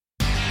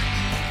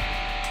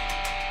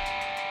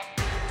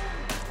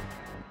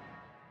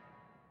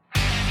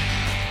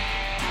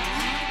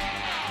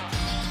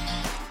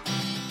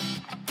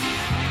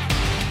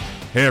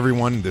Hey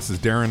everyone, this is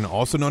Darren,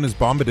 also known as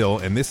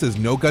Bombadil, and this is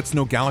No Guts,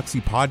 No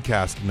Galaxy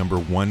podcast number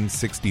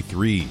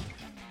 163.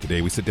 Today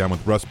we sit down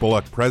with Russ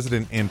Bullock,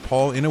 president, and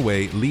Paul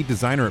Inouye, lead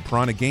designer at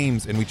Piranha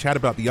Games, and we chat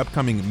about the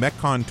upcoming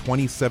MechCon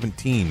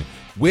 2017,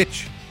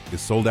 which is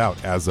sold out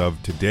as of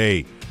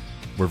today.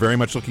 We're very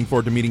much looking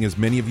forward to meeting as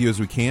many of you as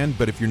we can,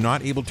 but if you're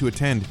not able to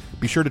attend,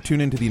 be sure to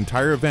tune into the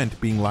entire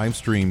event being live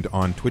streamed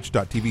on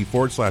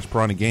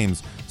twitch.tv/Piranha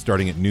Games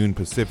starting at noon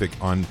Pacific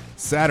on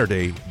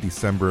Saturday,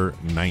 December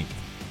 9th.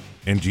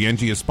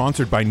 NGNG is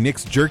sponsored by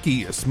Nick's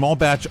Jerky, a small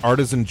batch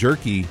artisan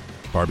jerky.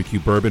 Barbecue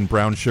bourbon,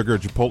 brown sugar,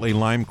 chipotle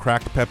lime,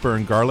 cracked pepper,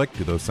 and garlic.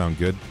 Do those sound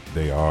good?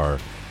 They are.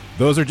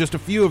 Those are just a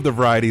few of the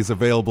varieties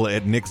available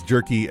at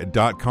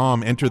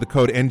nicksjerky.com. Enter the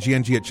code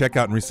NGNG at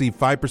checkout and receive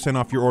 5%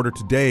 off your order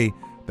today.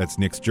 That's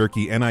Nick's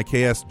Jerky,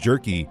 Niks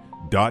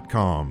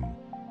Jerky.com.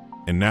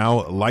 And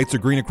now, lights are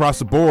green across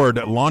the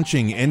board,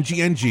 launching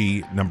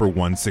NGNG number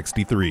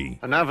 163.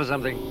 And now for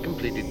something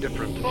completely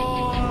different.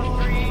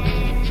 4, 3,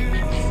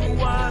 2,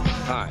 1.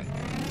 Hi.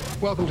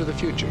 Welcome to the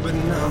future.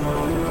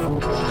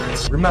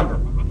 Remember,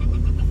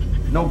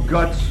 no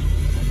guts,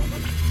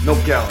 no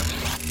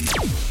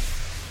galaxy.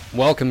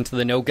 Welcome to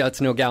the No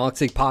Guts, No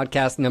Galaxy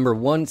podcast number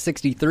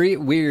 163.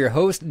 We're your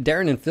hosts,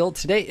 Darren and Phil.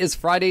 Today is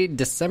Friday,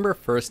 December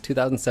 1st,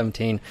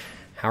 2017.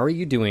 How are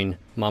you doing,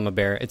 Mama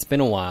Bear? It's been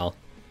a while.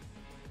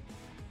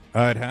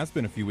 It has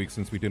been a few weeks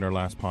since we did our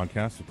last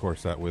podcast. Of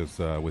course, that was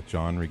with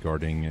John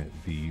regarding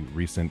the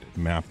recent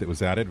map that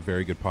was added.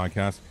 Very good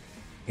podcast.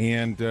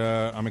 And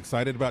I'm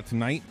excited about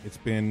tonight. It's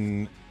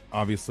been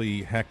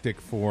obviously hectic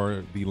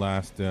for the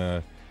last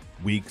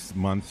weeks,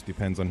 months,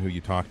 depends on who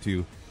you talk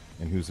to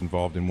and who's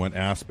involved in what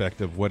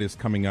aspect of what is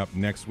coming up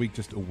next week,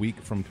 just a week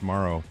from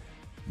tomorrow,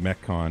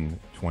 MechCon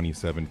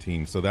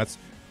 2017. So that's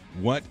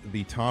what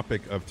the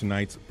topic of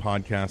tonight's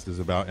podcast is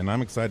about, and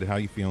I'm excited. How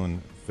you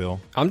feeling,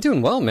 Phil? I'm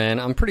doing well, man.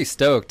 I'm pretty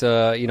stoked.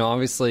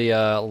 Obviously,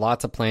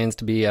 lots of plans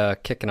to be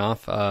kicking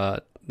off,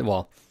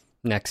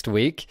 next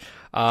week.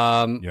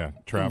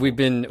 Travel. We've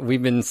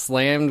been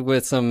slammed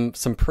with some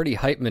pretty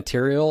hype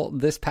material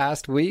this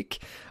past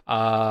week.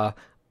 A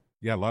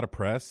lot of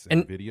press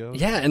and videos.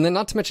 Yeah, and then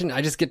not to mention,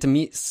 I just get to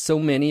meet so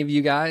many of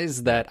you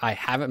guys that I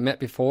haven't met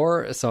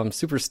before, so I'm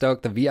super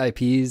stoked. The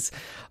VIPs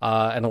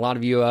and a lot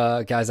of you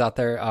guys out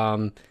there.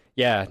 I'm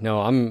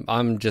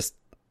just.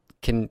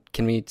 Can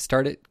we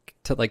start it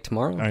to like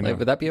tomorrow? Like,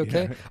 would that be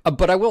okay? Yeah.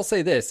 But I will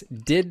say this: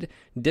 Did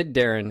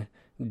Darren?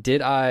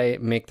 Did I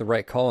make the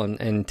right call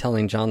in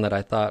telling John that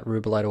I thought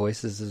Rubelite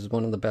Oasis is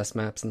one of the best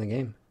maps in the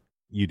game?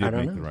 You did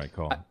make the right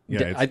call.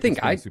 I think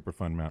it's a super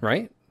fun map,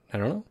 right? I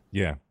don't know.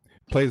 Yeah.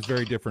 Plays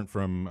very different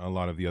from a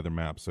lot of the other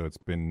maps, so it's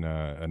been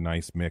a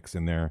nice mix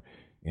in there.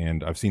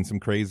 And I've seen some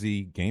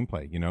crazy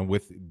gameplay,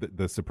 with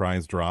the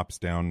surprise drops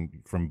down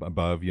from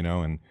above,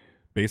 and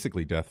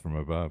basically death from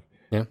above.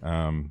 Yeah.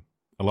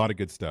 A lot of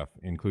good stuff,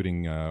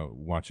 including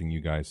watching you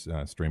guys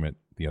stream it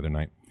the other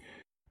night.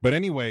 But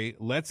anyway,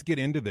 let's get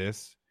into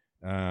this.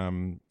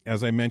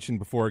 As I mentioned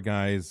before,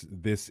 guys,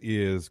 this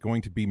is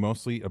going to be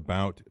mostly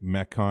about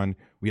MechCon.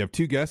 We have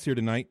two guests here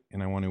tonight,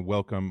 and I want to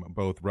welcome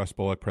both Russ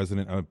Bullock,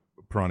 president of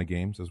Piranha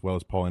Games, as well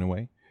as Paul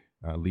Inouye,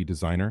 lead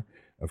designer.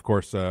 Of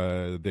course,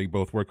 they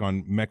both work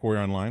on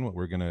MechWarrior Online, what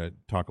we're going to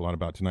talk a lot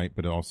about tonight,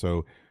 but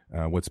also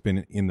what's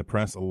been in the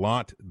press a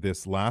lot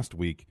this last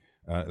week,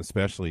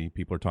 especially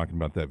people are talking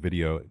about that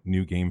video,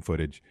 new game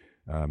footage,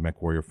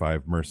 MechWarrior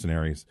 5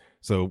 Mercenaries.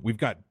 So we've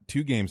got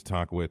two games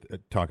to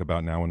talk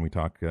about now when we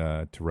talk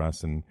to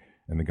Russ and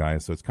the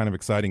guys. So it's kind of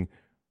exciting.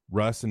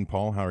 Russ and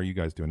Paul, how are you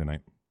guys doing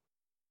tonight?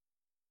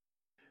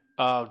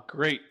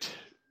 Great.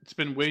 It's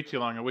been way too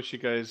long. I wish you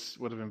guys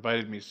would have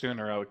invited me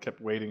sooner. I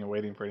kept waiting and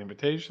waiting for an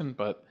invitation,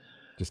 but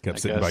just kept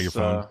sitting by your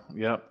phone.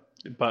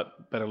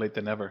 But better late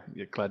than never.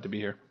 Yeah, glad to be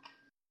here.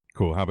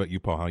 Cool. How about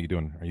you, Paul? How you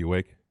doing? Are you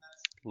awake?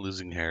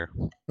 Losing hair.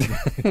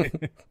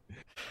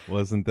 Well,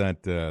 isn't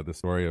that the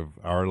story of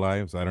our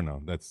lives? I don't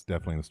know. That's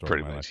definitely the story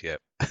Pretty of my much, life.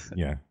 Yep.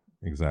 Yeah,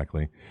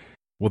 exactly.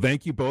 Well,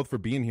 thank you both for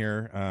being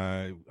here.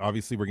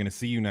 Obviously, we're going to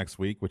see you next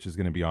week, which is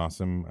going to be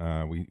awesome.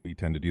 We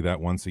tend to do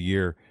that once a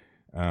year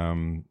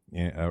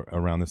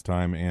around this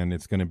time, and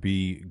it's going to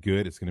be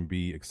good. It's going to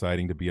be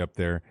exciting to be up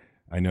there.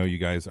 I know you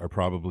guys are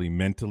probably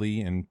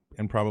mentally and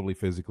probably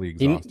physically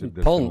exhausted.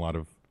 There's been a lot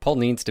of... Paul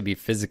needs to be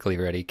physically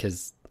ready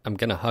because I'm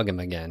going to hug him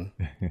again.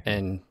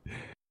 And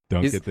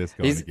don't get this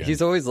going again.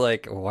 He's always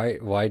like,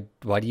 why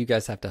do you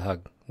guys have to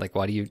hug? Like,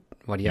 why do you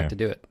have to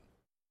do it?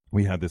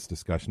 We had this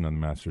discussion on the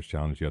Masters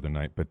Challenge the other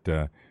night,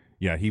 but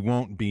he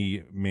won't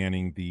be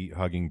manning the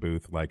hugging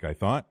booth like I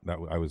thought. That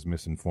I was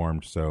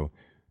misinformed, so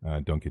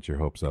don't get your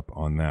hopes up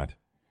on that.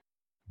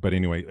 But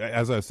anyway,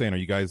 as I was saying, are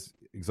you guys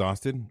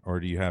exhausted or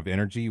do you have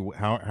energy?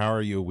 How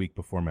are you a week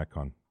before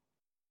MechCon?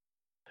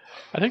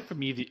 I think for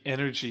me, the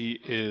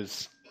energy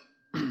is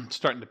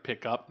starting to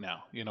pick up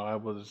now. I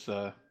was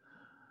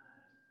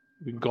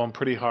been going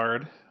pretty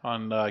hard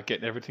on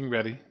getting everything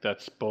ready.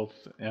 That's both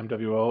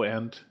MWO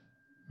and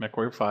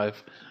MechWarrior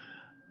 5.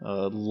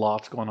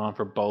 Lots going on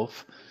for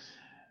both.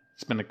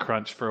 It's been a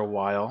crunch for a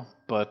while,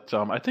 but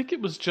I think it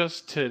was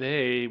just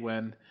today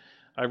when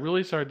I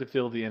really started to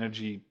feel the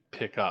energy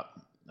pick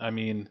up. I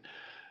mean,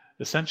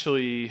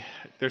 essentially,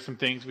 there's some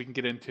things we can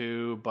get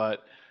into,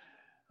 but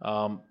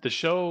the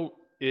show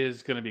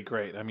is going to be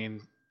great. I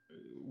mean,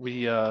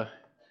 we're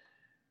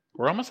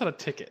almost out of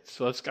tickets,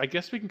 so I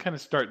guess we can kind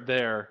of start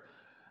there.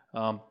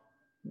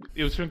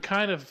 It was been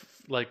kind of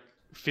like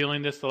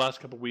feeling this the last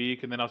couple of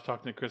weeks, and then I was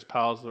talking to Chris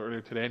Powell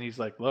earlier today, and he's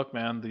like, "Look,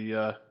 man,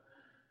 the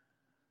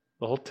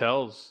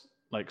hotel's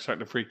like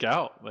starting to freak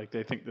out. Like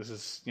they think this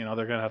is, they're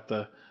gonna have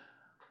to,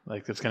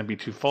 like it's gonna be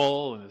too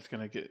full, and it's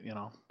gonna get,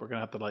 we're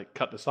gonna have to like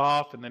cut this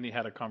off." And then he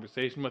had a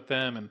conversation with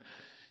them, and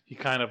he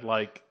kind of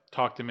like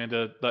talked him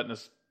into letting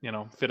us,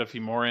 fit a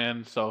few more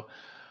in. So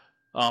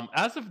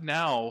as of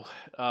now,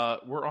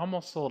 we're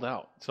almost sold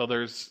out. So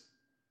there's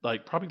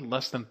like probably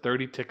less than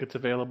 30 tickets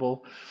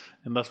available,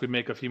 unless we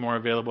make a few more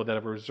available that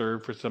are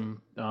reserved for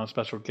some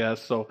special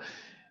guests. So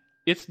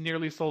it's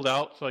nearly sold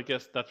out. So I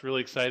guess that's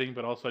really exciting.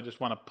 But also I just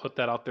want to put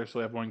that out there so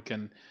everyone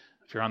can,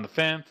 if you're on the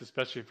fence,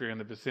 especially if you're in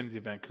the vicinity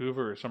of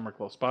Vancouver or somewhere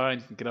close by,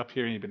 and you can get up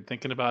here and you've been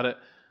thinking about it,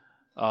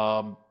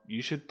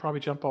 you should probably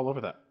jump all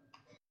over that.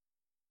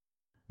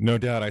 No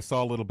doubt. I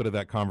saw a little bit of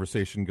that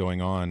conversation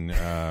going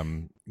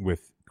on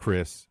with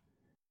Chris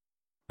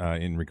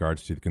in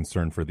regards to the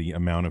concern for the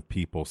amount of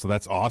people. So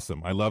that's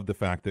awesome. I love the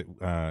fact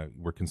that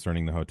we're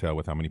concerning the hotel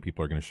with how many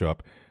people are going to show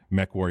up.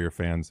 Mech Warrior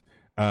fans.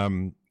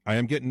 I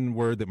am getting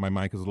word that my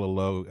mic is a little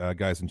low.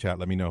 Guys in chat,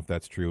 let me know if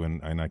that's true,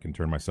 and I can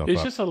turn myself up.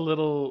 It's just a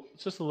little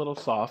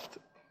soft.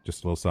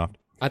 Just a little soft.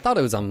 I thought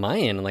it was on my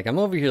end. Like I'm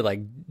over here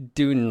like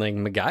doing like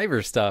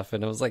MacGyver stuff,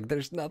 and I was like,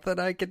 "There's nothing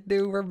I could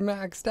do. We're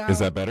maxed out." Is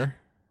that better?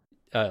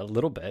 A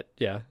little bit,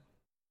 yeah.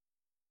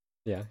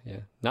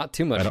 Not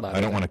too much.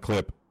 I don't want to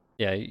clip.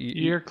 Yeah,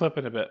 you're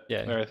clipping a bit.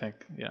 Yeah, there, I think.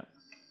 Yeah.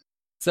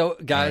 So,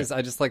 guys, right.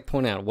 I just like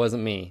point out, it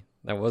wasn't me.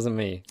 That wasn't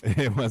me.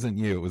 It wasn't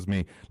you. It was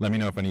me. Let me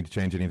know if I need to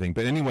change anything.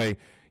 But anyway,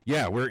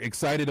 yeah, we're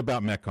excited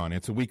about MechCon.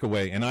 It's a week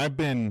away, and I've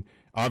been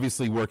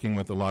obviously working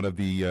with a lot of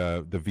the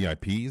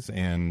VIPs.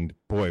 And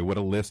boy, what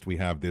a list we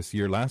have this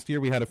year. Last year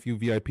we had a few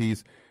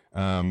VIPs.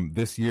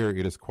 This year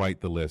it is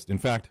quite the list. In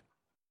fact,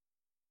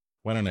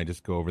 why don't I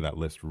just go over that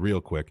list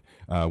real quick?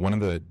 One of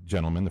the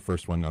gentlemen, the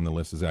first one on the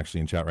list, is actually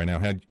in chat right now.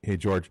 Hey,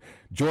 George.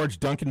 George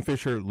Duncan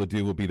Fisher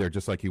Ledoux will be there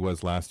just like he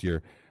was last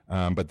year.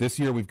 But this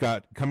year we've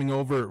got coming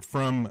over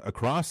from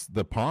across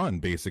the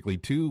pond, basically,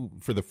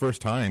 for the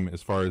first time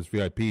as far as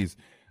VIPs,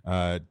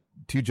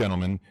 two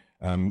gentlemen.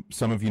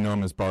 Some of you know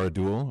him as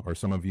Baradul, or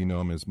some of you know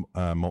him as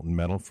Molten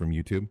Metal from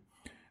YouTube.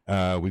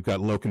 We've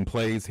got Loken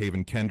Plays,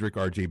 Haven Kendrick,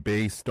 RJ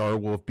Bass,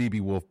 Starwolf, BB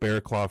Wolf,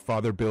 Bearclaw,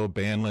 Father Bill,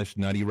 Banlish,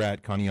 Nutty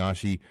Rat,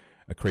 Kaniashi,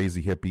 a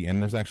Crazy Hippie,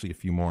 and there's actually a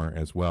few more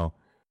as well.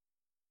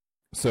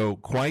 So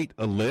quite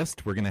a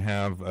list. We're going to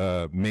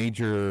have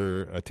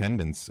major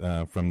attendance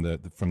from the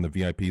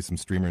VIPs, some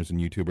streamers and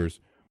YouTubers.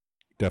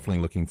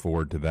 Definitely looking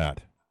forward to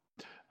that.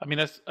 I mean,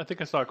 I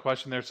think I saw a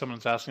question there.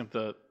 Someone's asking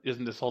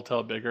isn't this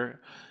hotel bigger?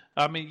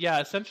 I mean,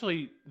 yeah,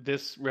 essentially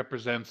this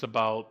represents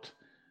about,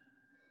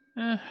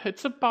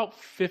 it's about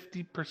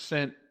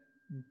 50%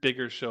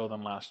 bigger show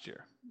than last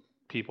year,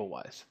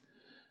 people-wise.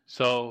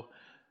 So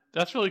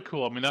that's really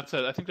cool. I mean, I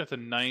think that's a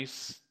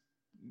nice,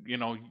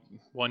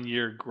 1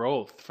 year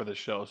growth for the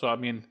show. So, I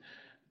mean, to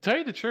tell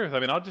you the truth,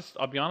 I mean,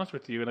 I'll be honest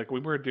with you. Like, we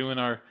were doing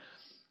our,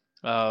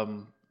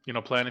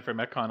 planning for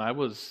MechCon.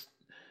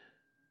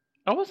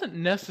 I wasn't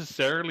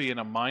necessarily in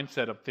a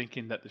mindset of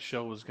thinking that the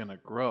show was going to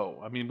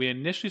grow. I mean, we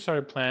initially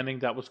started planning.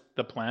 That was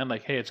the plan.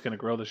 Like, hey, it's going to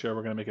grow this year.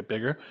 We're going to make it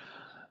bigger.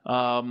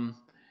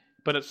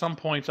 But at some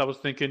points I was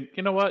thinking,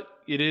 you know what?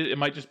 It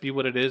might just be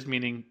what it is,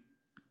 meaning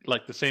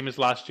like the same as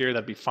last year.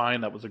 That'd be fine.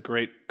 That was a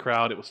great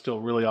crowd. It was still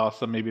really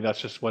awesome. Maybe that's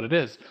just what it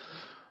is.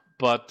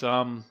 But,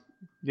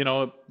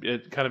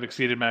 it kind of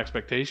exceeded my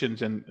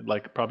expectations and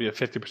like probably a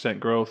 50%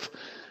 growth.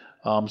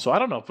 So I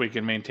don't know if we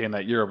can maintain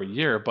that year over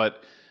year,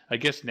 but I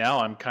guess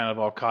now I'm kind of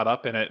all caught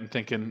up in it and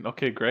thinking,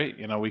 okay, great.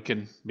 We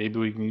can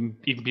even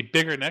be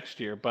bigger next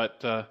year.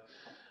 But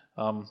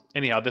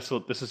anyhow, this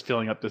is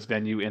filling up this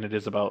venue, and it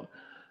is about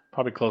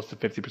probably close to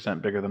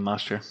 50% bigger than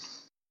last year.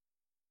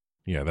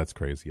 Yeah, that's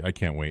crazy. I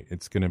can't wait.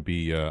 It's going to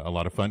be a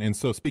lot of fun. And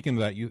so speaking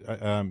of that,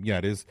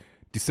 it is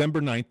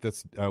December 9th.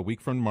 That's a week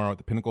from tomorrow at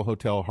the Pinnacle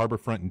Hotel,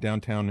 Harbourfront in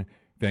downtown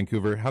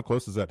Vancouver. How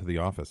close is that to the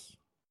office?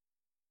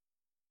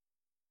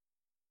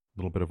 A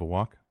little bit of a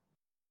walk?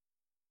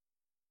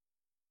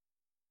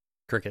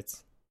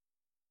 Crickets.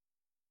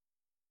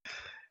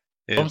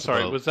 I'm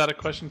sorry. Was that a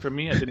question for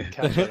me? I didn't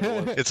catch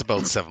that. It's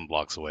about 7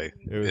 blocks away.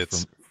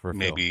 It's for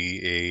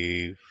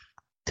maybe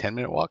a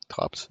 10-minute walk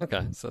tops.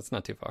 Okay, so it's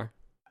not too far.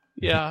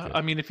 Yeah,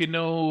 I mean, if you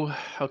know,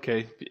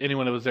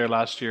 anyone that was there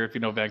last year, if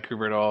you know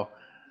Vancouver at all,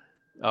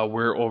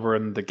 we're over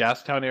in the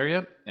Gastown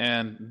area,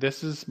 and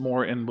this is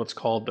more in what's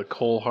called the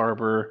Cole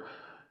Harbour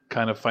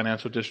kind of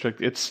financial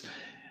district. It's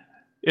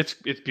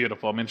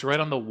beautiful. I mean, it's right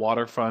on the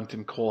waterfront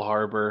in Cole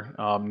Harbour,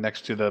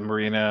 next to the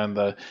marina and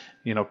the,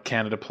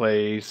 Canada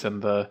Place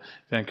and the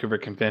Vancouver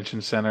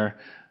Convention Center.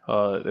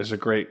 There's a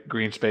great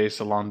green space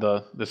along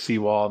the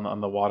seawall and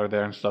on the water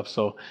there and stuff.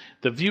 So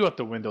the view out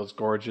the window is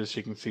gorgeous.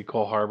 You can see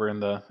Cole Harbour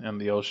and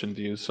the ocean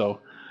view. So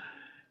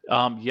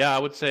Yeah, I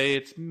would say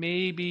it's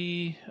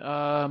maybe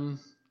 10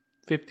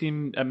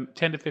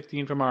 to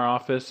 15 from our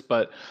office,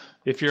 but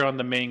if you're on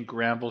the main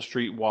Granville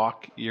Street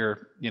walk,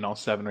 you're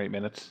 7 or 8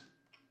 minutes.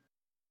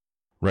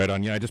 Right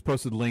on. Yeah, I just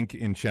posted the link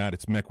in chat.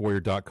 It's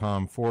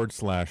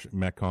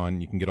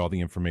mechwarrior.com/MechCon. You can get all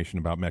the information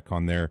about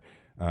MechCon there,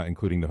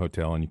 including the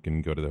hotel, and you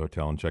can go to the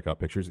hotel and check out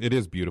pictures. It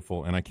is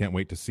beautiful, and I can't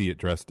wait to see it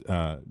dressed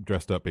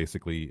up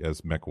basically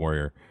as Mech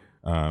Warrior.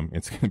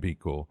 It's going to be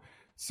cool.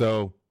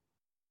 So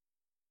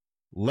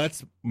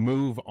let's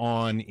move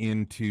on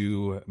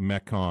into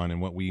MechCon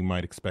and what we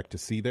might expect to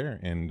see there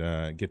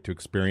and get to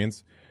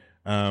experience.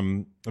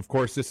 Of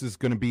course, this is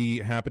going to be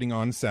happening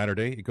on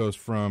Saturday. It goes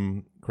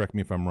from, correct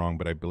me if I'm wrong,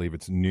 but I believe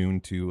it's noon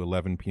to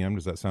 11 p.m.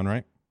 Does that sound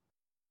right?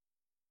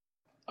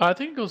 I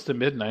think it goes to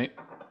midnight.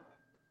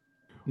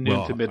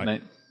 Noon to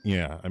midnight.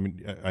 I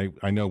mean,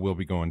 I know we'll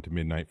be going to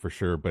midnight for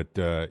sure,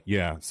 but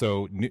yeah.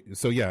 So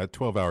yeah,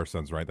 12 hours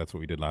sounds right. That's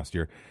what we did last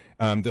year.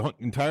 The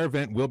entire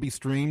event will be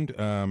streamed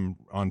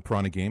on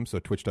Piranha Games, so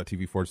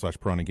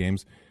twitch.tv/Piranha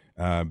Games.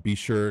 Be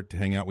sure to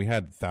hang out. We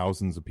had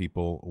thousands of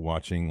people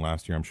watching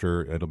last year. I'm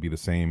sure it'll be the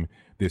same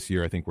this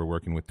year. I think we're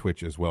working with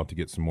Twitch as well to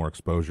get some more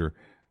exposure.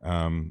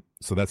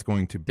 So that's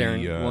going to be...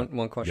 Darren,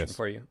 one question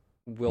for you.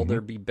 Will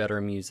there be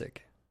better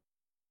music?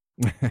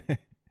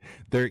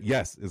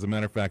 Yes, as a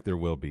matter of fact, there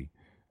will be.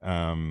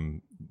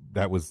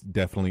 That was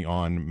definitely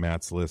on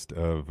Matt's list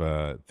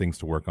of things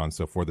to work on.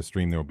 So for the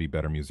stream, there will be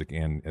better music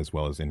and as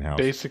well as in-house.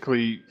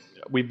 Basically,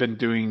 we've been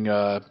doing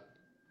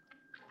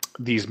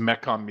these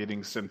MechCon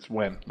meetings since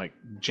when? Like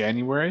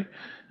January?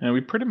 And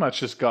we pretty much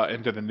just got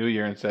into the new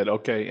year and said,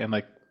 okay, and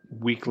like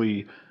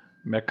weekly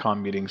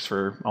MechCon meetings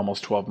for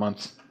almost 12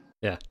 months.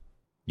 Yeah.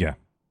 Yeah.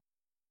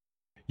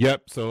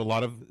 Yep. So a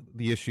lot of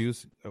the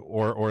issues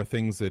or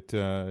things that,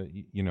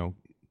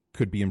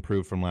 could be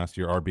improved from last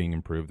year are being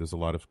improved. There's a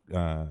lot of,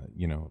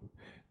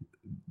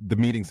 the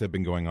meetings have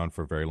been going on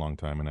for a very long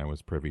time, and I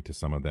was privy to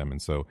some of them.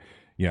 And so,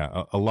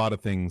 yeah, a lot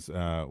of things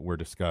were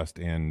discussed,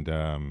 and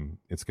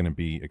it's going to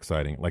be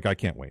exciting. Like, I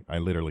can't wait. I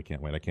literally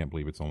can't wait. I can't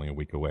believe it's only a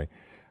week away.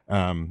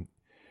 But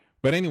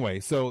anyway,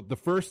 so the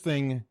first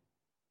thing,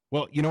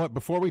 well, you know what?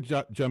 Before we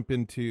jump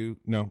into,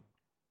 no,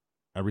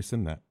 I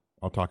rescind that.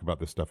 I'll talk about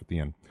this stuff at the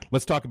end.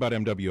 Let's talk about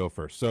MWO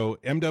first. So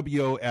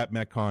MWO at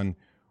MechCon.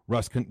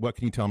 Russ, what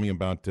can you tell me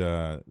about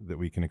that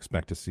we can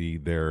expect to see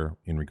there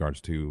in regards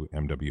to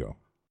MWO?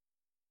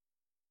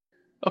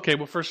 Okay,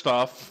 well, first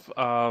off,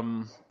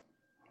 as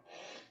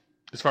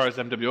far as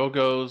MWO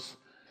goes,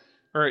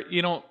 or,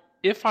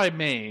 if I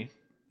may,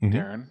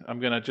 Darren,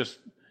 I'm going to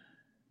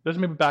let's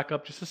maybe back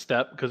up just a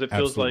step because it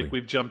feels like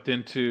we've jumped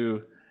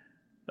into,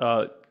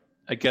 I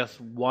guess,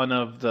 one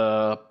of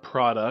the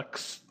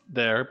products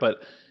there.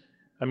 But,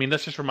 I mean,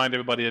 let's just remind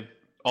everybody of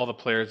all the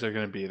players that are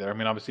going to be there. I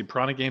mean, obviously,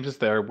 Piranha Games is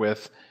there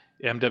with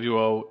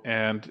MWO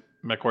and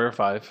MechWarrior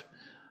 5.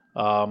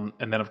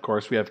 And then, of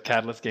course, we have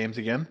Catalyst Games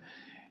again.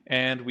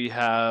 And we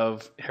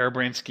have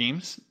Harebrained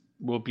Schemes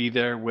will be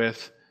there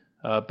with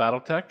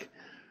Battletech.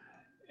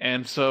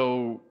 And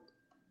so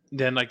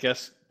then I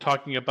guess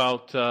talking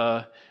about,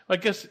 I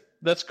guess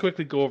let's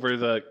quickly go over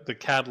the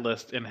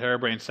Catalyst and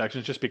Harebrained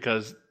sections just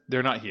because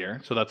they're not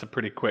here. So that's a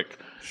pretty quick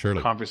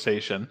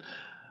conversation.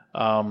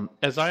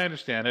 As I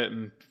understand it,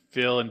 and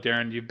Phil and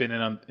Darren, you've been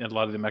in a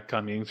lot of the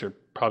MechCon meetings, or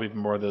probably even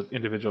more of the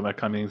individual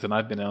MechCon meetings than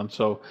I've been on.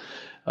 So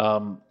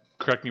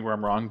correct me where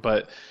I'm wrong,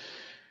 but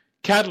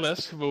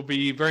Catalyst will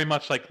be very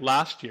much like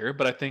last year,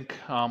 but I think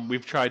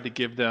we've tried to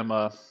give them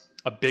a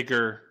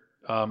bigger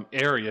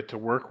area to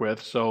work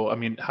with. So, I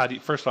mean,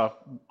 first off,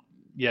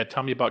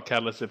 tell me about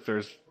Catalyst if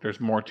there's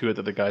more to it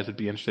that the guys would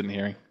be interested in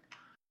hearing.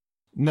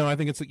 No, I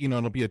think it's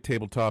it'll be a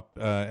tabletop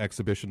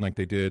exhibition like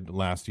they did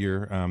last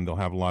year. They'll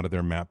have a lot of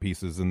their map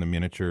pieces and the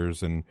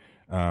miniatures and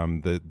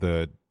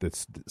the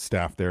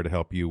staff there to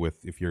help you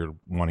with if you're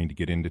wanting to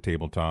get into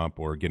tabletop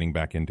or getting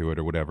back into it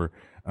or whatever.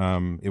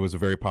 It was a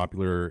very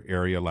popular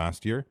area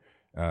last year.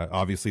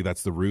 Obviously,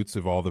 that's the roots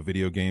of all the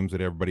video games that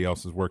everybody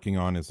else is working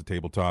on is the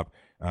tabletop.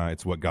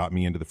 It's what got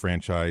me into the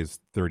franchise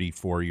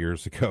 34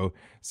 years ago.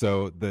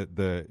 So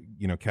the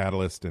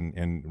Catalyst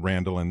and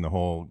Randall and the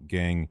whole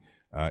gang.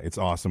 It's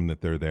awesome that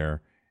they're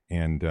there,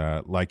 and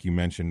like you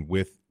mentioned,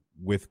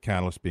 with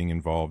Catalyst being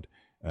involved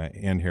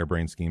and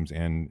Harebrained Schemes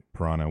and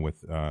Piranha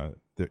with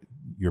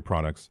your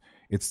products,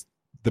 it's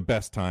the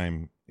best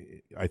time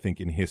I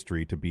think in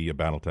history to be a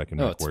BattleTech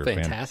and MechWarrior fan.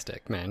 It's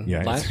fantastic, man.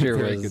 Yeah, last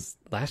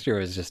year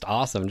was just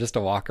awesome, just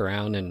to walk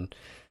around and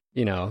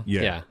it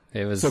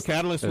was. So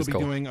Catalyst will be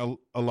cool. doing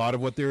a lot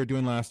of what they were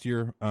doing last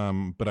year,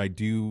 but I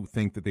do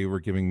think that they were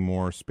giving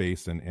more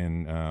space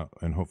and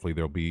hopefully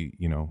there'll be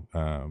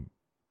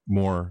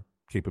more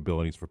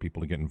capabilities for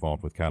people to get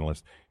involved with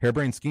Catalyst.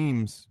 Harebrained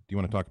Schemes, do you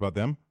want to talk about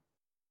them?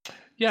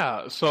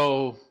 Yeah,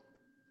 so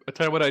I'll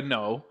tell you what I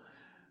know.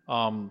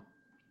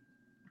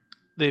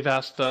 They've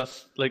asked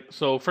us,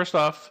 first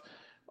off,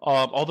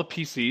 all the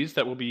PCs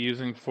that we'll be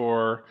using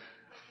for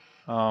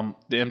the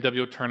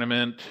MWO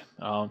tournament,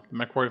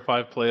 MechWarrior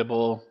 5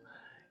 playable,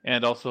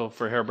 and also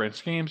for Harebrained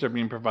Schemes are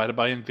being provided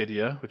by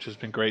NVIDIA, which has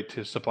been great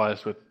to supply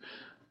us with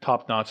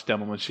top-notch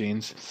demo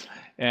machines.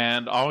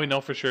 And all we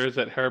know for sure is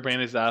that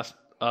Harebrained has asked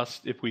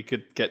us if we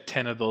could get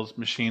 10 of those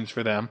machines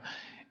for them.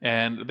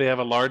 And they have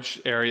a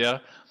large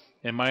area.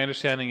 And my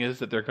understanding is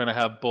that they're going to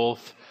have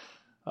both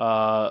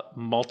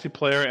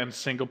multiplayer and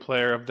single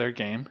player of their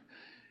game.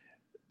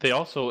 They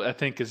also, I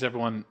think, as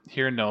everyone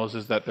here knows,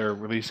 is that their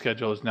release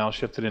schedule is now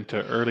shifted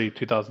into early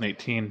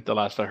 2018, the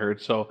last I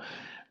heard. So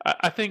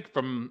I think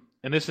from,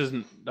 and this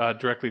isn't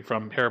directly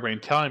from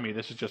Harebrained telling me,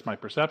 this is just my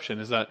perception,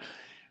 is that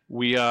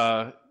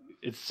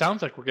it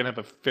sounds like we're going to have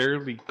a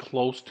fairly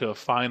close to a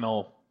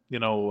final,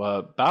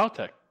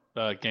 BattleTech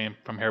game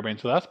from Harebrained.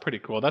 So that's pretty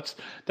cool. That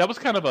was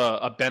kind of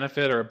a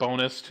benefit or a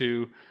bonus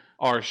to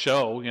our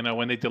show.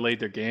 When they delayed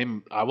their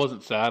game, I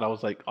wasn't sad. I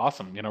was like,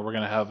 awesome. We're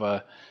going to have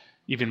a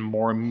even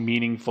more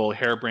meaningful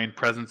Harebrained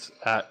presence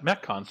at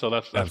MechCon. So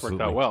that's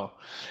worked out well.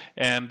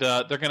 And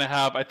they're going to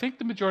have, I think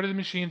the majority of the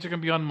machines are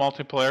going to be on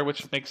multiplayer,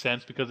 which makes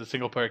sense because the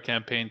single player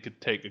campaign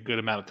could take a good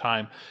amount of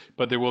time.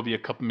 But there will be a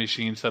couple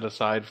machines set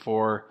aside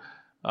for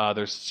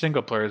their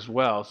single player as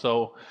well.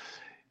 So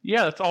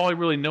yeah, that's all I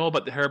really know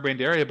about the Harebrained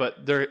area.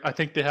 But I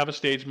think they have a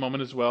stage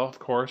moment as well, of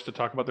course, to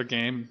talk about their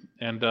game.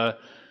 And a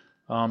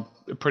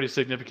pretty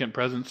significant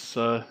presence,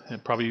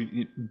 and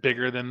probably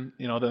bigger than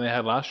they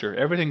had last year.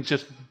 Everything's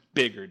just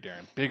bigger,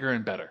 Darren, bigger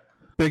and better.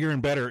 Bigger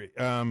and better.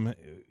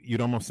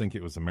 You'd almost think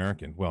it was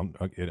American. Well,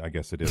 I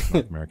guess it is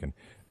North American.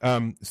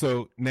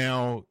 So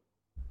now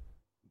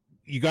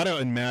you got to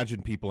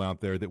imagine people out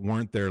there that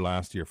weren't there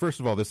last year. First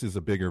of all, this is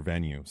a bigger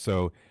venue.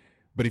 So,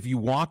 but if you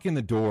walk in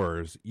the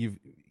doors,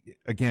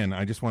 again,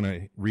 I just want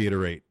to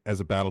reiterate, as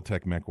a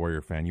BattleTech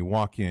MechWarrior fan, you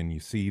walk in, you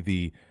see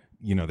the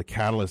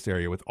Catalyst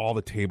area with all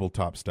the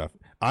tabletop stuff.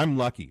 I'm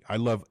lucky. I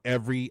love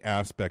every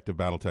aspect of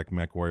BattleTech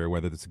MechWarrior,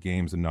 whether it's the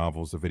games and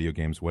novels, the video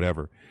games,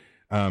 whatever.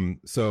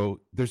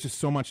 So there's just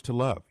so much to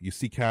love. You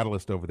see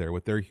Catalyst over there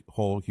with their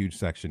whole huge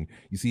section.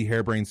 You see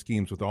Harebrained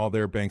Schemes with all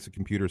their banks of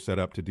computers set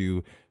up to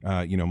do,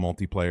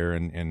 multiplayer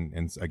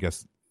and I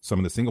guess some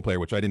of the single player,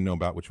 which I didn't know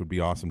about, which would be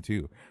awesome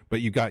too.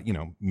 But you got,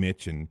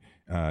 Mitch and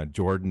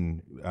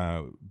Jordan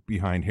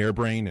behind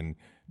Harebrained, and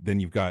then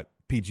you've got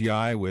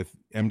PGI with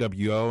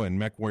MWO and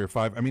MechWarrior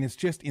 5. I mean, it's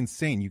just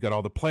insane. You got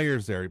all the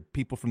players there,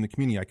 people from the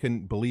community. I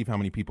couldn't believe how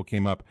many people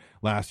came up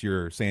last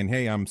year saying,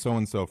 "Hey, I'm so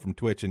and so from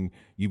Twitch," and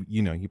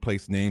you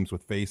place names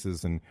with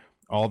faces, and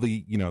all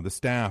the the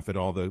staff at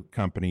all the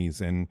companies,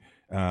 and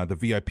the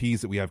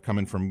VIPs that we have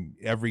coming from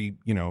every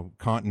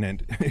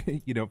continent,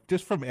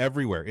 just from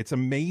everywhere. It's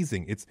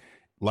amazing. It's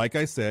like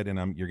I said,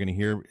 and you're going to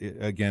hear it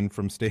again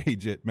from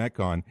stage at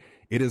MechCon.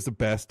 It is the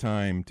best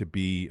time to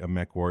be a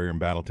MechWarrior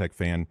and BattleTech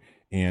fan.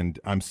 And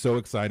I'm so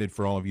excited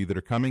for all of you that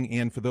are coming.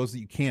 And for those that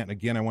you can't,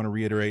 again, I want to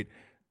reiterate,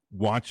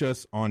 watch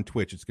us on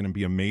Twitch. It's going to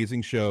be an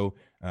amazing show.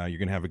 You're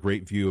going to have a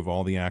great view of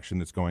all the action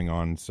that's going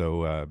on.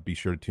 So be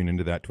sure to tune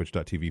into that,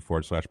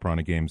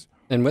 twitch.tv/Piranha Games.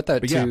 And with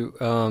that, too,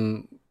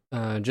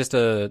 just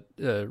a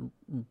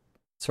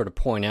sort of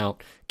point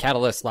out,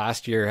 Catalyst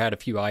last year had a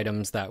few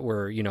items that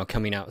were,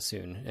 coming out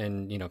soon,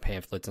 and,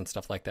 pamphlets and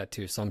stuff like that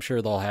too. So I'm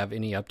sure they'll have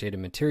any updated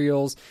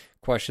materials,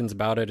 questions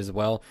about it as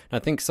well. And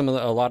I think a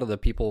lot of the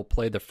people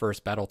played the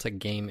first BattleTech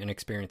game and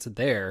experience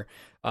there.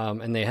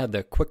 And they had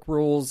the quick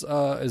rules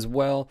as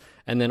well.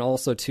 And then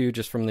also too,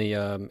 just from the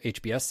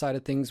HBS side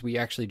of things, we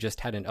actually just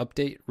had an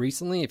update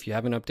recently. If you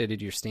haven't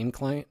updated your Steam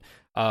client,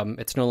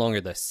 it's no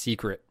longer the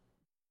secret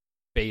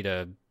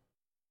beta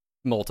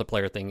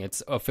multiplayer thing.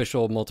 It's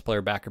official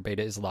multiplayer backer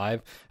beta is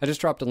live. I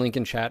just dropped a link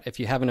in chat. If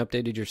you haven't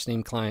updated your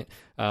Steam client,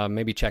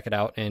 maybe check it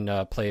out and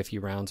play a few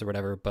rounds or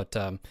whatever. But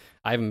I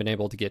haven't been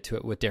able to get to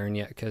it with Darren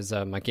yet because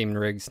my gaming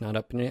rig's not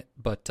up in it,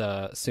 but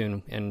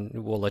soon, and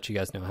we'll let you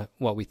guys know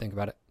what we think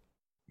about it.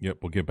 Yep,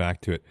 we'll get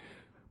back to it.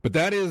 But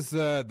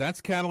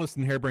that's Catalyst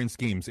and Harebrained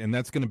Schemes, and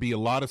that's going to be a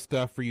lot of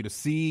stuff for you to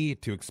see,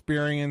 to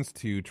experience,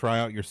 to try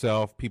out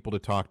yourself, people to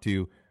talk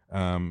to.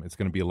 It's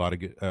going to be a lot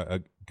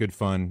of good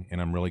fun,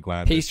 and I'm really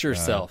glad. Pace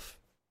yourself.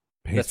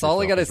 That's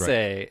all I got to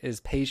say is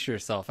pace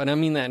yourself. And I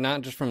mean that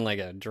not just from like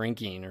a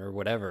drinking or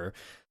whatever,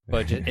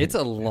 but it's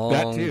a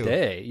long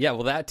day. Yeah,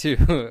 well, that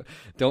too.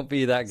 Don't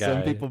be that guy.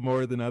 Some people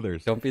more than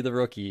others. Don't be the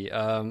rookie.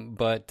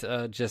 But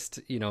just,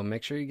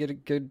 make sure you get a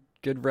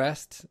good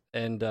rest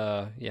and,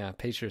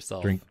 pace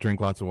yourself. Drink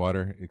lots of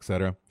water,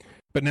 etc.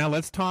 But now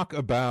let's talk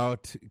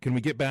about, can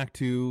we get back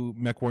to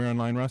MechWarrior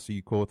Online, Russ? Are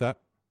you cool with that?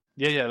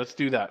 Yeah, let's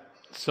do that.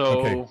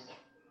 So,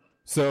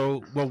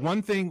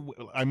 one thing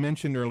I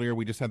mentioned earlier,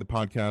 we just had the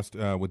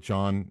podcast with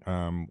John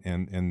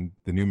and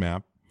the new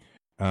map.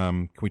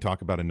 Can we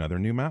talk about another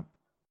new map?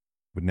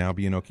 Would now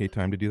be an okay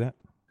time to do that?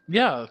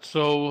 Yeah,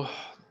 so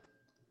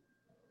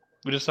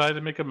we decided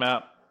to make a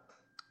map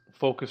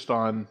focused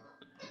on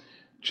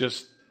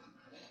just,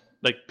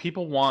 like,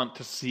 people want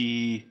to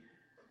see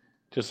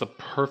just a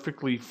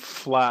perfectly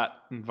flat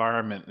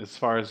environment as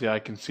far as the eye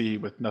can see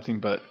with nothing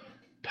but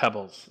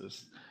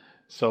pebbles.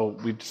 So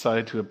we've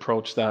decided to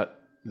approach that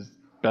as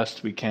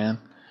best we can.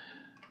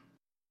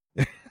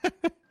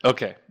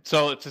 Okay,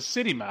 so it's a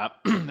city map.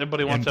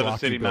 Everybody wants to have a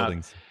city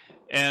buildings.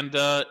 Map.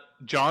 And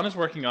John is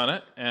working on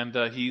it, and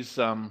he's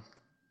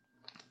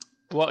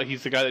Well,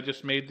 he's the guy that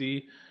just made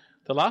the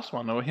last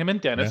one. Him and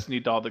Dennis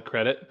need all the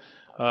credit.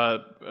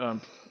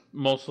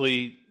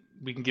 Mostly,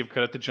 we can give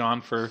credit to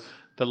John for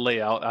the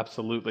layout,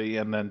 absolutely,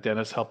 and then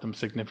Dennis helped him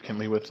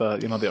significantly with the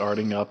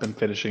arting up and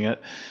finishing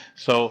it.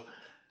 So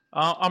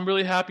I'm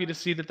really happy to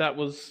see that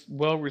was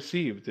well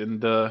received,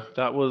 and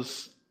that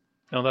was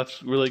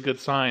that's really good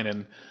sign.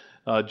 And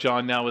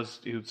John now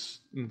the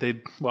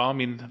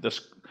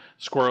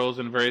Squirrels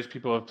and various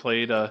people have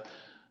played a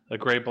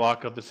gray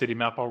block of the city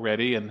map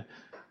already, and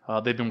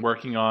they've been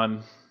working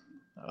on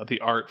the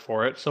art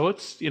for it. So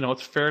it's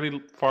it's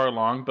fairly far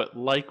along, but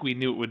like we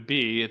knew it would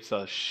be, it's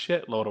a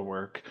shitload of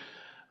work.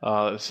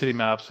 City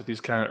maps with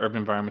these kind of urban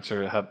environments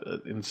have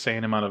an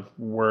insane amount of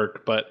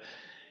work, but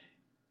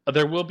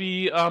there will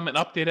be an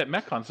update at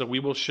MechCon, so we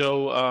will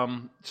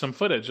show some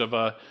footage of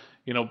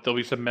there'll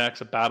be some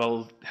mechs, a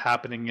battle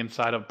happening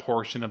inside a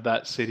portion of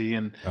that city,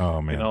 and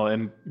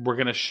and we're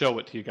gonna show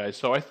it to you guys.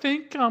 So I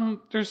think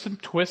there's some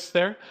twists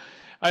there.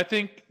 I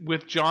think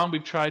with John,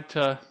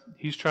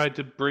 he's tried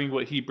to bring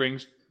what he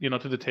brings,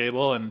 to the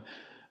table, and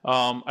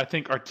I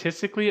think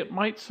artistically it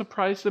might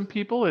surprise some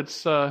people.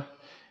 It's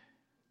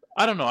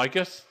I don't know.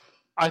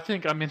 I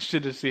think I'm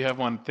interested to see how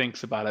everyone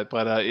thinks about it,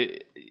 but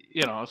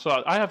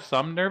so I have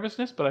some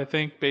nervousness, but I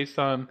think based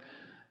on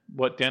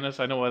what I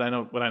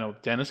know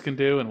Dennis can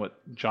do and what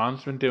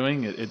John's been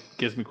doing, it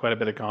gives me quite a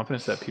bit of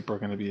confidence that people are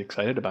going to be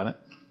excited about it.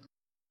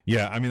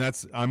 Yeah, I mean,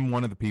 I'm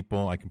one of the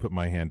people, I can put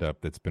my hand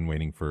up, that's been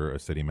waiting for a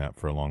city map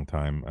for a long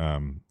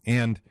time.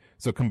 And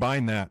so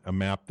combine that, a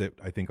map that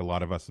I think a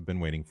lot of us have been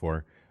waiting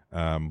for,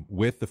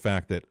 with the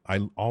fact that I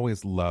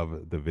always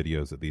love the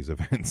videos at these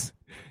events.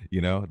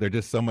 They're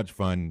just so much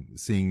fun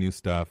seeing new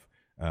stuff,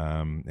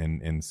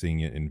 and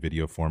seeing it in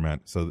video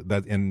format. So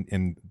that,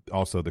 and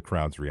also the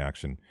crowd's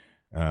reaction.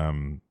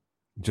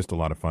 Just a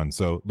lot of fun.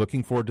 So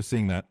looking forward to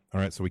seeing that. All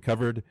right. So we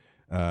covered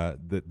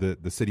the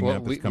city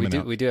map that's coming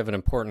out. We do have an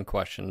important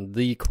question.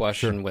 The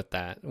question with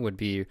that would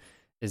be,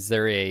 is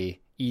there a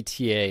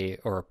ETA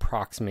or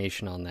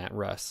approximation on that,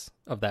 Russ,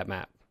 of that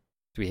map?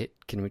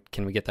 Can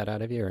we get that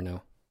out of you or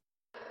no?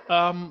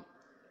 I'm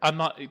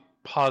not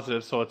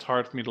positive, so it's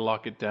hard for me to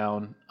lock it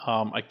down.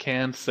 I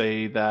can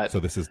say that. So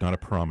this is not a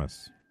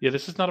promise. Yeah,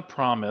 this is not a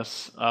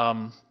promise.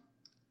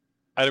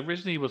 I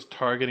originally was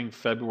targeting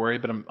February,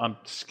 but I'm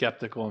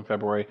skeptical in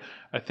February.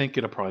 I think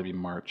it'll probably be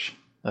March.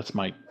 That's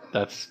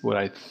what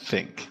I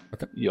think.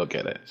 Okay. You'll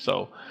get it.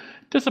 So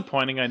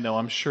disappointing, I know.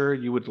 I'm sure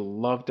you would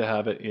love to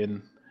have it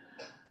in,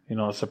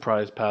 a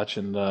surprise patch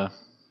in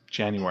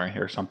January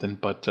or something.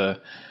 But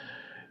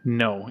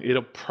no,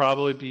 it'll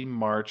probably be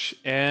March.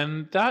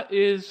 And that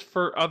is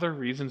for other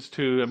reasons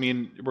too. I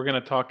mean, we're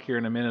going to talk here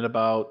in a minute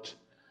about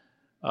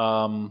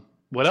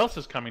what else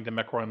is coming to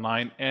MechWarrior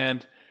Online.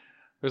 And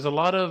there's a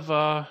lot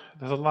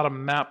of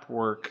map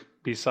work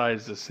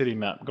besides the city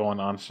map going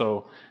on.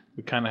 So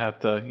we kind of have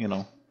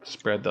to,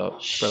 spread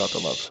out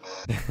the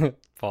love.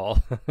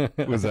 Paul.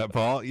 Was that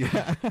Paul?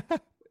 Yeah.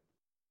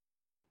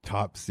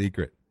 Top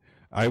secret.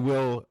 I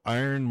will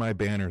iron my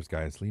banners,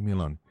 guys. Leave me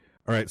alone.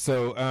 All right.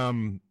 So,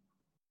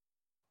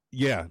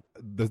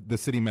 the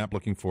city map,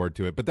 looking forward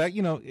to it. But that,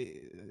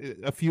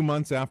 a few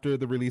months after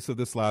the release of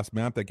this last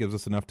map, that gives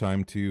us enough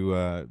time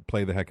to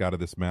play the heck out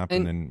of this map,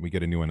 and then we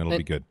get a new one. It'll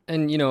be good.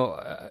 And,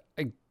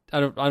 I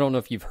don't know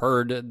if you've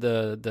heard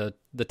the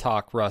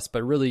talk, Russ,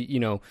 but really,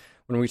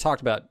 when we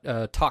talked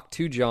about talk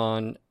to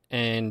John,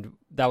 and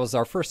that was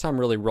our first time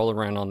really rolling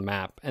around on the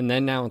map. And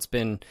then now it's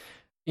been,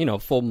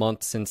 full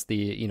month since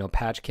the,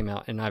 patch came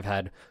out, and I've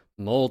had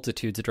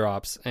multitudes of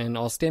drops, and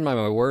I'll stand by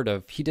my word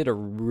of he did a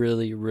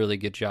really, really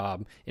good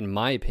job, in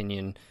my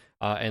opinion,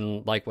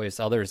 and likewise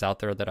others out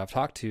there that I've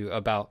talked to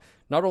about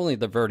not only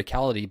the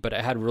verticality, but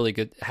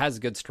it has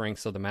good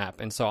strengths of the map.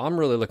 And so I'm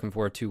really looking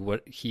forward to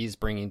what he's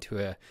bringing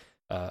to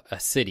a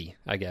city,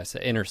 I guess,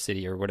 an inner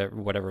city or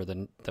whatever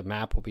the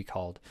map will be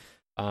called.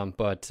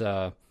 But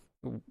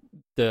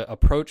the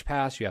approach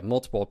pass, you have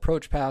multiple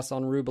approach paths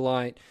on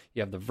Rubelite.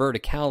 You have the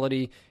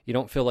verticality. You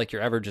don't feel like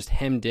you're ever just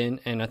hemmed in.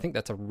 And I think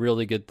that's a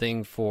really good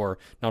thing for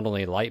not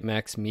only light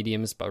mechs,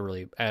 mediums, but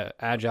really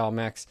agile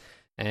mechs.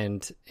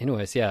 And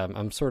anyways, yeah,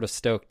 I'm sort of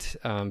stoked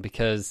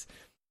because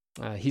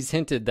he's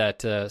hinted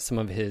that some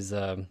of his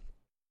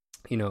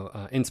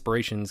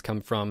inspirations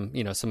come from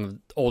some of the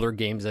older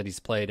games that he's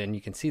played, and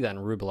you can see that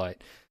in Rubelite.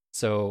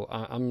 So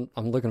I'm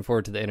looking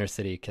forward to the inner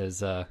city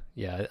because I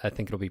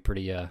think it'll be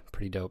pretty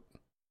dope.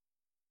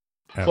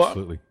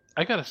 Absolutely. Well,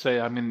 I gotta say,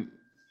 I mean,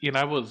 when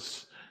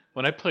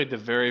I played the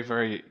very,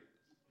 very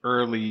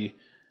early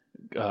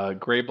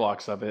gray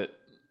blocks of it,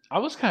 I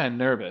was kind of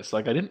nervous.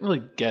 Like, I didn't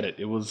really get it.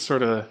 It was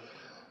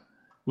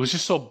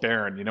just so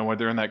barren, where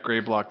they're in that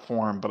gray block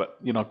form. But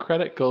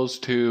credit goes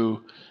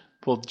to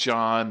both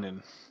John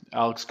and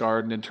Alex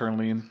Garden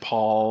internally, and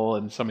Paul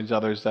and some of these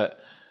others that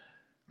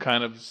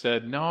kind of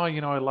said, no,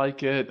 I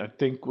like it. I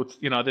think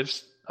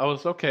I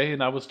was okay,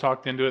 and I was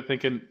talked into it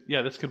thinking,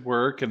 yeah, this could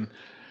work.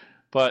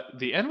 But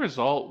the end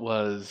result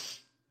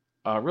was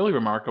really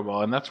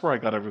remarkable, and that's where I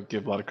got to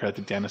give a lot of credit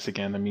to Dennis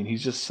again. I mean,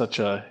 he's just such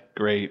a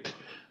great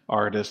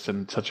artist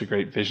and such a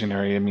great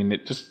visionary. I mean,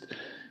 it just,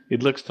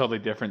 it looks totally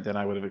different than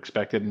I would have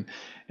expected.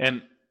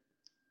 And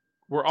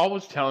we're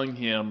always telling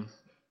him,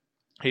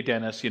 hey,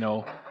 Dennis,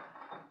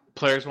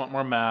 players want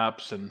more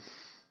maps, and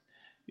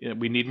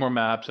we need more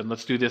maps, and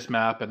let's do this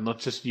map, and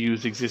let's just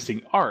use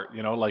existing art.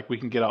 Like we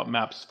can get out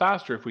maps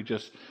faster if we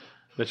just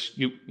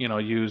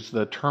use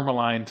the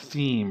Tourmaline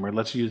theme, or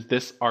let's use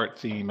this art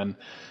theme,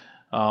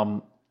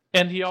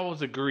 and he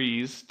always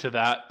agrees to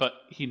that, but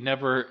he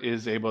never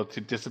is able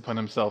to discipline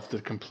himself to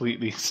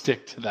completely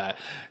stick to that.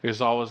 There's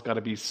always got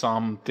to be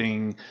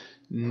something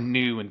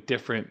new and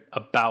different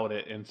about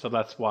it, and so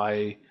that's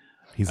why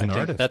he's an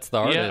artist. That's the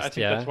artist. Yeah, I think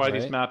that's why right?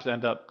 these maps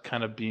end up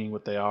kind of being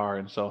what they are,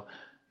 and so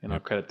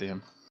credit to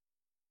him.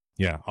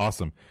 Yeah,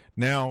 awesome.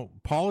 Now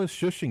Paul is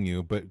shushing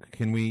you, but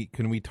can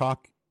we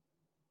talk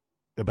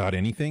about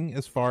anything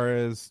as far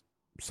as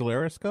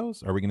Solaris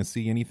goes? Are we going to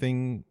see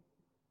anything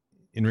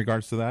in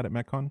regards to that at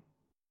MechCon?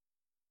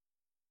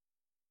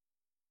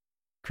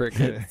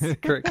 Crickets.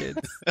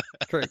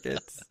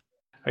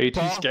 Are you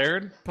too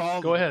scared?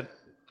 Paul, go ahead.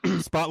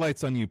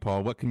 Spotlight's on you,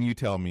 Paul. What can you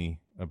tell me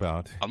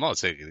about? I'm not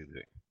saying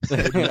anything.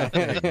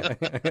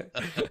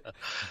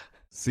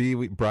 See,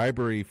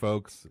 bribery,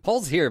 folks.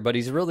 Paul's here, but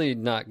he's really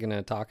not going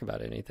to talk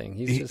about anything.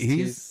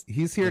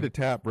 He's here to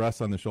tap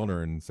Russ on the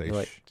shoulder and say,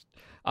 Shh.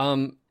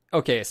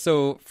 Okay,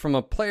 so from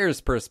a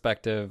player's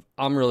perspective,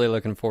 I'm really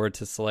looking forward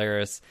to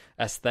Solaris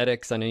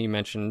aesthetics. I know you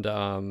mentioned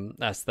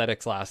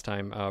aesthetics last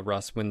time,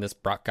 Russ, when this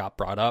got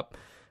brought up,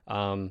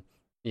 and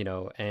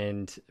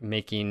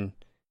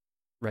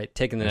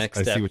taking the next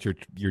step. I see what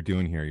you're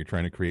doing here. You're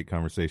trying to create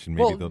conversation.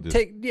 Maybe they'll just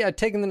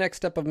taking the next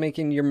step of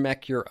making your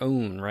mech your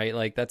own, right?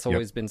 Like that's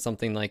always been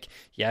something like,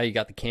 you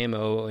got the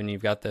camo and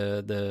you've got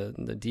the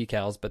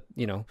decals, but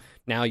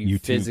now you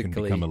physically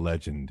can become a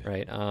legend,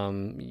 right?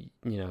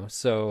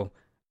 So.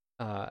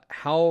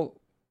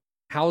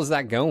 How's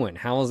that going?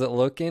 How is it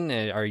looking?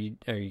 Are you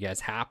guys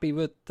happy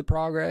with the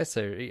progress,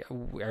 or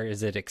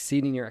is it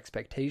exceeding your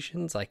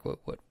expectations? Like what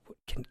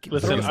can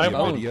listen? I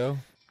want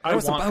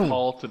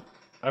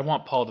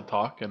Paul to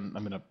talk, and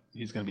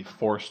he's gonna be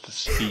forced to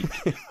speak.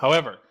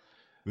 However,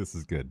 this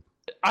is good.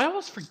 I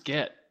always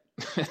forget.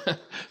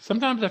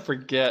 Sometimes I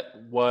forget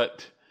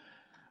what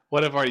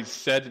I've already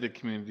said to the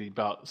community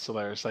about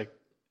Solaris. Like,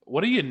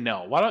 what do you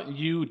know? Why don't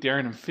you,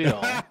 Darren and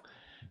Phil?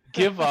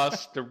 Give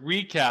us the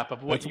recap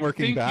of what you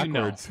think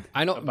backwards.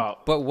 I know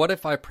about. But what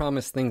if I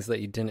promise things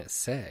that you didn't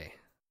say?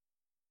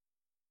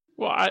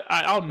 Well,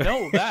 I'll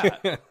know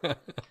that.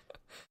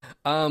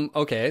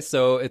 Okay,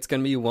 so it's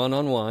going to be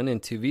 1-on-1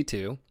 and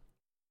 2v2.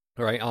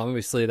 Right,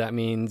 obviously that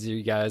means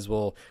you guys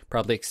will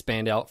probably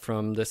expand out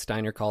from the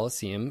Steiner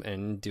Coliseum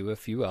and do a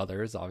few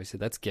others. Obviously,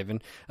 that's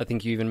given. I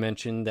think you even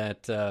mentioned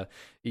that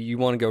you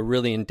want to go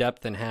really in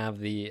depth and have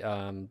the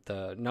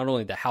not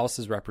only the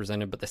houses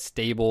represented but the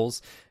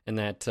stables, and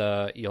that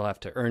you'll have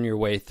to earn your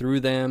way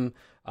through them.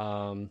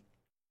 So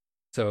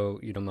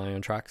am I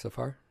on track so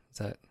far? Is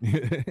that?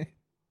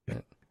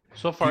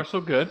 So far, so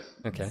good.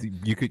 Okay.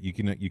 You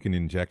can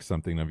inject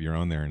something of your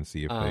own there and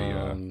see if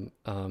they.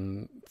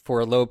 For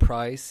a low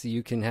price,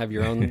 you can have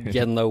your own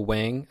Yenlo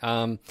wing.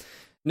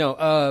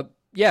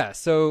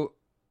 So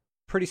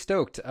pretty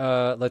stoked.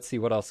 Let's see,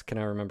 what else can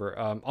I remember?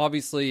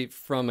 Obviously,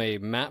 from a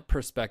map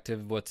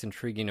perspective, what's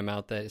intriguing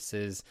about this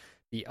is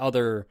the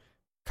other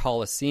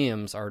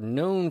Colosseums are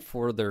known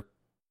for their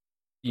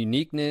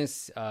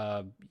uniqueness.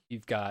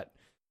 You've got,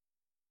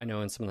 I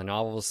know in some of the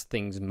novels,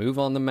 things move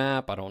on the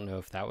map. I don't know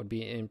if that would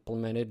be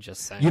implemented.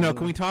 Just saying.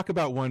 Can we talk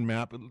about one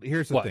map?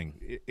 Here's the thing.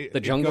 The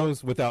jungle? It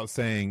goes without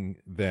saying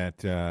that,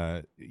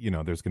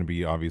 there's going to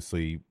be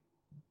obviously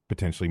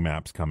potentially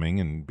maps coming,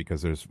 and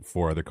because there's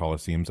 4 other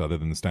Colosseums other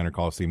than the Steiner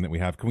Coliseum that we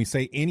have. Can we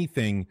say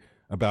anything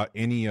about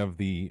any of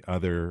the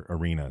other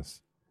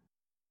arenas?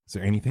 Is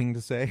there anything to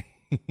say?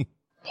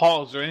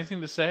 Paul, is there anything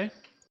to say?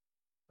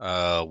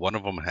 One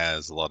of them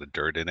has a lot of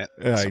dirt in it.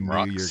 I knew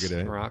rocks. you were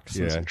gonna rocks,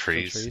 yeah, some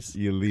trees.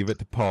 You leave it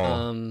to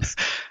Paul.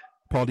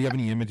 Paul, do you have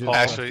any images?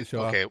 Actually,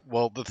 okay.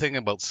 Well, the thing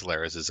about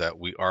Solaris is that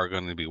we are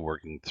going to be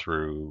working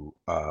through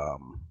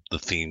the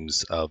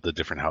themes of the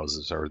different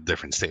houses or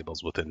different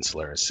stables within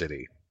Solaris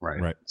City,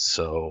 right? Right.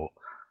 So,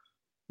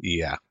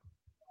 yeah,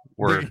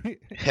 we're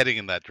heading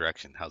in that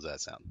direction. How's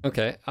that sound?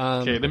 Okay.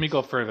 Okay, let me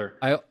go further.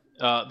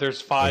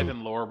 There's 5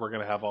 in lore. We're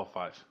going to have all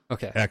 5.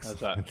 Okay.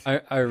 Excellent.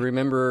 I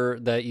remember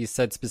that you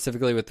said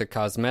specifically with the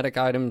cosmetic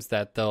items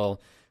that they'll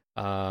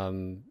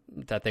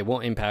that they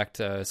won't impact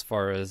as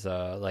far as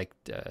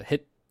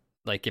hit.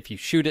 Like if you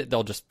shoot it,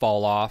 they'll just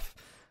fall off.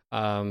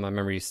 I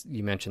remember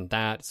you mentioned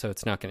that, so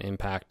it's not going to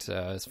impact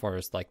as far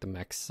as like the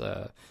mech's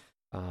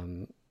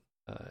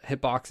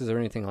hitboxes or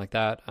anything like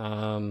that.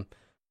 Off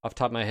the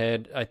top of my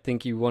head, I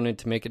think you wanted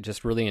to make it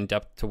just really in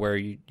depth to where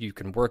you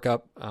can work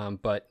up,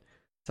 but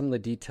some of the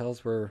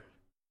details were,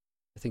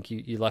 I think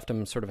you left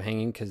them sort of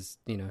hanging because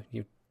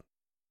you.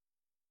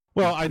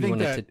 Well, I think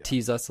wanted that to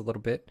tease us a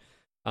little bit.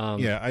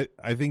 I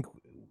think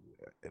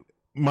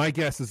my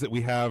guess is that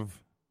we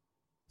have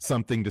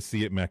something to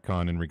see at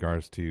MechCon in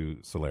regards to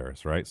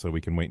Solaris, right? So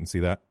we can wait and see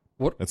that.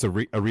 What? That's a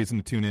reason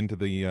to tune into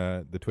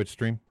the Twitch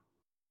stream.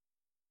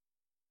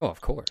 Oh, of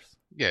course.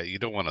 Yeah, you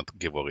don't want to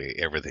give away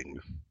everything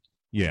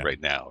Yeah, right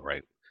now,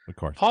 right? of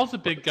course. Paul's a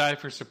big guy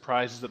for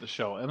surprises at the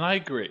show, and I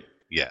agree.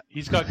 Yeah.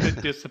 He's got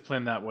good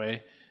discipline that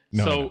way.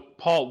 No, So, no.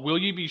 Paul, will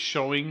you be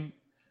showing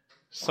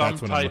some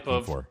That's what I'm type looking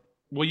of? for.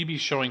 Will you be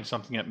showing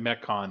something at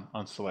MechCon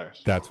on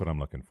Solaris? That's what I'm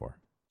looking for.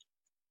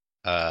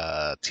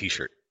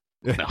 T-shirt.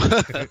 No.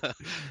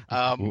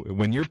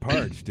 When you're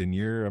parched and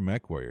you're a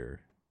mech warrior,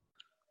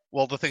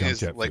 Well, the thing jump is,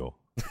 jet like fuel.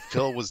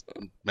 Phil was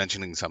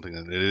mentioning something,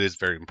 and it is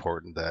very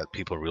important that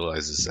people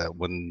realize is that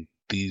when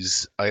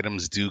these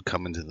items do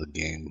come into the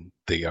game,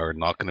 they are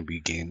not going to be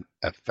game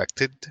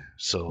affected.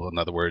 So, in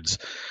other words,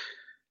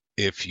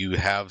 if you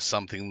have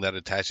something that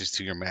attaches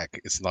to your mech,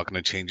 it's not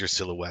going to change your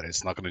silhouette.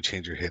 It's not going to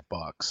change your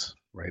hitbox,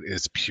 right?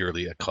 It's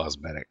purely a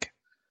cosmetic.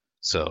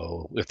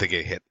 So, if they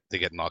get hit, they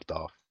get knocked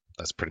off.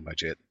 That's pretty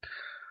much it.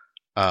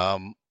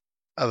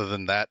 Other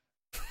than that,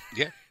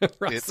 yeah,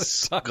 Russ it's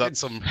is tired. got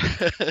some.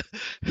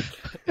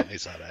 I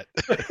saw that.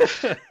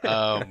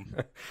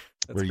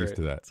 That's We're used great.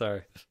 to that.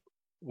 Sorry.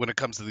 When it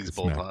comes to these It's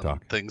smack bolt-on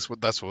talk. things,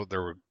 that's what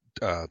they're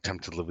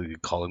tentatively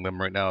calling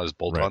them right now, is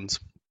bolt-ons.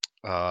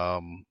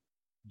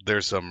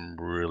 There's some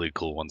really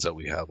cool ones that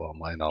we have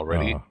online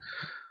already.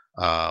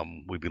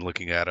 We've been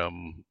looking at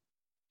them.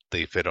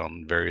 They fit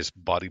on various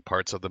body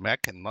parts of the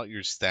mech, and not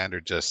your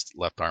standard just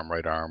left arm,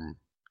 right arm,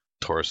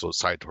 torso,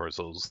 side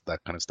torsos, that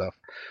kind of stuff.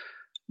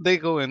 They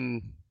go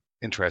in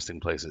interesting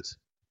places,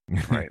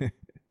 right?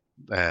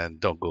 And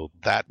don't go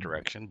that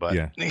direction, but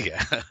Yeah.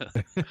 yeah.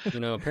 You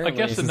know, I apparently,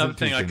 guess This is another a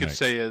thing I teacher could next.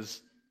 say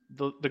is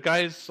the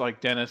guys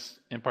like Dennis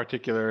in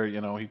particular. You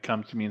know, he'd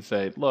come to me and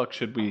say, "Look,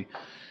 should we?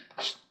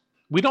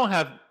 We don't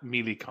have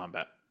melee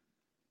combat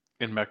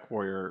in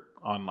MechWarrior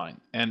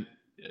Online, and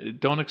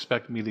don't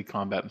expect melee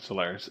combat in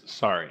Solaris.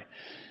 Sorry,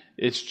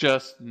 it's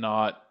just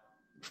not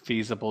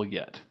feasible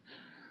yet.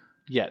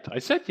 Yet, I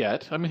said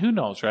yet. I mean, who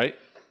knows, right?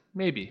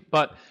 Maybe.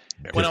 But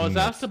when I was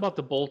asked about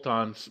the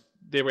bolt-ons,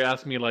 they were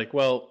asking me like,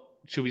 well,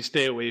 should we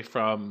stay away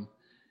from,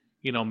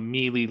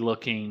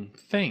 melee-looking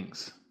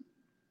things?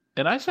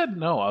 And I said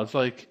no. I was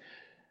like,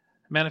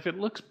 man, if it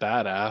looks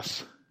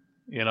badass,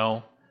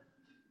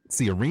 It's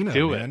the arena,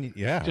 do man. it.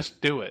 Yeah.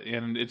 Just do it.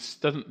 And it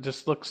doesn't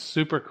just look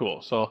super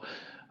cool. So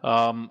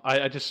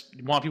I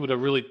just want people to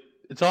really,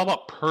 it's all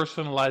about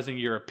personalizing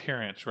your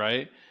appearance,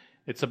 right?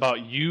 It's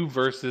about you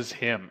versus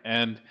him.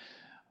 And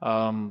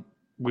I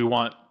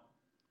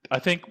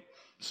think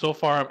so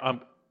far,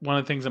 one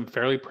of the things I'm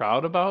fairly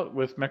proud about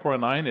with MechWarrior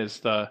Online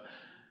is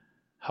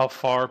how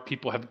far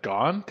people have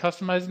gone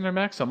customizing their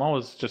mechs. I'm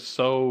always just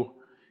so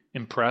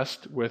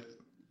impressed with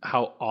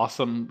how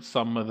awesome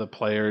some of the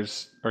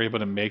players are able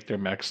to make their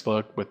mechs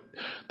look with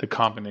the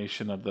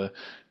combination of the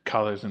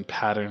colors and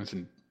patterns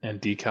and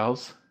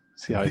decals.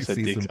 See how I You said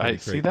see some decals? pretty I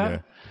see great-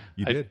 that? yeah.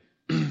 You did.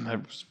 I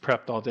was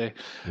prepped all day.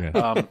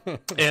 Yeah.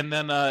 And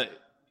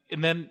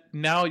then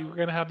now you're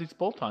going to have these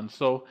bolt-ons.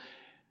 So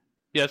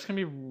yeah, it's going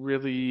to be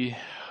really,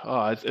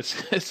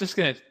 it's just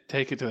going to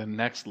take it to the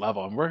next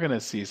level. And we're going to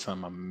see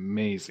some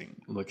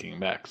amazing looking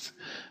mechs,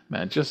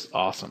 man. Just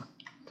awesome.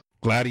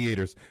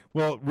 Gladiators.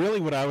 Well, really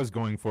what I was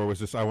going for was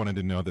just I wanted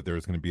to know that there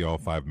was going to be all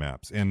 5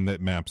 maps and that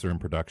maps are in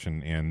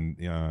production and,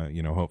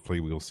 hopefully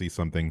we'll see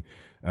something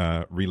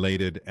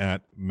related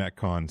at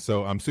MechCon.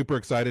 So I'm super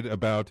excited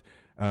about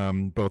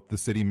both the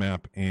city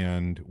map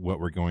and what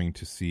we're going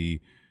to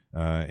see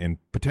and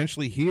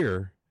potentially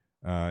hear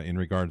in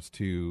regards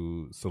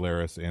to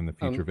Solaris and the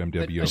future of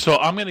MWO. So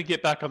I'm going to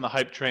get back on the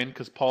hype train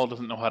because Paul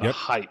doesn't know how to Yep.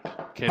 hype.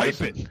 Okay, Hype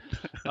listen.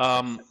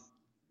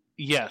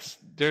 Yes,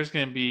 there's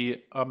going to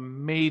be a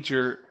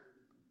major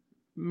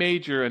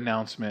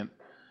announcement.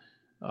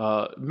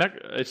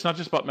 It's not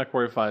just about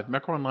MechWarrior 5.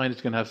 MechWarrior Online is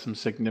going to have some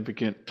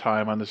significant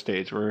time on the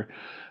stage. We're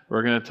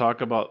going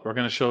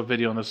to show a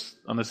video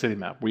on the city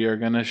map. We are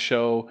going to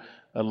show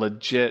a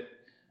legit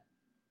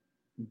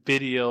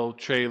video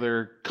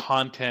trailer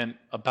content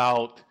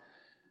about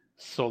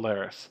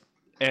Solaris.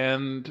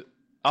 And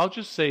I'll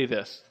just say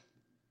this.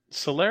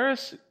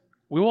 Solaris,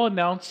 we will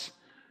announce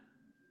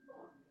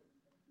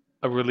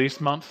a release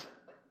month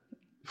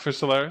for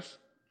Solaris,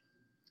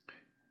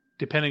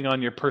 depending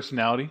on your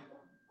personality.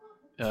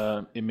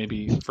 It may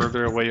be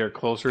further away or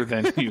closer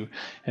than you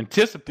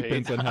anticipate.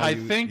 Depends on how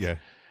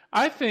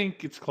I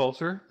think it's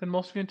closer than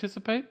most of you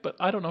anticipate, but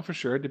I don't know for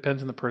sure. It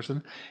depends on the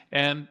person.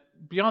 And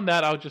beyond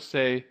that, I would just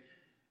say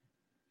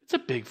it's a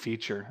big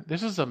feature.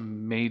 This is a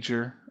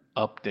major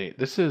update.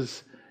 This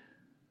is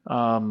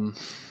a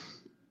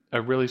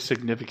really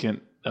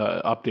significant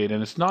update,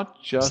 and it's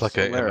not just It's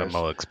like an Solaris.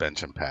 MMO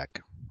expansion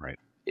pack, right?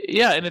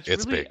 Yeah, and it's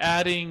really big.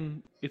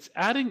 adding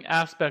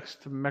aspects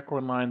to MechWarrior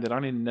Online that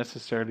aren't even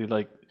necessarily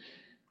like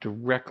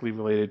directly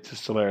related to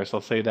Solaris. I'll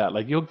say that.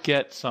 Like you'll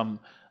get some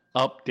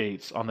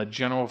updates on the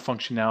general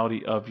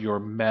functionality of your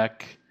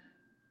mech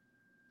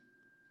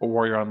or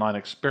Warrior Online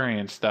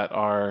experience that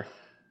are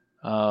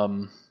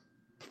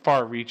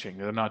far-reaching.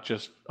 They're not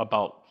just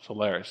about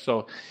Solaris.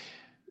 So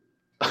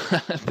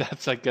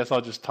I guess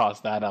I'll just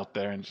toss that out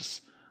there and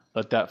just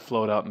let that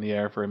float out in the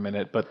air for a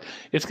minute. But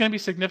it's going to be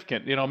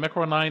significant. MechWarrior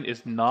Online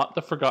is not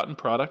the forgotten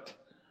product.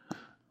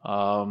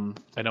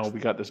 I know we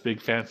got this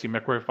big fancy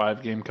MechWarrior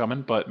 5 game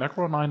coming, but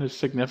MechWarrior 9 is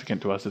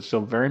significant to us. It's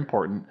still very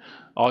important.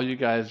 All you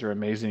guys are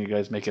amazing. You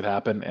guys make it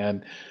happen,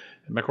 and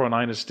MechWarrior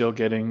 9 is still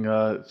getting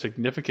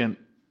significant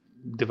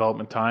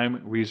development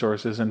time,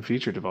 resources, and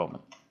feature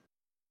development.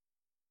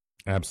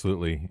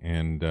 Absolutely,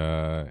 and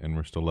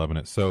we're still loving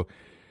it. So,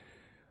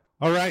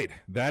 all right,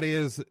 that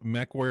is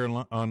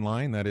MechWarrior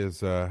Online. That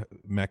is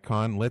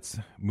MechCon. Let's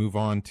move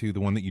on to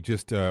the one that you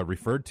just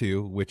referred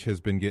to, which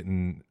has been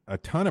getting a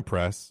ton of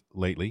press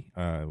lately.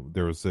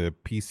 There was a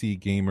PC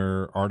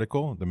Gamer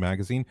article, the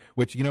magazine,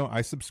 which, you know,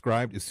 I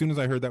subscribed as soon as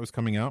I heard that was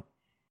coming out.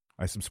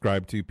 I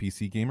subscribed to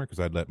PC Gamer because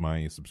I'd let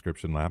my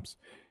subscription lapse,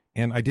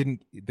 and I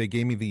didn't. They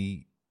gave me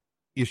the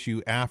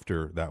issue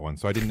after that one,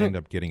 so I didn't end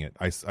up getting it.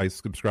 I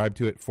subscribed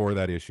to it for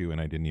that issue,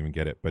 and I didn't even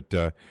get it.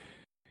 But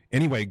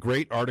anyway,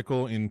 great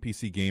article in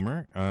PC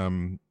Gamer.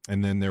 And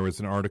then there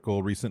was an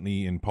article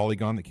recently in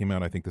Polygon that came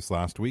out, I think, this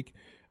last week.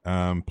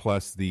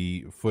 Plus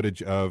the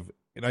footage of,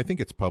 and I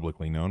think it's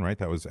publicly known, right?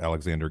 That was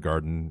Alexander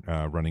Garden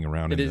running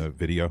around in the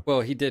video.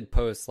 Well, he did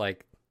post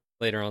like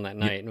later on that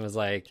night and was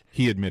like,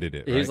 he admitted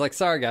it. He was like,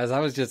 sorry guys,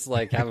 I was just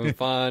like having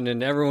fun,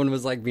 and everyone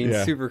was like being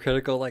super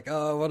critical, like,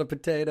 oh, what a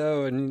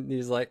potato. And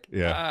he's like,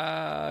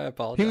 I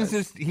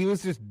apologize. He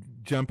was just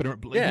jumping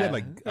around. He had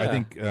I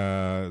think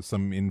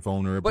some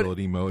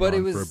invulnerability mode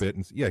on for a bit.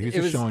 And he was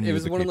just showing you. It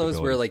was one of those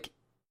where, like,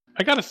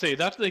 I gotta say,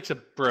 that makes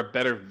for a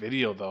better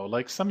video though.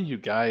 Like, some of you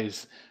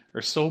guys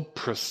are so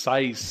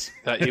precise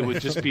that it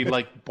would just be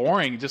like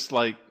boring, just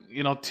like,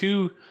 you know,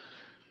 too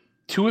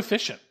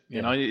efficient.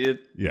 You know,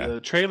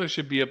 the trailer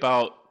should be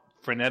about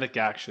frenetic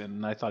action,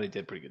 and I thought he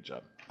did a pretty good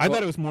job. I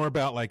thought it was more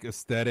about like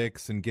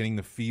aesthetics and getting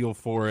the feel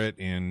for it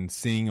and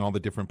seeing all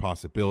the different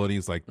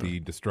possibilities, like the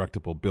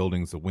destructible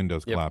buildings, the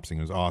windows collapsing.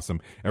 It was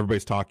awesome.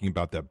 Everybody's talking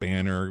about that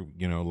banner,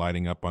 you know,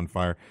 lighting up on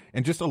fire,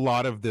 and just a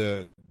lot of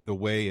the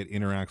way it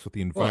interacts with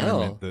the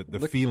environment,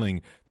 the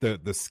feeling,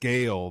 the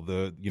scale,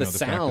 the fact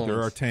that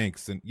there are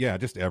tanks, and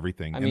just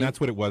everything. I mean,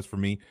 that's what it was for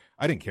me.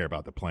 I didn't care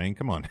about the plane.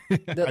 Come on.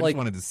 I just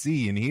wanted to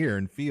see and hear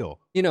and feel.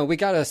 You know, we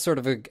got a sort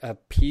of a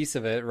piece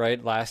of it,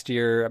 right? Last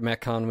year at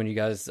MechCon, when you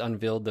guys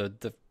unveiled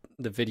the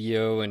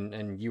video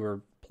and you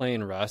were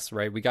playing Russ,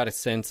 right? We got a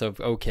sense of,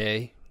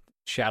 okay,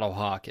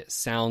 Shadowhawk, it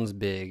sounds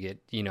big.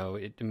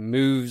 It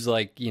moves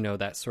like,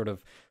 that sort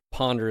of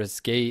ponderous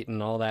gate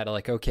and all that.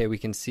 Like, okay, we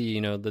can see,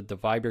 the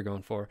vibe you're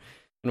going for.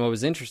 And what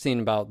was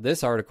interesting about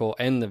this article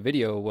and the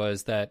video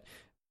was that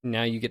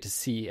now you get to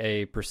see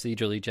a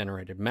procedurally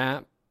generated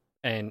map,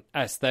 and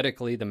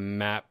aesthetically the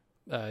map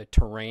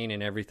terrain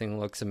and everything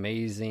looks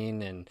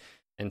amazing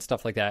and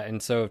stuff like that.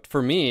 And so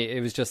for me, it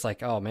was just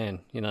like, oh man,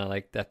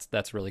 like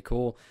that's really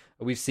cool.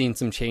 We've seen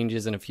some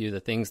changes in a few of the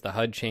things. The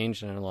HUD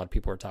changed, and a lot of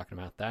people are talking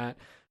about that.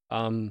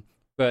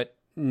 But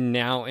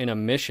now in a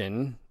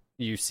mission,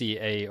 you see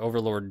a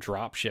Overlord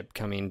dropship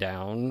coming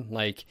down.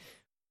 Like,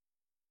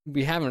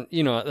 we haven't,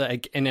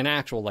 like, in an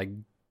actual, like,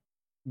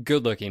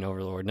 good-looking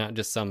Overlord, not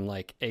just some,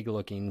 like,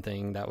 egg-looking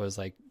thing that was,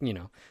 like,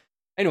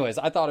 Anyways,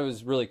 I thought it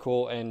was really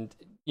cool, and,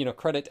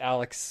 credit to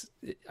Alex.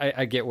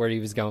 I get where he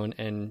was going,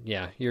 and,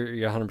 yeah, you're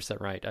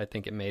 100% right. I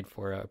think it made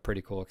for a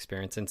pretty cool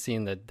experience, and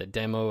seeing the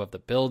demo of the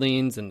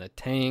buildings and the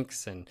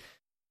tanks and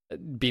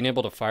being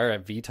able to fire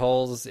at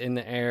VTOLs in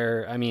the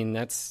air, I mean,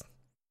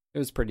 it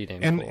was pretty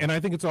damn cool. And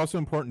I think it's also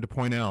important to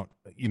point out,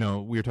 we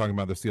were talking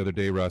about this the other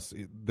day, Russ,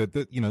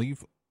 that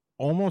you've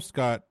almost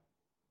got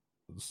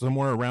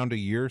somewhere around a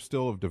year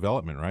still of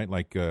development, right?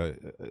 Like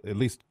at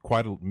least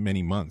quite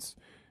many months.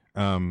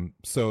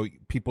 So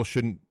people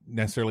shouldn't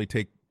necessarily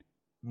take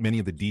many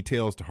of the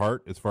details to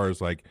heart as far as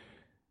like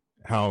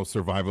how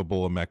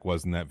survivable a mech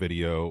was in that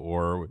video,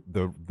 or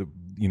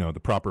the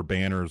proper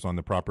banners on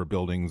the proper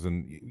buildings,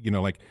 and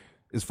like,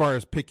 as far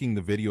as picking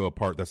the video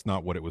apart, that's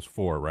not what it was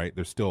for, right?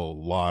 There's still a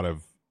lot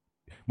of,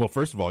 well,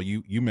 first of all,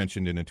 you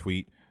mentioned in a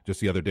tweet just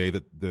the other day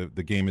that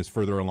the game is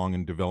further along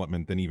in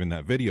development than even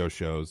that video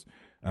shows.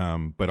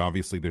 But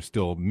obviously there's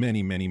still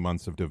many, many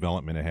months of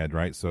development ahead,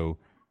 right? So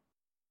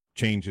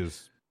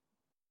changes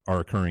are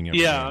occurring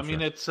every day. I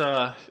mean, it's,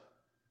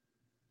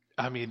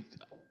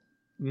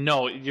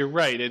 no, you're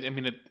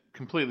right.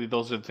 Completely,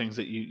 those are the things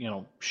that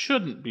you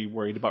shouldn't be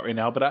worried about right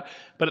now. But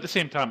at the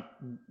same time,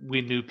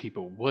 we knew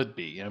people would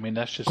be. I mean,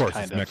 that's just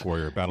kind of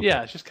MechWarrior Battle.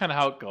 Yeah, it's just kind of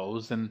how it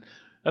goes, and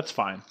that's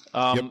fine.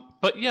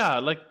 But yeah,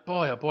 like,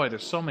 boy, oh boy,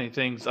 there's so many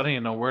things. I don't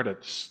even know where to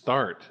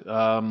start.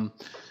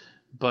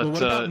 But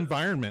what about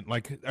environment?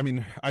 Like, I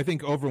mean, I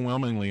think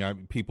overwhelmingly,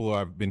 I've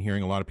been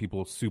hearing a lot of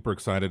people super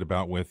excited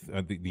about with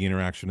the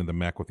interaction of the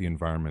mech with the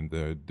environment,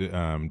 the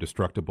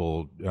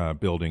destructible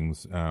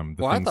buildings. I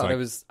thought it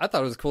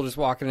was cool just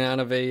walking out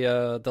of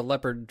the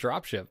Leopard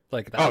dropship.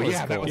 Like, that was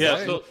cool.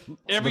 So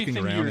everything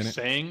you're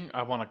saying,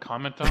 I want to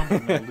comment on.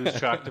 I'm going to lose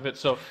track of it.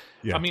 So,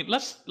 I mean,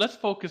 let's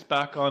focus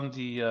back on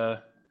the.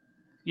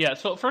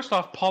 So first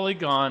off,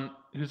 Polygon,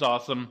 who's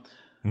awesome.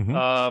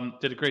 Mm-hmm.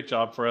 Did a great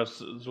job for us,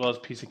 as well as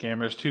PC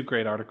Gamers. 2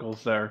 great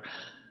articles there.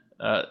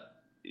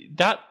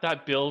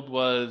 That build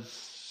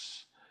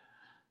was,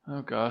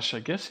 oh gosh, I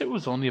guess it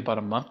was only about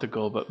a month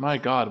ago, but my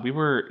God, we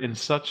were in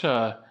such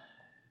a,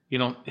 you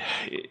know,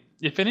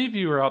 if any of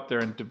you are out there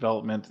in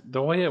development,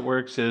 the way it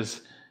works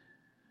is,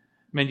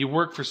 man, you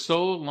work for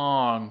so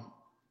long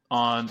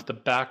on the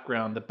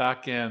background, the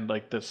back end,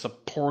 like the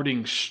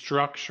supporting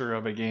structure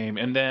of a game,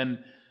 and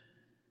then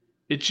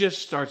it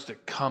just starts to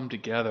come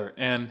together.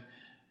 And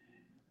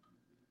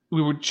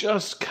we were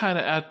just kind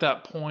of at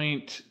that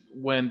point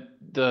when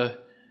the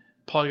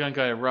Polygon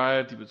guy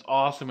arrived. He was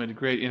awesome. We had a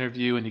great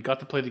interview, and he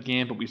got to play the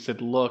game. But we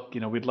said, look,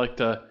 we'd like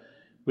to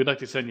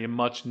send you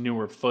much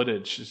newer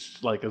footage,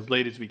 just like as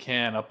late as we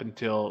can up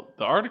until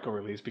the article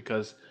release,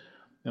 because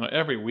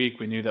every week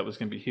we knew that was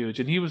going to be huge.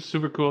 And he was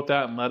super cool with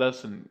that and let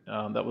us, and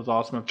that was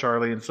awesome of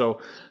Charlie. And so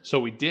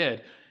we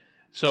did.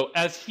 So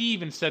as he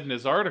even said in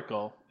his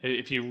article,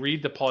 if you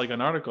read the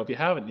Polygon article, if you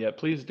haven't yet,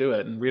 please do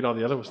it and read all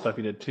the other stuff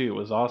he did too. It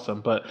was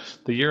awesome. But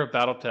the Year of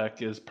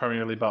BattleTech is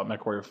primarily about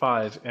MechWarrior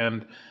 5.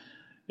 And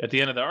at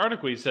the end of the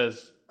article, he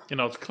says,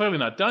 it's clearly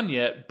not done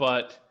yet,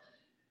 but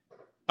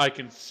I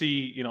can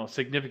see,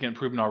 significant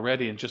improvement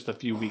already in just a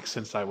few weeks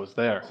since I was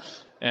there.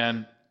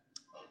 And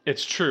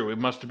it's true. It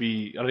must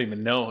be, I don't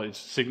even know, it's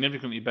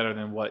significantly better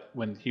than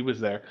when he was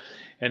there.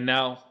 And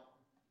now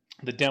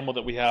the demo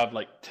that we have,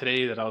 like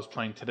today, that I was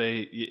playing today,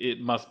 it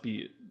must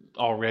be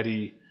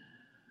already,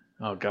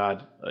 oh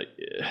God,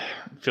 it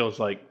feels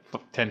like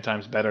 10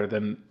 times better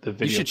than the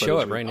video. You should show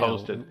it right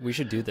posted. now. We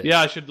should do this. Yeah,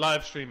 I should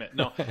live stream it.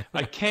 No,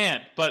 I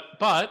can't. But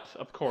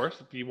of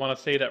course, if you want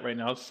to say that right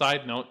now,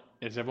 side note,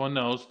 as everyone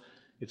knows,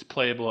 it's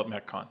playable at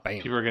MechCon.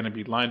 Bam. People are going to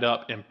be lined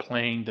up and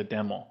playing the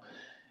demo.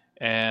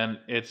 And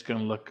it's going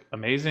to look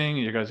amazing.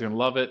 You guys are going to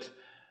love it.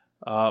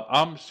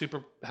 I'm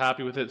super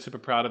happy with it, super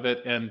proud of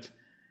it.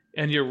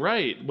 And you're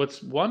right.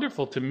 What's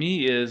wonderful to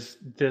me is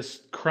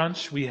this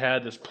crunch we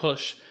had, this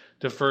push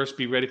to first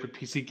be ready for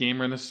PC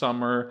Gamer in the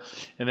summer,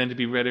 and then to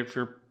be ready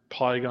for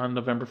Polygon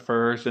November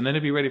 1st, and then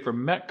to be ready for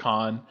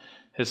MechCon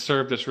has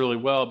served us really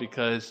well,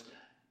 because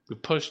we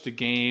pushed the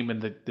game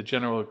and the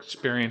general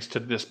experience to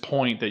this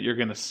point that you're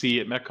going to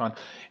see at MechCon.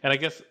 And I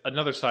guess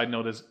another side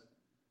note is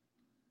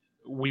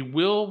we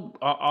will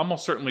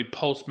almost certainly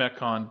post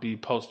MechCon be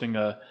posting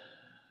another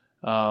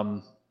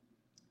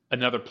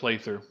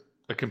playthrough,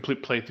 a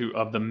complete playthrough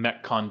of the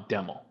MechCon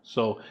demo.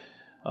 So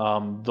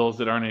those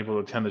that aren't able to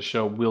attend the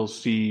show will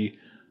see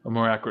a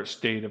more accurate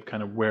state of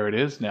kind of where it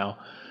is now.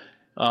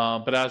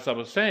 But as I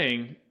was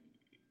saying,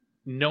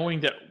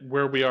 knowing that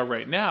where we are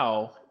right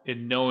now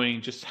and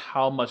knowing just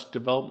how much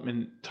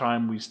development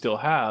time we still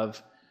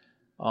have,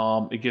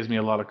 it gives me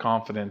a lot of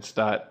confidence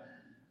that,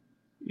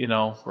 we're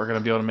going to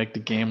be able to make the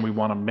game we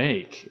want to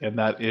make. And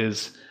that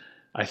is,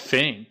 I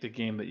think, the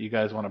game that you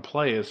guys want to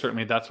play. Is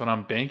certainly that's what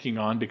I'm banking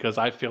on, because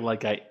I feel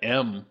like I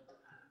am,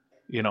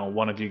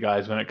 one of you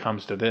guys when it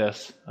comes to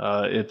this.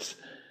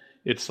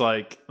 It's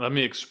like, let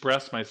me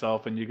express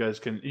myself, and you guys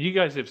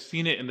have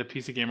seen it in the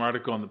PC Game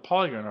article and the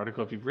Polygon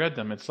article. If you've read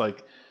them, it's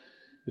like,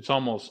 it's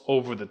almost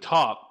over the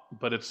top,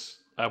 but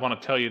I want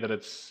to tell you that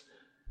it's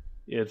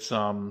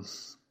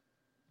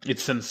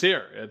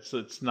sincere.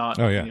 It's not,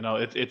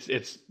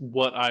 it's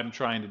what I'm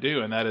trying to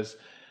do. And that is,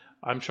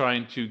 I'm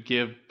trying to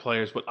give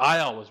players what I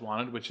always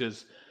wanted, which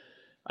is,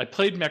 I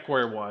played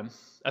MechWarrior 1.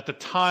 At the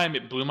time,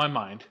 it blew my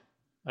mind,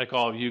 like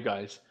all of you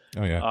guys.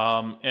 Oh,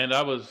 yeah. And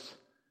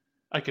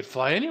I could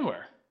fly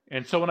anywhere.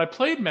 And so when I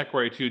played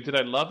MechWarrior 2, did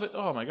I love it?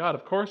 Oh my God,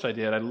 of course I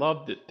did. I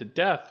loved it to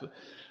death.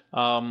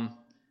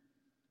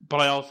 But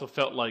I also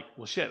felt like,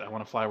 well, shit, I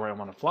want to fly where I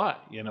want to fly,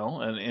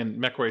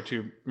 And MechWarrior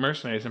 2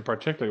 Mercenaries in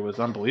particular was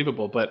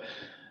unbelievable, but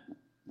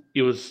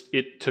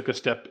it took a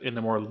step in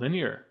the more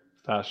linear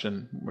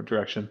fashion or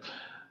direction.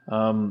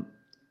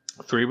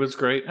 3 was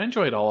great. I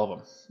enjoyed all of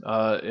them.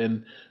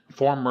 And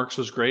 4 Mercs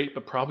was great,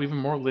 but probably even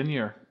more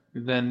linear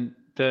than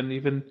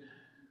even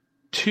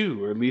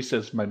 2, or at least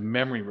as my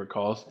memory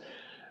recalls.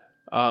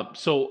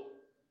 So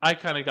I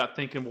kind of got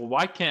thinking, well,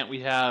 why can't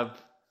we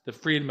have the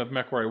freedom of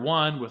MechWarrior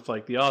 1 with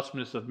like the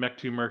awesomeness of Mech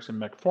 2 Mercs and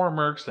Mech 4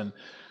 Mercs, and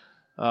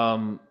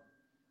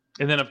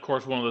then of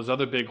course one of those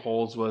other big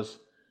holes was,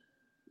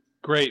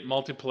 great,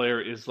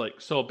 multiplayer is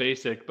like so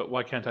basic, but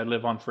why can't I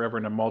live on forever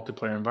in a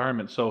multiplayer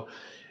environment? So,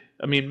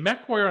 I mean,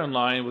 MechWarrior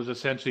Online was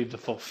essentially the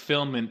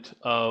fulfillment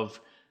of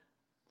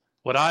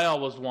what I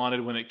always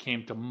wanted when it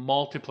came to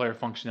multiplayer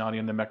functionality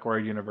in the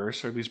MechWarrior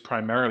universe, or at least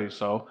primarily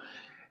so.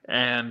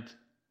 And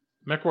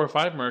MechWarrior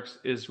 5 Mercs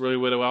is really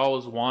what I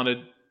always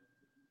wanted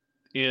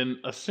in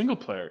a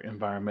single-player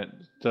environment,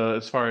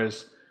 as far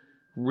as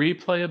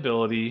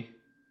replayability,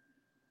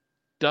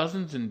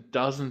 dozens and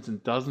dozens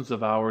and dozens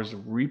of hours of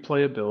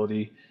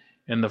replayability,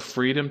 and the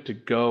freedom to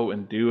go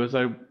and do as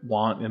I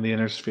want in the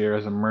Inner Sphere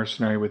as a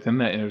mercenary within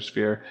that Inner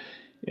Sphere,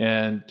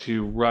 and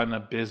to run a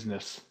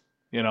business,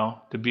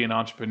 to be an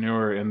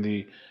entrepreneur in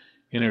the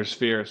Inner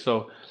Sphere.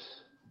 So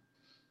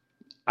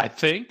I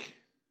think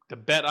the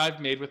bet I've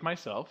made with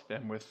myself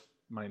and with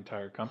my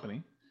entire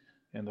company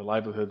and the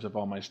livelihoods of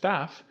all my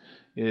staff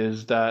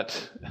is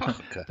that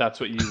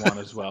that's what you want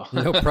as well.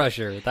 No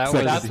pressure. That's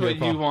what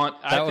you want.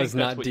 I think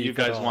that's what you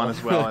guys want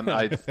as well, and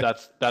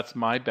that's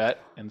my bet.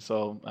 And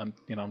so I'm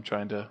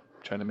trying to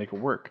make it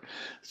work.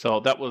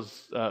 So that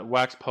was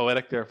wax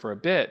poetic there for a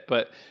bit,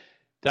 but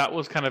that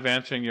was kind of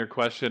answering your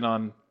question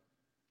on,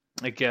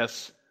 I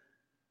guess,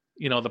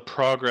 the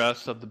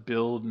progress of the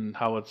build and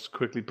how it's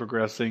quickly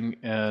progressing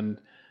and,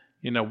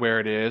 where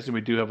it is. And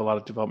we do have a lot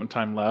of development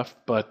time left.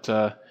 But,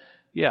 I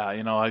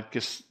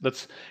guess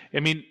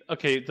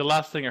the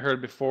last thing I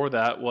heard before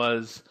that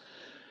was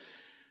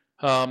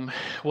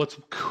what's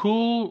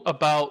cool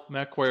about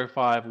MechWarrior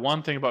 5,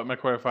 one thing about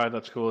MechWarrior 5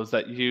 that's cool is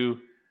that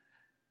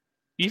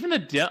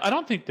I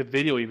don't think the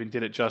video even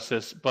did it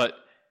justice, but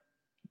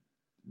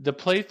the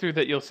playthrough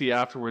that you'll see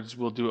afterwards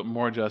will do it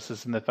more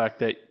justice in the fact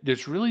that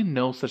there's really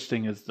no such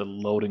thing as the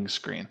loading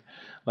screen.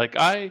 Like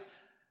I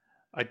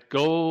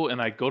go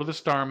to the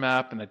star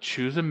map and I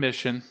choose a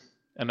mission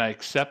and I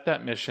accept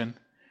that mission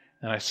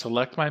and I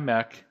select my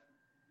mech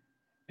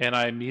and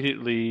I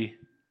immediately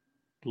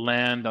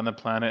land on the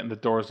planet and the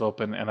doors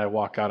open and I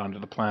walk out onto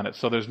the planet.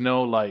 So there's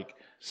no like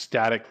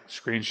static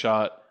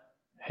screenshot.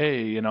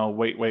 Hey,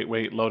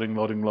 wait, loading,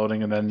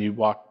 and then you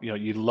walk,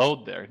 you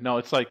load there. No,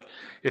 it's like,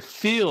 it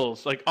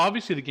feels like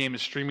obviously the game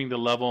is streaming the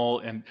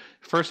level, and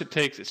first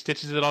it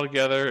stitches it all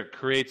together, it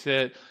creates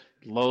it,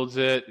 loads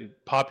it,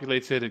 it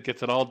populates it, it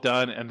gets it all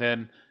done, and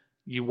then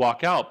you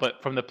walk out.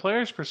 But from the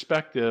player's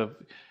perspective,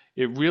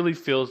 it really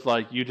feels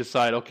like you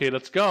decide, okay,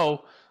 let's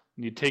go,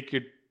 and you take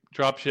your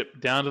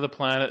dropship down to the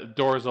planet, the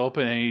doors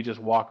open, and you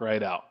just walk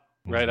right out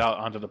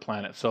onto the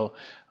planet. So,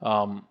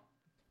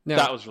 now,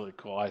 that was really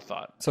cool, I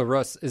thought. So,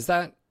 Russ, is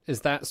that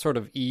sort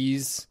of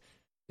ease?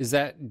 Is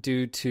that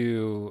due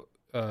to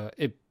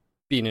it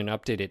being an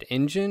updated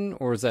engine,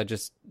 or is that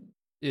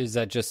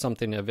just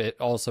something of it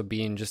also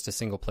being just a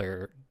single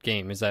player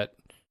game? Is that,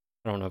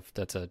 I don't know if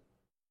that's are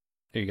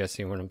you guys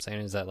seeing what I'm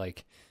saying? Is that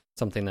like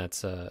something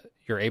that's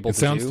you're able to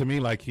do? It sounds to me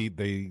like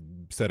they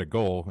set a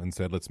goal and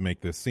said, let's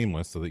make this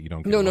seamless so that you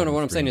don't get No.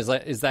 What I'm saying is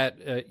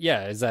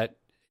that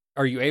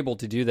are you able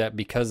to do that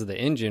because of the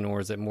engine, or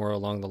is it more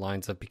along the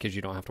lines of because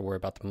you don't have to worry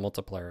about the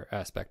multiplayer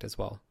aspect as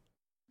well?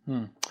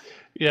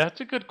 Yeah,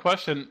 that's a good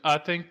question. I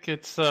think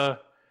it's a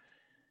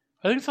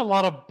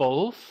lot of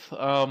both.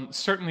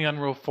 Certainly,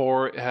 Unreal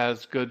 4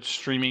 has good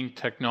streaming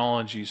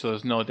technology, so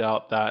there's no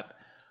doubt that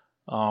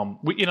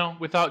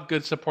without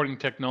good supporting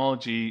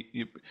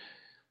technology,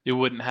 it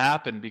wouldn't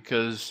happen.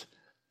 Because,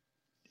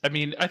 I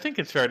think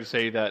it's fair to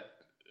say that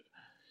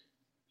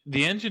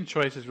the engine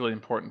choice is really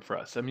important for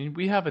us.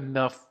 We have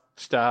enough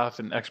staff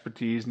and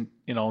expertise and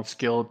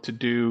skill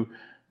to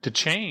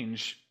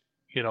change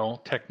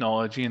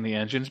technology in the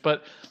engines,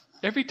 but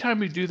every time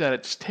we do that,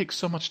 it just takes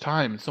so much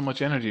time and so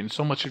much energy and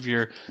so much of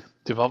your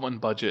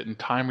development budget and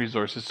time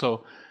resources.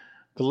 So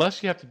the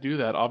less you have to do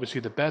that,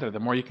 obviously the better,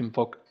 the more you can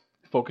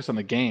focus on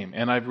the game.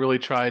 And I've really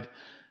tried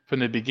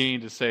from the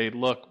beginning to say,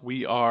 look,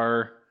 we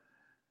are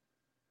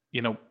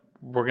we're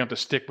going to have to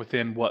stick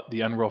within what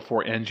the Unreal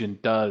 4 engine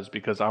does,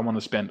 because I want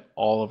to spend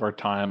all of our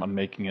time on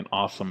making an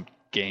awesome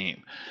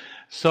game.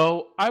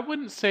 So I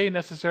wouldn't say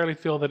necessarily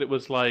feel that it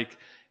was like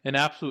an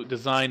absolute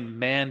design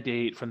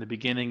mandate from the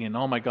beginning and,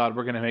 oh my God,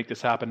 we're going to make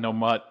this happen no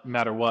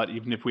matter what,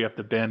 even if we have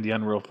to bend the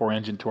Unreal 4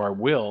 engine to our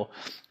will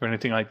or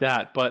anything like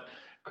that. But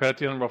credit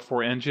to the Unreal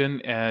 4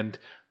 engine and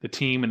the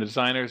team and the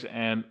designers,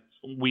 and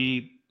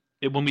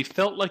when we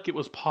felt like it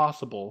was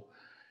possible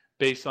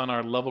based on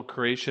our level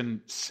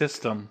creation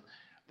system,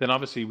 then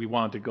obviously we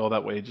wanted to go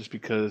that way just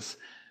because,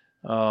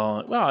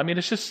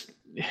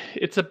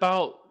 it's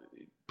about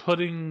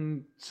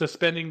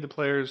suspending the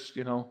players,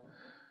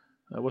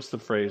 what's the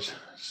phrase?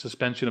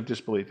 Suspension of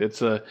disbelief.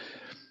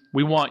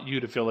 We want you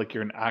to feel like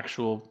you're an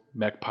actual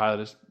mech pilot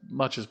as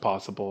much as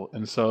possible.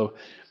 And so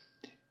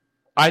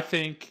I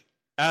think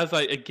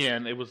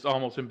it was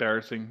almost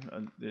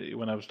embarrassing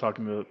when I was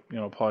talking to,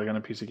 Polygon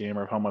and PC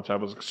Gamer of how much I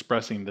was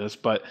expressing this,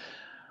 but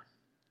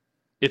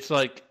it's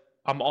like,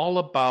 I'm all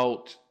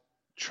about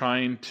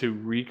trying to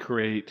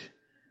recreate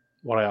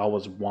what I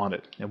always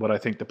wanted and what I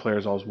think the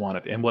players always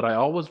wanted. And what I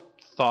always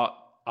thought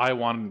I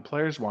wanted and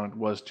players wanted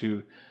was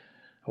I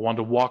wanted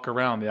to walk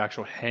around the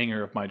actual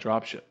hangar of my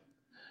dropship.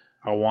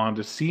 I wanted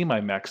to see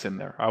my mechs in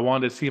there. I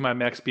wanted to see my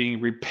mechs being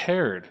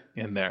repaired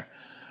in there.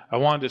 I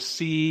wanted to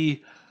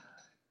see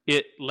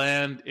it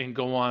land and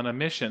go on a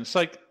mission. It's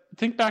like,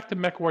 think back to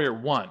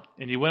MechWarrior 1,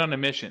 and you went on a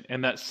mission,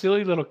 and that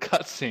silly little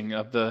cutscene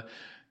of the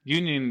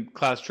Union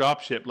class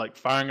dropship like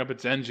firing up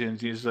its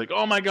engines, you're just like,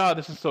 oh my God,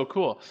 this is so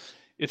cool.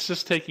 It's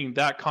just taking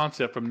that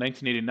concept from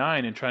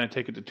 1989 and trying to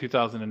take it to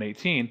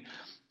 2018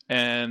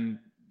 and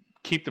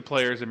keep the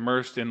players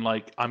immersed in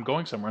like, I'm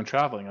going somewhere, I'm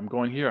traveling, I'm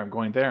going here, I'm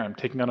going there, I'm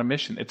taking on a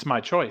mission. It's my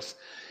choice.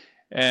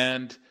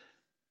 And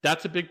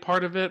that's a big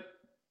part of it.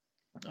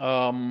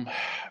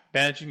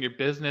 Managing your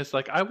business.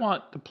 Like, I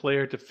want the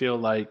player to feel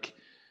like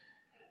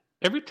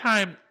every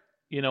time,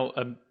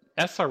 a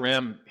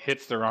SRM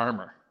hits their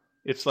armor,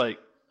 it's like,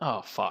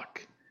 oh,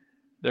 fuck.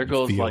 There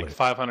goes like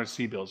 500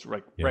 C-bills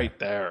right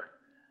there.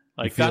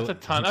 Like, that's a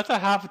ton. That's a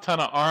half a ton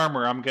of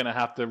armor I'm going to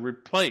have to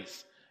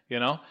replace,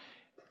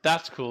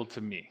 That's cool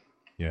to me.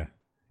 Yeah.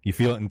 You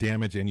feel it in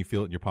damage and you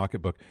feel it in your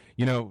pocketbook.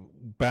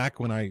 Back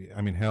when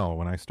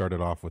when I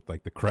started off with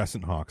like the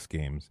Crescent Hawks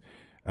games,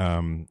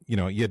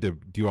 You had to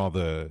do all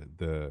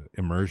the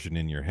immersion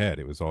in your head.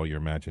 It was all your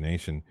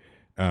imagination.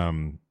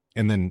 And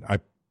then I,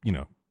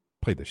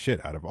 played the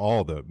shit out of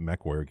all the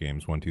MechWarrior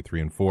games, 1, 2, 3,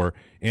 and 4,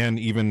 and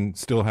even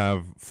still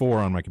have 4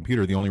 on my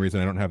computer. The only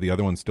reason I don't have the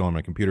other ones still on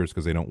my computer is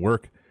because they don't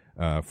work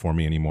for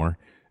me anymore.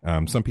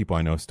 Some people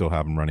I know still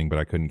have them running, but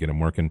I couldn't get them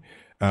working.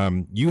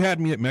 You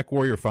had me at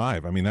MechWarrior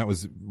 5. I mean, that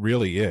was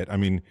really it. I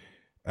mean,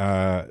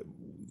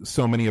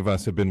 so many of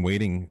us have been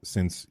waiting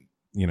since,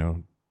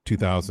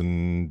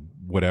 2000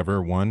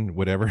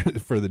 whatever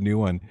for the new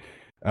one.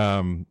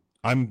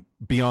 I'm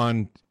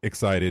beyond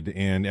excited,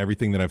 and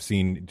everything that I've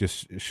seen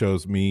just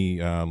shows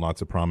me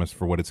lots of promise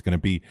for what it's going to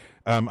be.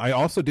 I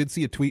also did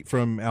see a tweet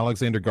from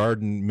Alexander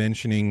Garden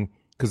mentioning,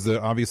 because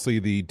obviously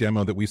the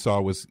demo that we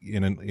saw was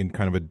in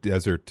kind of a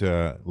desert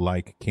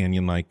like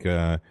canyon-like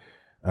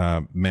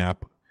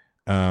map,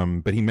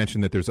 but he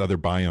mentioned that there's other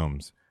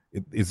biomes.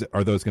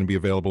 Are those going to be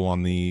available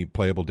on the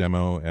playable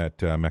demo at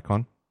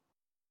MechCon?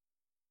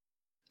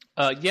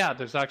 Yeah,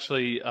 there's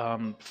actually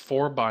 4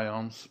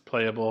 biomes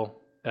playable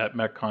at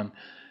MechCon.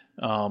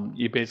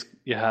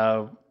 You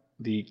have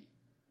the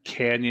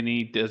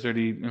canyony,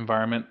 deserty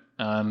environment,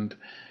 and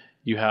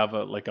you have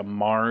a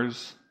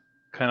Mars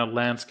kind of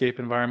landscape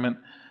environment.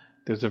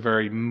 There's a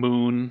very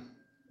moon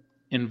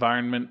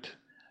environment,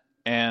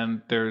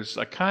 and there's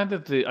a kind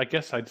of I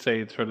guess I'd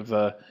say sort of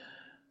the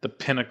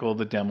pinnacle of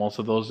the demo.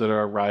 So those that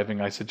are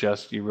arriving, I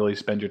suggest you really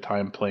spend your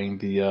time playing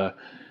the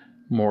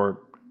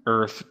more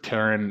earth,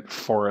 Terran,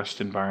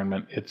 forest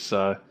environment. It's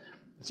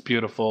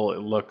beautiful. It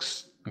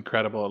looks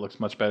incredible. It looks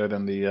much better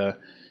than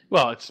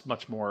it's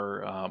much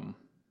more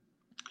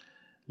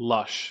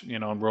lush,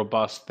 and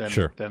robust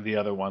than the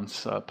other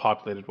ones,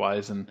 populated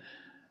wise, and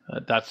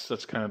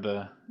that's kind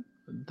of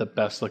the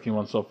best looking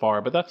one so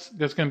far. But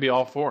there's going to be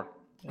all 4.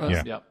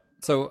 Yeah.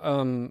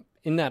 So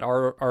in that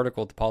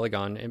article, the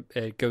Polygon,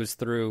 it goes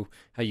through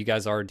how you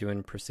guys are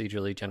doing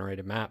procedurally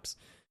generated maps.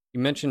 You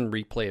mentioned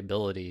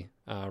replayability,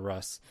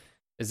 Russ.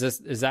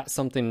 Is that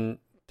something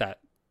that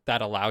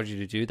allows you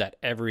to do that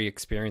every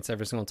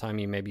single time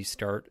you maybe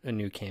start a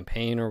new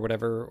campaign or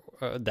whatever,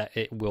 that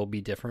it will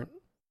be different?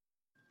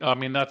 I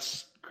mean,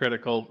 that's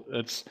critical.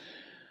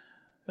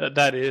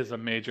 That is a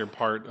major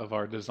part of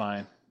our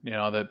design,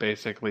 that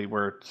basically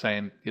we're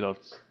saying,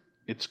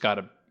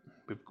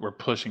 we're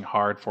pushing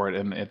hard for it,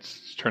 and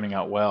it's turning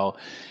out well.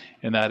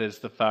 And that is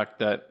the fact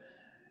that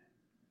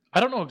I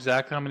don't know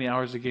exactly how many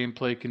hours of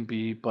gameplay can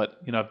be, but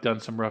I've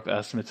done some rough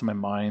estimates in my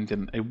mind,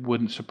 and it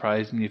wouldn't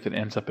surprise me if it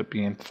ends up at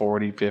being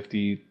 40,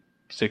 50,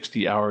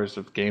 60 hours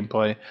of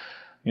gameplay.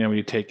 When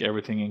you take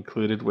everything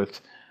included with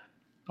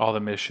all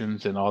the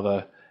missions and all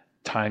the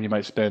time you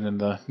might spend in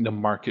the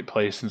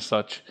marketplace and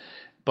such.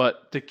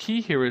 But the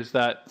key here is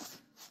that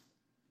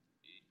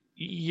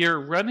you're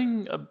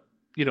running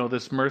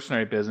this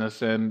mercenary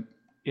business, and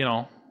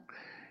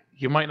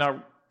you might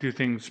not do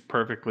things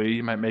perfectly.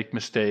 You might make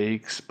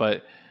mistakes,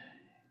 but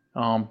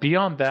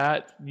beyond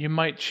that, you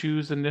might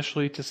choose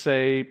initially to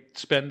say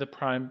spend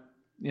the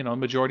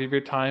majority of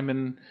your time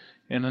in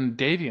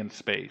Davian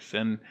space.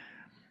 And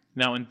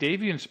now in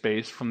Davian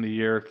space, from the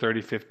year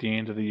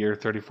 3015 to the year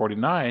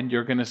 3049,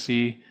 you're going to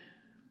see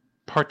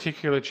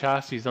particular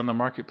chassis on the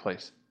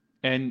marketplace,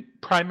 and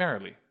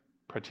primarily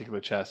particular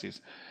chassis.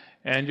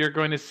 And you're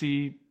going to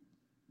see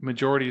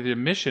majority of the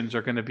missions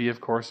are going to be, of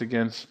course,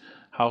 against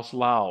House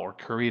Lao or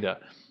Kurita.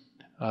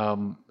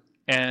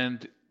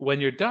 And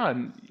when you're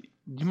done,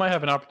 you might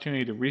have an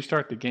opportunity to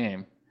restart the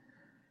game,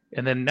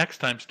 and then next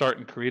time start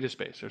in Kurita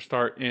space or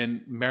start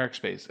in Merrick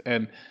space,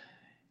 and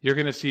you're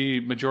going to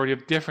see majority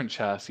of different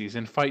chassis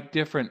and fight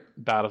different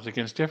battles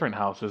against different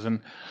houses.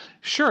 And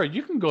sure,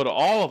 you can go to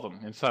all of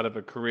them inside of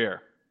a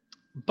career,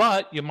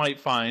 but you might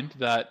find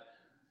that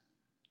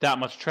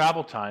much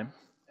travel time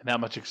and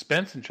that much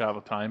expense in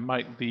travel time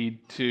might lead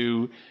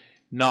to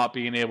not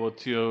being able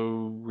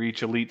to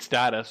reach elite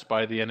status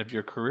by the end of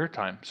your career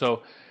time.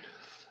 So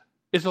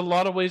it's a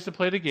lot of ways to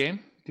play the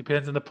game.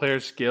 Depends on the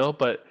player's skill,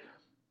 but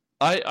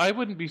I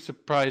wouldn't be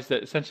surprised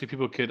that essentially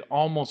people could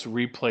almost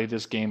replay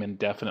this game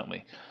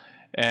indefinitely.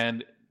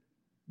 And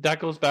that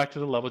goes back to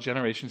the level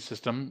generation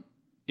system.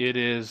 It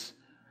is...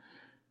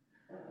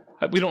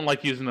 We don't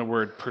like using the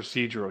word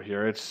procedural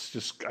here. It's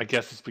just, I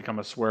guess it's become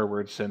a swear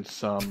word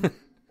since, No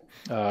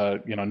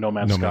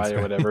Man's Sky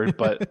or whatever.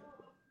 But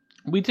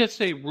we just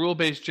say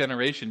rule-based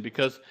generation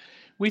because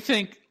we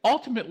think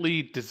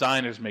ultimately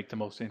designers make the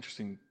most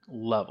interesting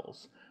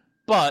levels.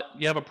 But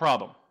you have a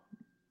problem.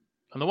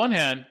 On the one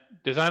hand,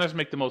 designers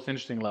make the most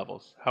interesting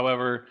levels.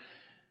 However,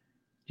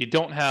 you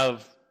don't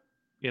have,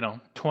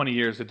 20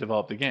 years to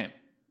develop the game.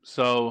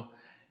 So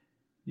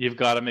you've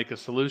got to make a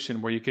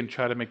solution where you can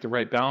try to make the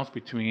right balance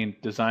between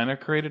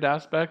designer-created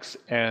aspects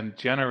and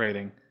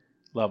generating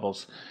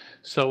levels.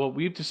 So what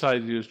we've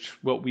decided to do is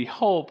what we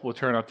hope will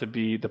turn out to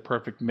be the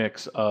perfect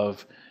mix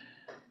of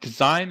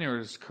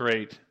designers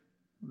create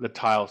the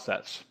tile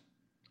sets.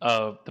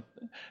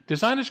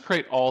 Designers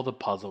create all the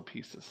puzzle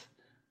pieces,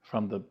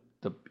 from the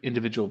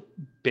individual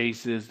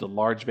bases, the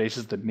large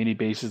bases, the mini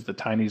bases, the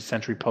tiny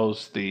sentry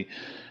posts, the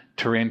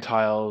terrain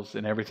tiles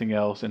and everything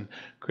else, and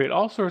create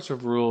all sorts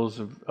of rules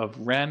of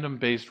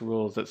random-based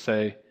rules that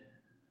say,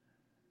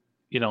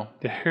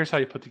 here's how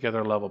you put together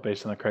a level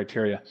based on the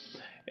criteria.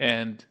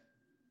 And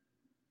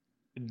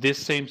this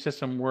same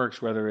system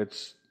works whether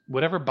it's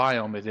whatever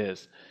biome it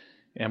is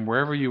and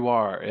wherever you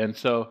are. And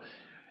so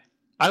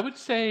I would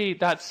say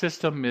that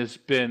system is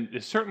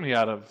certainly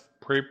out of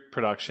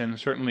pre-production,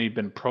 certainly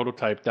been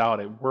prototyped out.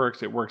 It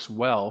works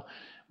well.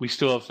 We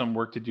still have some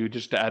work to do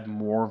just to add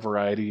more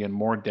variety and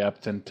more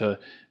depth and to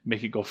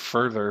make it go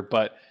further,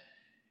 but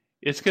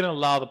it's going to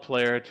allow the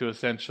player to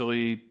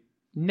essentially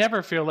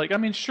never feel like,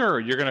 sure,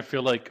 you're going to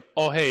feel like,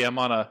 oh, hey, I'm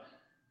on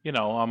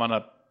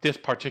this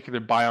particular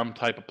biome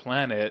type of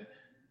planet,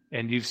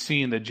 and you've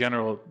seen the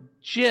general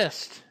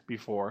gist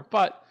before,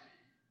 but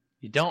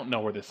you don't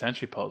know where the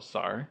sentry posts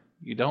are.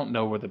 You don't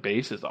know where the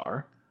bases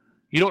are.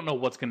 You don't know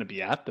what's going to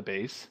be at the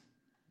base,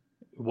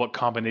 what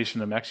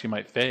combination of mechs you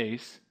might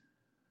face.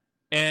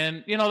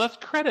 And, that's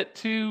credit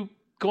to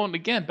going,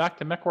 again, back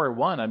to MechWarrior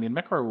 1.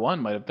 MechWarrior 1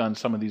 might have done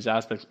some of these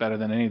aspects better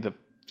than any of the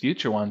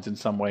future ones in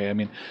some way.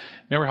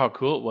 Remember how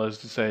cool it was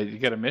to say you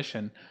get a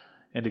mission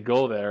and to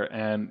go there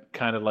and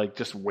kind of like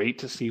just wait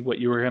to see what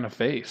you were going to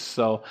face.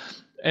 So,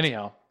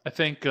 anyhow, I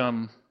think...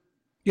 I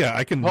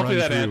can. Hopefully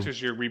that through...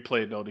 answers your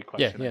replayability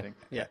question. I think.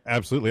 Yeah,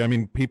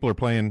 absolutely. People are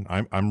playing.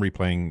 I'm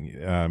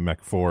replaying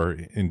Mech 4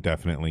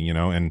 indefinitely,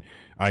 and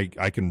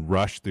I can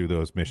rush through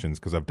those missions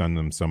because I've done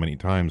them so many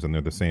times and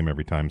they're the same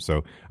every time.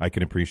 So I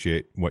can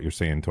appreciate what you're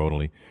saying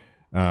totally.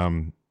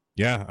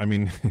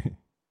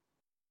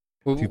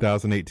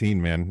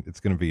 2018, man, it's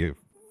going to be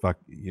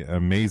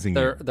amazing.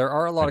 There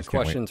are a lot of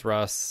questions,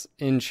 Russ,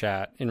 in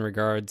chat in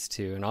regards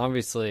to, and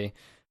obviously.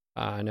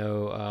 I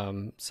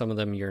know some of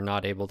them you're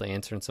not able to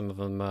answer, and some of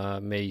them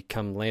may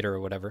come later or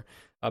whatever.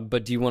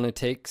 But do you want to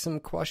take some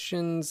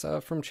questions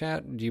from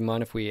chat? Do you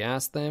mind if we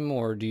ask them,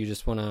 or do you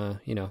just want to,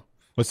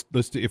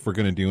 Let's do, if we're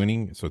going to do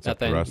any. So it's up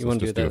to us.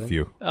 Let's just do a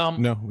few.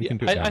 No, we can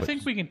do it. I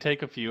think we can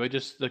take a few.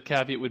 The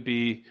caveat would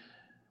be,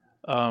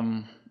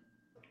 some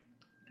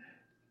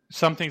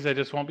things I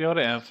just won't be able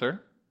to answer.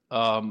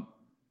 Some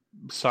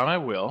I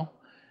will,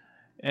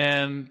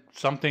 and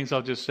some things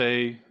I'll just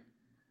say.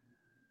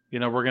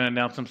 We're going to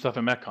announce some stuff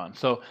at MechCon.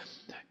 So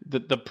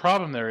the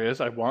problem there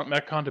is I want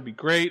MechCon to be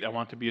great. I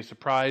want it to be a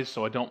surprise.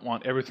 So I don't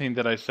want everything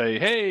that I say,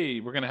 hey,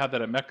 we're going to have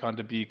that at MechCon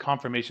to be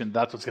confirmation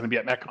that's what's going to be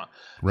at MechCon.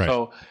 Right.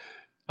 So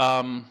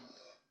I'm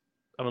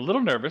a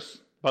little nervous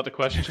about the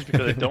questions just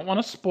because I don't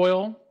want to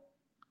spoil.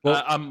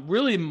 Well, I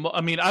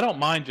don't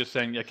mind just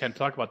saying I can't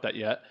talk about that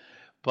yet,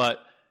 but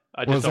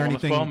I just don't want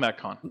to spoil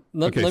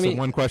MechCon.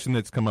 One question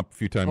that's come up a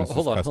few times is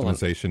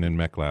customization in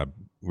MechLab.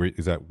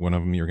 Is that one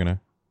of them you're going to...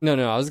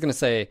 No, I was going to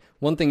say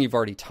one thing you've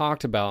already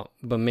talked about,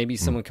 but maybe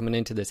someone coming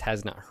into this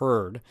has not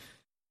heard,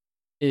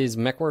 is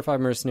MechWarrior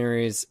 5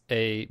 Mercenaries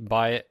a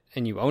buy it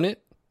and you own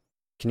it?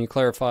 Can you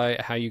clarify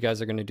how you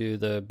guys are going to do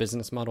the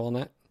business model on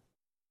that?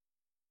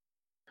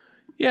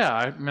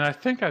 Yeah, I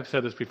think I've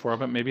said this before,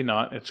 but maybe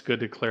not. It's good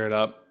to clear it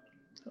up.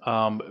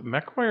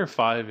 MechWarrior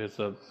 5 is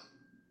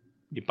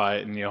you buy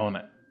it and you own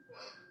it.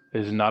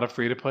 It is not a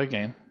free-to-play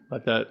game.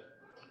 I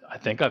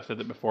think I've said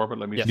that before, but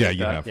let me say that.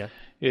 You have. Yeah.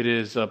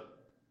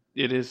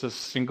 It is a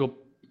single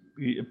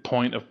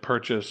point of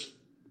purchase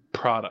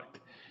product.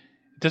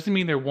 It doesn't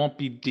mean there won't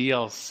be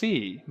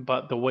DLC,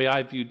 but the way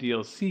I view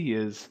DLC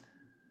is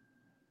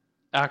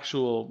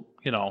actual,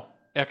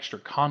 extra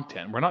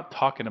content. We're not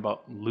talking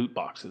about loot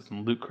boxes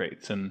and loot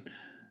crates and,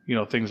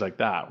 things like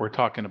that. We're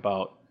talking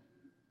about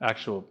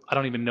actual, I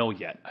don't even know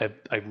yet. I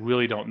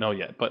really don't know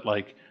yet, but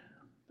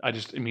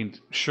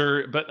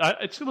sure, but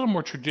it's a little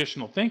more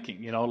traditional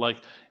thinking, like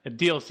a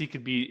DLC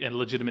could be a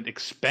legitimate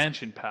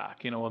expansion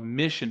pack, a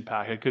mission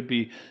pack. It could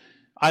be,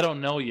 I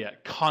don't know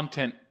yet,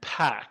 content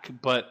pack,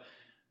 but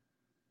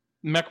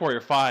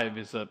MechWarrior 5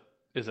 is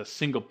a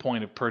single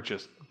point of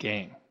purchase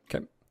game.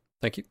 Okay,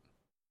 thank you.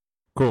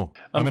 Cool.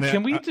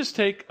 Can we just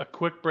take a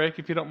quick break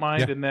if you don't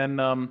mind? Yeah. And then,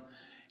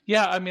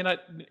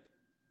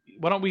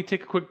 why don't we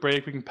take a quick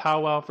break? We can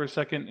powwow for a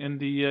second in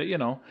the,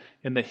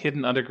 in the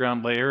hidden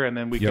underground layer, and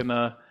then we can,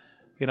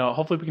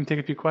 hopefully we can take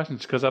a few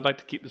questions because I'd like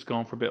to keep this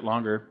going for a bit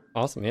longer.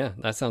 Awesome. Yeah,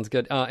 that sounds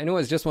good.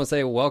 Anyways, just want to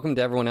say welcome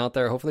to everyone out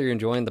there. Hopefully you're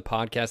enjoying the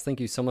podcast.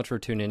 Thank you so much for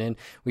tuning in.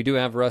 We do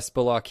have Russ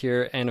Bullock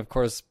here, and of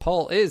course,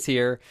 Paul is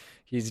here.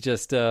 He's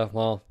just,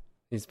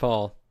 he's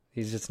Paul.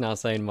 He's just not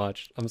saying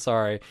much. I'm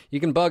sorry. You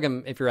can bug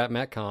him if you're at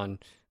MechCon, and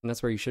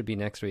that's where you should be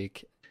next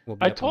week. We'll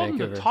be I told him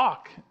to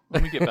talk.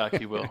 When we get back,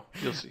 he will.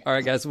 You'll see. All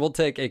right, guys, we'll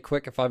take a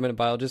quick 5-minute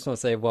bio. Just want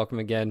to say welcome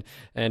again.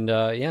 And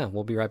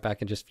we'll be right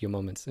back in just a few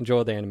moments.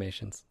 Enjoy the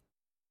animations.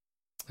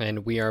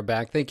 And we are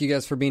back. Thank you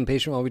guys for being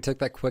patient while we took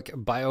that quick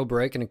bio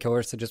break. And of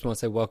course, I just want to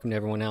say welcome to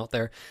everyone out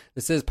there.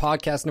 This is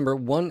podcast number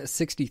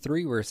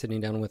 163. We're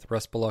sitting down with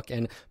Russ Bullock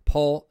and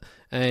Paul.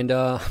 And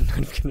I'm not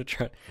even going to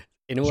try...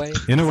 In a way,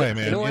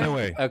 man. In a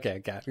way. Okay,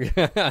 got it.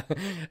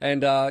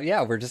 And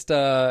we're just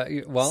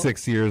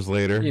 6 years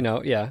later.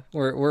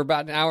 We're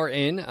about an hour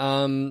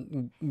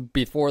in.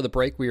 Before the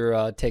break, we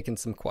were taking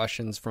some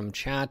questions from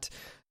chat.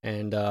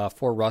 And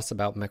for Russ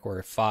about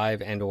MechWarrior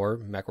 5 and or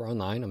MechWarrior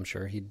Online, I'm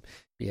sure he'd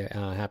be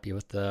happy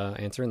with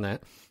answering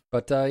that.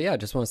 But yeah,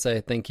 just want to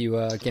say thank you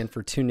again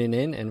for tuning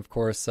in. And of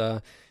course,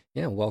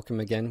 welcome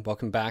again.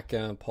 Welcome back,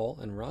 Paul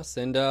and Russ.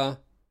 And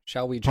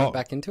shall we jump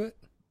back into it?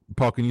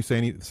 Paul, can you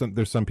say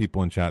there's some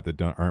people in chat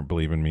that aren't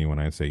believing me when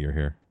I say you're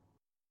here.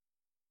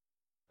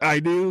 I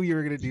knew you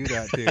were going to do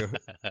that too.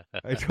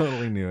 I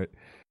totally knew it.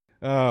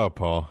 Oh,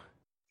 Paul.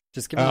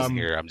 Just give me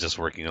here. I'm just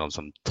working on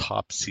some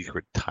top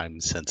secret, time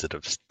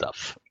sensitive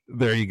stuff.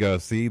 There you go.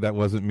 See, that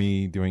wasn't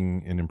me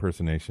doing an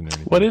impersonation or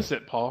anything. What is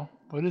it, Paul?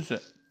 What is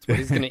it? It's what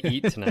he's going to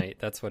eat tonight.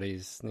 That's what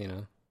he's,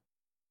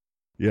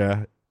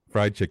 Yeah,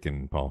 fried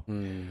chicken, Paul.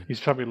 He's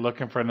probably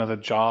looking for another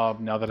job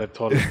now that I've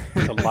told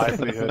him the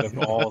livelihood of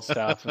all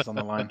staff is on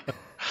the line.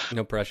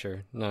 No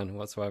pressure. None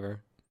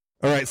whatsoever.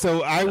 All right,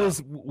 so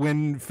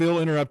when Phil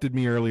interrupted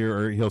me earlier,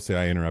 or he'll say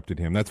I interrupted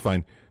him. That's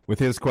fine. With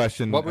his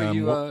question, what were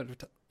you?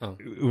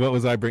 What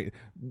was I bringing?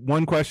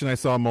 One question I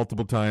saw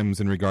multiple times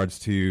in regards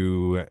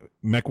to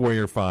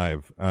MechWarrior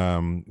 5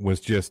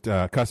 was just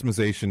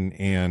customization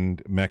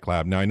and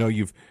MechLab. Now I know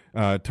you've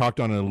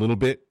talked on it a little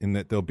bit, in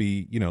that there'll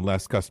be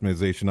less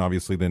customization,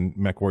 obviously, than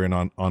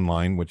MechWarrior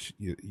Online, which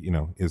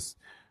is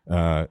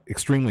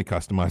extremely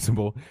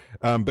customizable.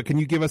 But can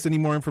you give us any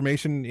more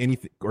information?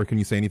 Anything, or can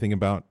you say anything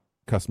about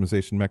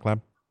customization MechLab?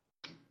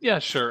 Yeah,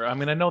 sure. I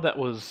mean, I know that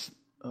was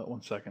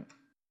 1 second.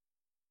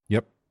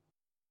 Yep.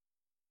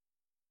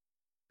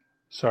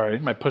 Sorry,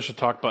 my push to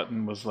talk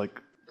button was going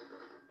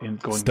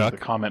stuck to the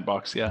comment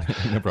box. Yeah.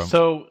 No problem.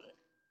 So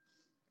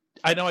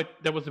I know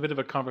there was a bit of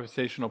a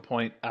conversational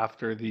point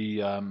after the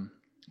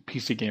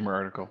PC Gamer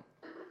article.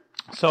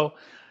 So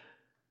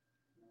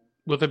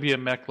will there be a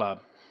MechLab?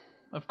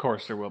 Of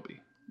course there will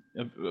be,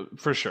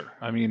 for sure.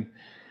 I mean,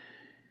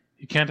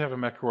 you can't have a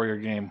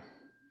MechWarrior game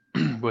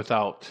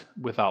without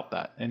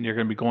that, and you're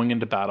going to be going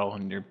into battle,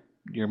 and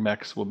your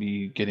mechs will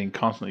be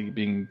constantly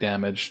being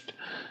damaged,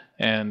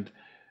 and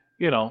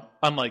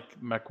unlike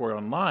MechWarrior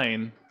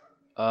Online,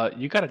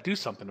 you got to do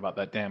something about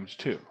that damage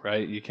too,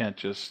 right? You can't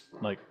just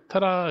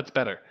ta-da, it's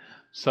better.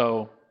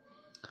 So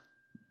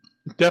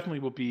definitely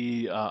will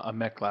be a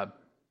MechLab.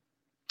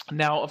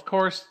 Now, of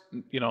course,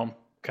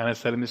 kind of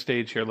setting the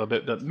stage here a little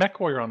bit. The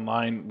MechWarrior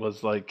Online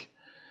was an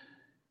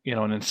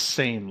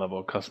insane level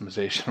of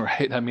customization,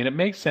 right? I mean, it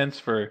makes sense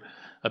for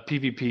a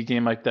PvP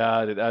game like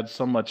that. It adds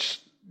so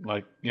much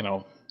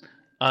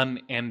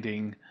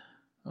unending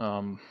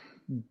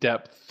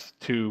depth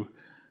to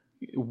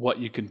what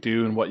you can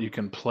do and what you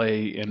can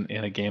play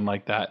in a game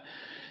like that.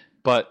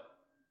 But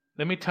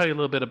let me tell you a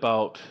little bit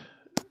about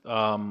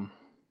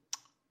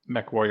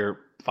MechWarrior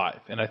 5.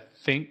 And I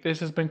think this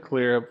has been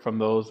clear from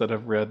those that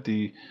have read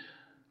the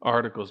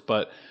articles,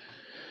 but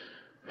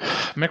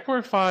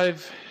MechWarrior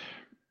 5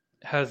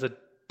 has a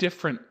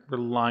different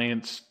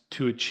reliance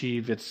to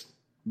achieve its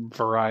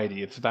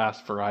variety, its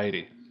vast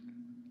variety.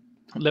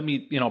 Let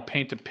me,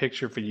 paint a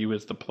picture for you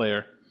as the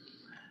player.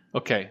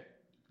 Okay,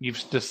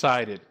 you've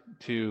decided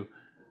to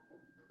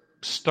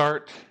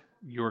start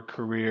your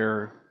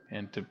career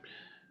and to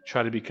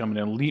try to become an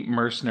elite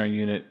mercenary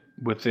unit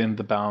within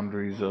the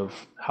boundaries of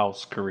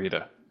House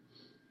Kurita.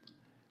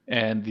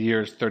 And the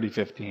year is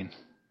 3015,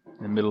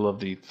 in the middle of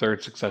the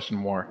Third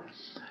Succession War.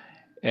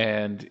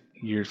 And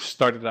you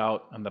started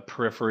out on the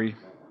periphery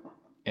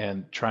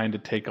and trying to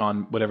take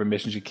on whatever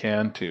missions you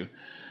can to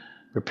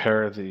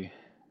repair the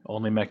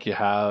only mech you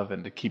have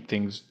and to keep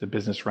the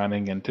business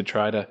running, and to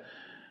try to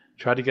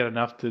get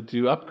enough to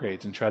do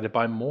upgrades and try to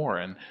buy more.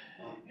 And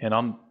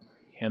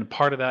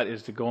part of that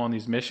is to go on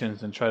these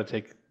missions and try to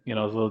take as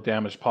little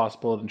damage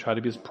possible and try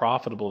to be as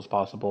profitable as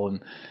possible.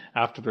 And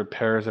after the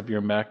repairs of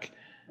your mech,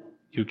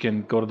 you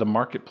can go to the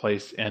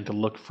marketplace and to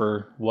look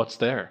for what's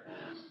there.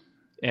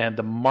 And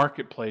the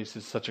marketplace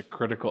is such a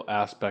critical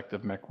aspect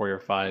of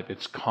MechWarrior 5.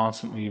 It's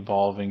constantly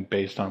evolving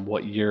based on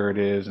what year it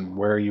is and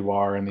where you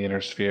are in the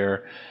inner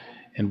sphere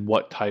and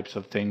what types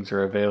of things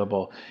are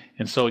available.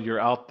 And so you're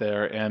out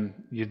there and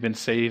you've been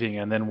saving,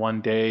 and then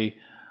one day,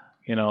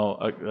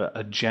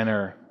 a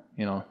Jenner,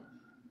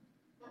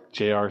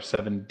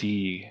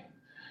 JR7D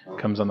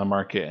comes on the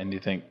market, and you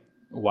think,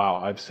 wow,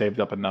 I've saved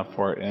up enough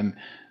for it. And,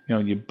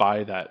 you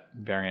buy that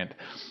variant.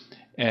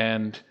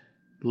 And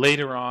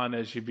later on,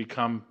 as you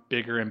become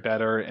bigger and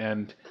better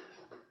and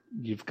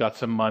you've got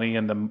some money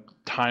and the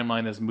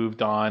timeline has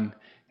moved on,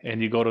 and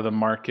you go to the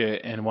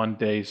market and one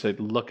day you say,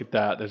 look at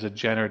that, there's a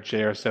Jenner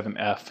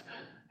JR7F,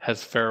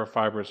 has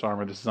ferrofibrous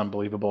armor, this is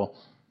unbelievable.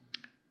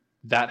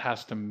 That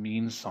has to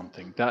mean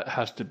something. That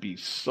has to be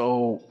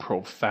so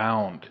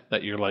profound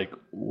that you're like,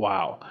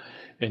 wow.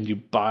 And you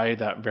buy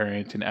that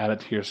variant and add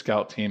it to your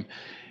scout team.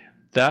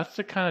 That's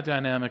the kind of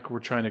dynamic we're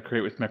trying to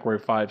create with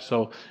MechWarrior 5.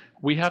 So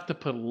we have to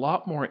put a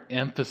lot more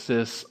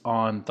emphasis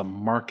on the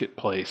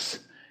marketplace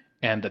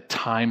and the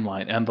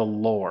timeline and the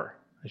lore.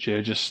 I should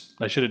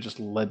have just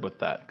led with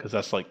that, because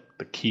that's the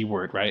key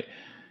word, right?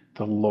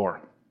 The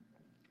lore.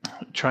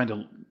 Trying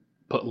to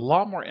put a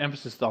lot more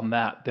emphasis on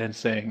that than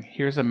saying,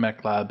 here's a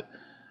MechLab,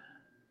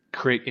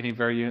 create any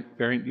variant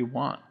you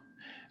want.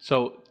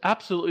 So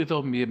absolutely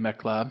there'll be a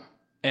MechLab.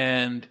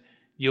 and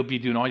you'll be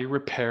doing all your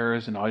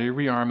repairs and all your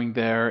rearming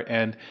there,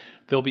 and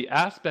there'll be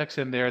aspects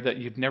in there that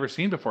you've never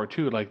seen before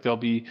too. Like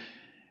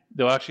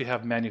they'll actually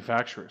have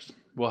manufacturers.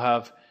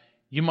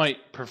 You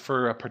might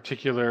prefer a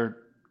particular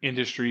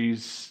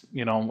industries,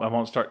 I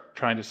won't start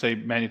trying to say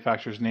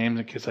manufacturers' names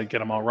in case I get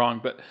them all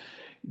wrong, but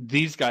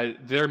these guys,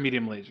 they're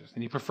medium lasers,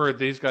 and you prefer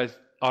these guys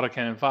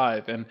autocannon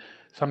 5, and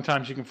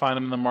sometimes you can find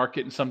them in the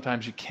market and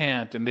sometimes you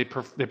can't, and they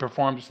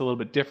perform just a little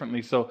bit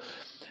differently. So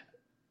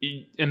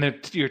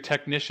your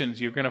technicians,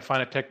 you're going to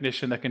find a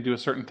technician that can do a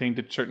certain thing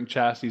to certain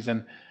chassis,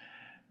 and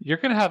you're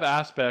going to have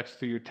aspects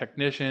through your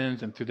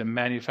technicians and through the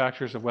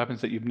manufacturers of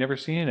weapons that you've never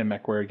seen in a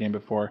MechWarrior game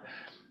before.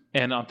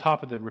 And on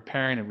top of the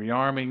repairing and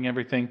rearming and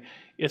everything,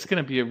 it's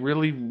going to be a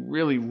really,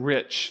 really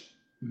rich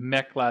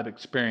mech lab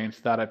experience,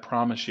 that I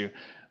promise you.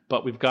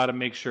 But we've got to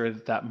make sure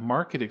that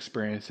market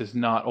experience is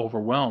not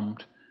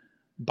overwhelmed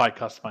by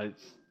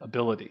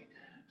customizability.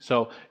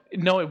 So,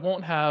 no, it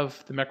won't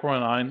have the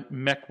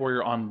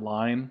MechWarrior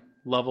Online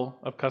level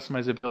of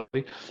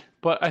customizability,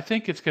 but I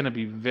think it's going to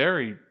be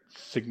very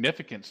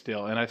significant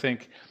still. And I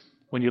think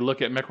when you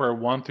look at MechWarrior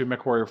 1 through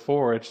MechWarrior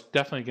 4, it's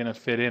definitely going to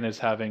fit in as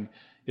having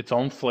its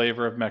own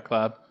flavor of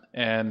MechLab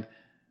and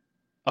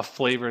a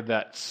flavor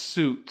that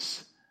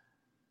suits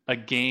a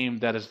game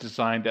that is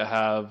designed to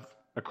have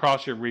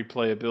across your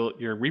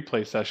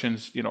replay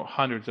sessions,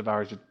 hundreds of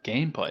hours of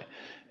gameplay.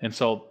 And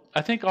so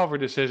I think all of our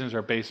decisions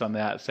are based on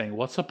that, saying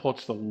what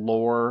supports the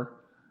lore,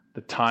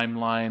 the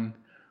timeline,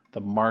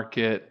 the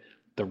market,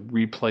 the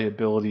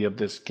replayability of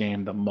this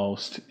game the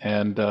most.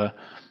 And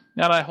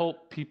I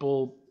hope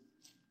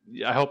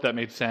that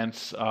made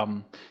sense.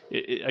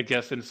 I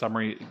guess in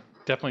summary,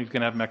 definitely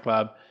going to have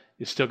MechLab.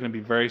 It's still going to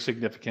be very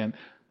significant.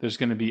 There's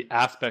going to be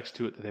aspects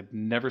to it that they've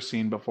never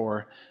seen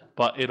before,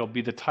 but it'll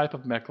be the type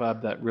of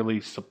MechLab that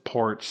really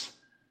supports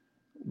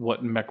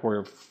what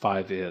MechWarrior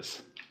 5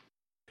 is.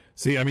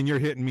 See, I mean, you're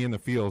hitting me in the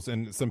feels,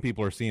 and some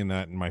people are seeing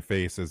that in my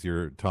face as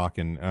you're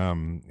talking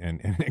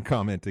and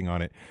commenting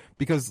on it.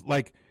 Because,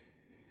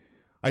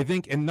 I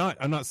think, I'm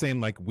not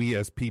saying we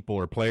as people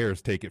or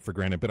players take it for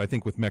granted, but I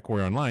think with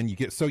MechWarrior Online, you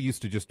get so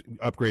used to just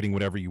upgrading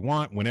whatever you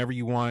want, whenever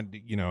you want,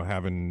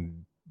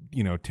 having,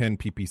 10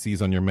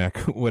 PPCs on your mech,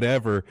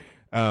 whatever.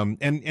 And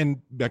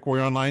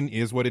MechWarrior Online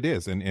is what it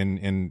is. And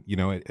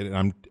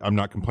I'm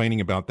not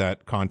complaining about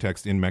that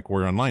context in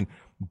MechWarrior Online.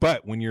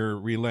 But when you're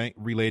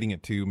relating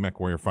it to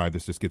MechWarrior 5,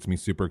 this just gets me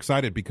super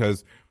excited,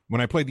 because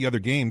when I play the other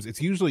games,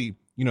 it's usually,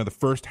 the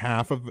first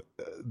half of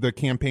the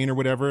campaign or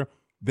whatever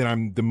that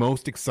I'm the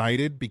most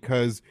excited,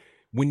 because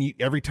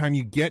every time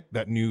you get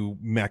that new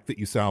mech that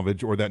you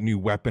salvage or that new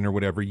weapon or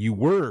whatever, you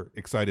were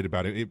excited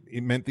about it.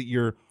 It meant that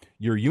your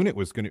unit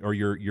was going to, or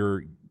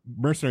your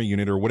mercenary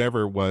unit or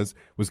whatever it was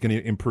going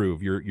to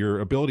improve. Your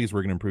abilities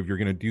were going to improve. You're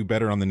going to do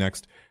better on the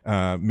next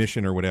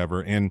mission or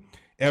whatever. And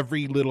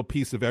every little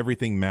piece of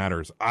everything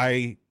matters.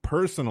 I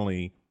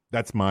personally,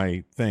 that's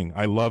my thing.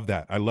 I love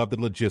that. I love the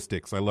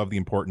logistics. I love the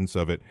importance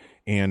of it.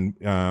 And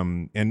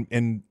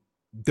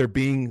there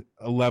being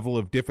a level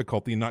of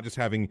difficulty and not just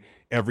having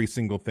every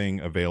single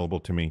thing available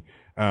to me.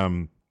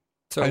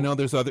 So I know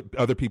there's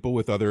other people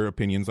with other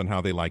opinions on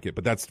how they like it,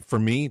 but that's, for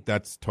me,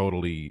 that's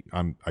totally,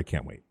 I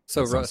can't wait.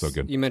 So Russ, so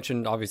good. You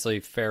mentioned obviously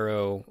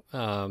Pharaoh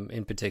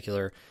in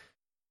particular.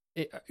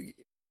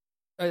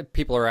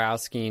 People are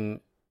asking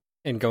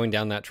and going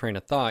down that train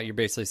of thought. You're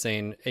basically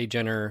saying a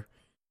Jenner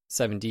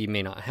 7D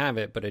may not have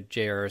it, but a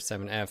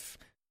JR7F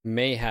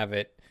may have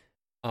it.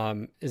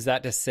 Is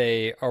that to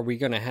say, are we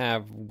going to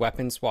have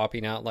weapon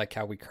swapping out like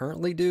how we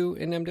currently do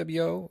in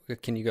MWO?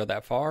 Can you go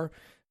that far?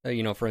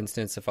 For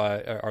instance,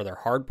 are there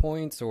hard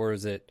points, or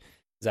is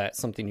that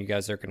something you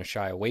guys are going to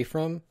shy away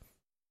from?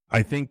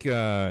 I think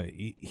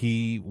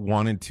he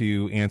wanted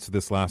to answer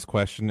this last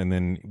question, and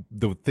then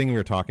the thing we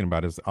were talking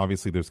about is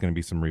obviously there's going to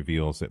be some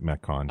reveals at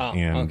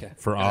MechCon,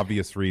 for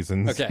obvious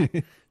reasons.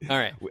 Okay, all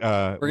right,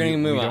 we're going to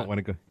move on. We don't want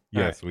to go.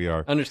 Yes, right. We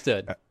are.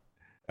 Understood.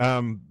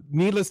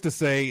 Needless to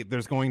say,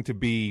 there's going to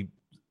be,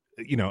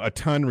 a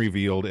ton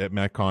revealed at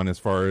MechCon as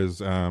far as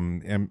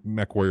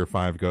MechWarrior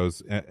 5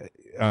 goes,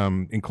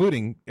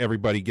 including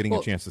everybody getting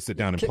a chance to sit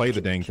down and play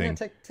the dang thing.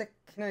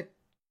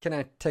 Can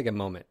I take a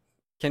moment?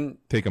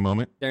 Take a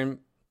moment, Darren,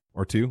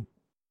 or two?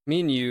 Me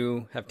and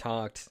you have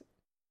talked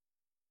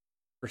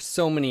for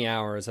so many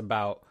hours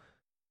about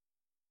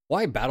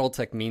why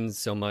BattleTech means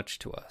so much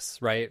to us,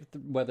 right?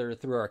 Whether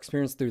through our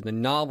experience through the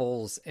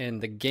novels and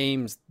the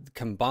games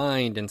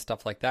combined and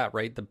stuff like that,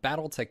 right? The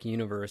BattleTech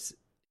universe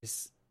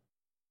is,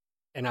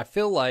 and I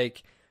feel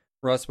like,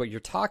 Russ, what you're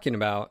talking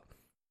about,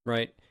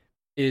 right,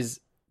 is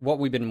what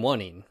we've been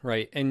wanting,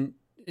 right? And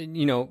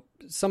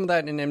some of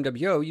that in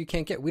MWO you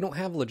can't get. We don't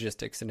have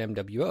logistics in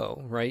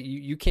MWO, right?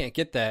 You can't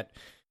get that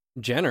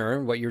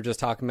Jenner, what you're just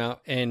talking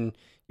about, and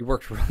you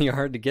worked really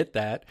hard to get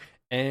that.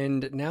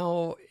 And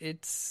now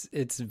it's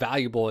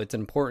valuable, it's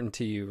important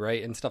to you,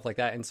 right? And stuff like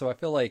that. And so I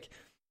feel like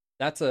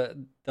that's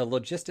the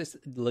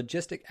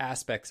logistic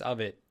aspects of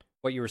it.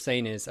 What you were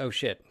saying is, oh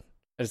shit,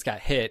 I just got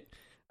hit.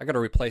 I got to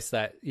replace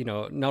that,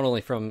 not only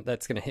from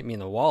that's going to hit me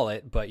in the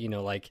wallet, but,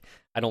 like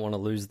I don't want to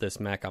lose this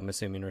mech, I'm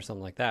assuming, or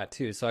something like that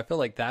too. So I feel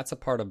like that's a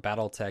part of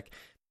BattleTech,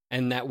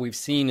 and that we've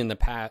seen in the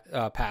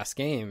past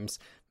games,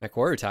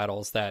 MechWarrior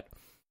titles that,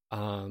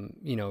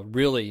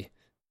 really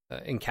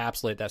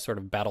encapsulate that sort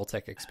of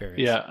BattleTech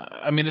experience. Yeah,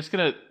 I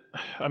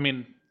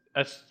mean,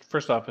 that's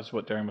first off, is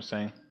what Darren was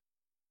saying.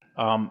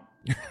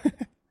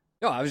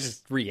 No, I was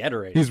just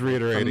reiterating. He's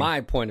reiterating. From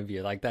my point of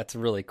view, like that's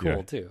really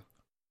cool too.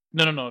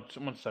 No.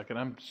 1 second.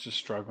 I'm just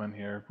struggling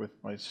here with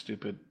my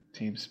stupid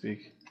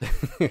TeamSpeak.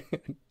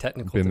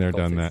 Technical. Been there,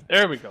 done that.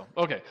 There we go.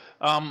 Okay.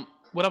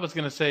 What I was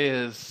going to say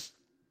is,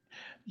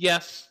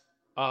 yes,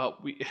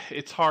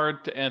 it's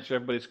hard to answer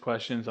everybody's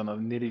questions on the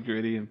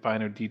nitty-gritty and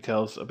finer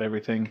details of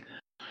everything.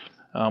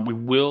 We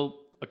will.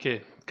 Okay,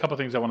 a couple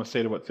things I want to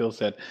say to what Phil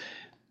said.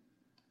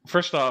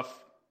 First off,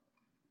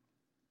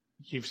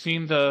 you've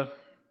seen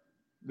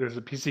there's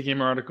a PC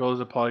Gamer article, there's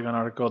a Polygon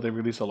article. They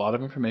release a lot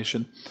of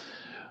information.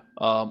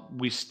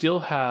 We still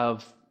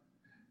have,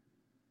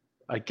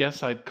 I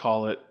guess I'd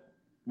call it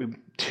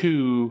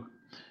two.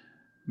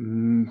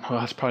 Well,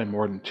 that's probably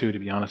more than two, to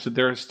be honest.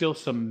 There are still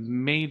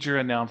some major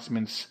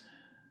announcements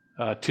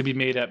to be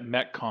made at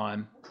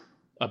MechCon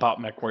about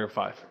MechWarrior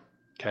 5.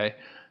 Okay,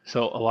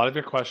 so a lot of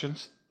your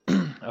questions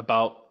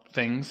about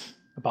things,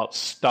 about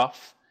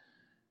stuff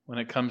when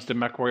it comes to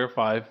MechWarrior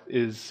 5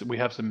 is we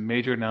have some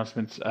major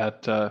announcements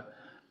at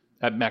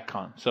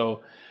MechCon.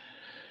 So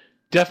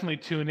definitely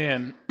tune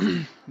in.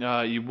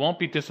 You won't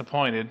be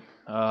disappointed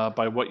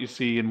by what you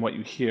see and what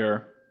you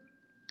hear.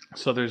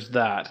 So there's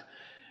that.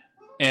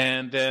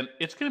 And then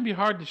it's going to be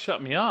hard to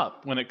shut me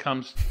up when it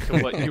comes to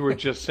what you were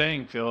just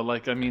saying, Phil.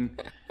 Like, I mean,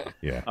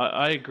 yeah,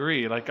 I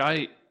agree. Like,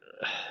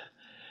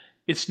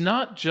 it's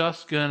not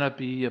just going to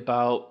be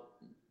about,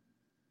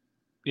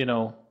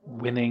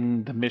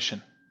 winning the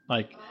mission,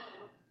 like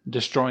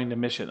destroying the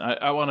mission.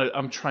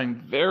 I'm trying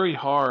very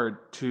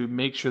hard to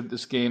make sure that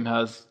this game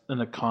has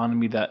an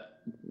economy that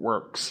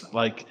works.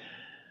 Like,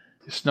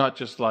 it's not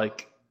just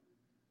like,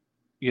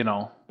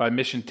 by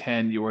mission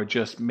 10, you are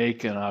just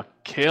making a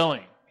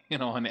killing,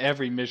 on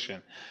every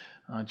mission,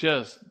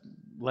 just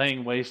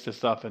laying waste to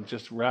stuff and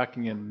just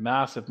racking in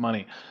massive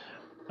money.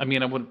 I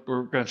mean,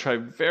 we're going to try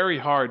very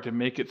hard to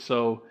make it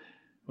so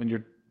when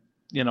you're,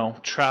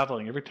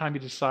 traveling, every time you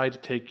decide to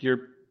take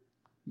your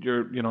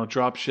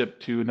drop ship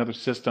to another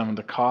system,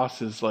 the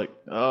cost is like,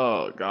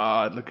 oh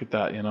God, look at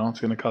that, it's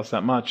going to cost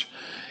that much.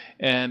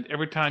 And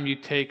every time you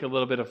take a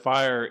little bit of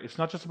fire, it's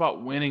not just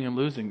about winning and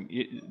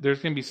losing.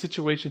 There's going to be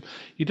situations.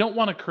 You don't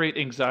want to create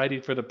anxiety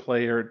for the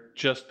player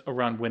just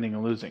around winning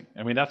and losing.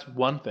 I mean, that's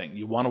one thing.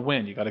 You want to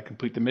win. You got to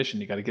complete the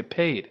mission. You got to get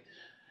paid.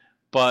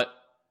 But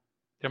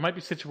there might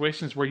be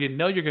situations where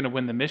you're going to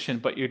win the mission,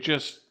 but you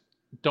just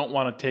don't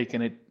want to take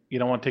you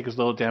don't want to take as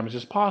little damage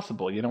as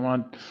possible. You don't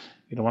want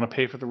to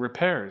pay for the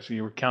repairs.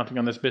 You were counting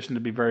on this mission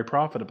to be very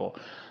profitable.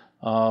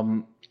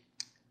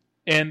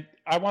 And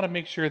I want to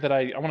make sure that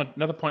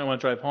another point I want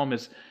to drive home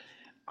is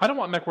I don't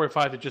want MechWarrior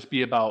 5 to just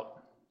be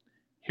about,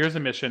 here's a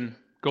mission,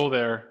 go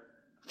there,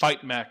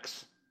 fight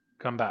mechs,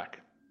 come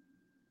back.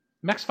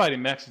 Mechs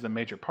fighting mechs is a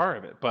major part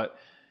of it, but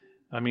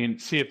I mean,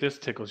 see if this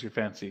tickles your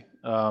fancy.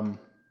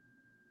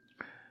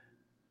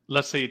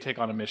 Let's say you take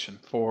on a mission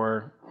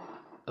for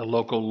a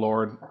local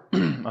lord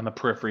on the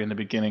periphery in the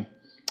beginning,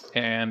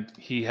 and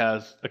he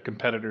has a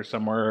competitor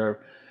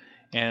somewhere,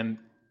 and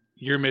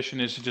your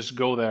mission is to just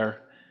go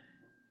there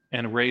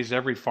and raise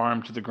every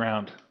farm to the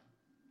ground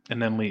and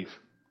then leave.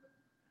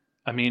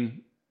 I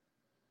mean,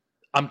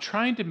 I'm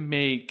trying to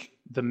make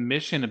the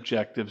mission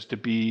objectives to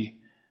be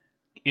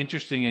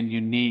interesting and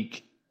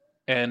unique,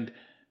 and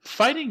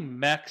fighting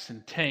mechs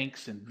and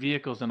tanks and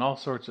vehicles and all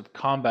sorts of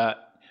combat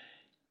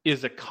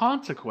is a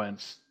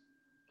consequence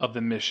of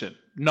the mission,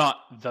 not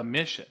the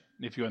mission,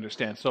 if you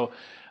understand. So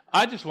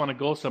I just want to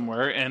go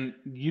somewhere, and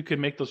you can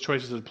make those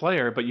choices as a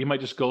player, but you might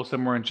just go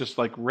somewhere and just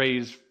like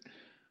raise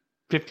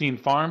 15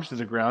 farms to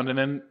the ground and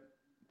then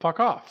fuck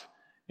off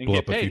and blow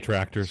get up paid. A few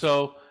tractors.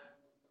 So,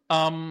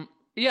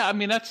 yeah, I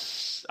mean,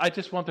 I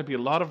just want there to be a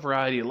lot of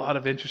variety, a lot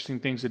of interesting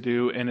things to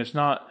do, and it's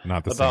not the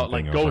about same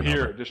like thing go over and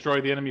here, over.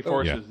 destroy the enemy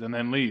forces, and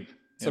then leave.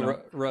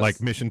 So, Russ,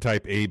 like mission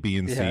type A, B,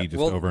 and C, just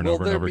over and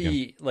over and over Will there again.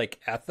 be like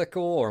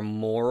ethical or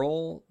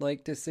moral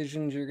like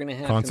decisions you're going to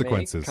have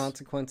Consequences. to make?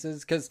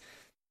 Consequences? Because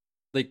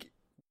like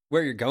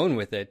where you're going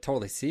with it,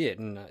 totally see it,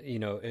 and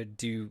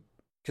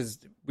because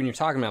when you're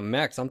talking about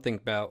mechs, I'm thinking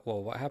about,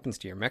 well, what happens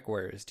to your mech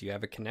warriors? Do you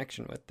have a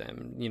connection with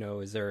them?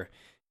 Is there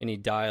any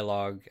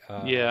dialogue?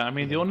 Yeah, I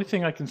mean, the only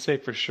thing I can say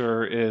for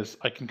sure is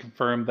I can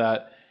confirm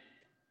that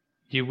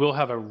you will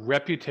have a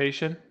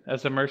reputation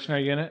as a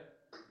mercenary unit,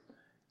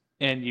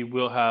 and you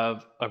will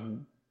have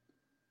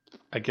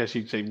I guess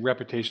you'd say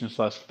reputation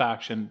 /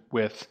 faction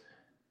with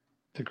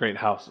the great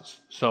houses.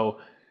 So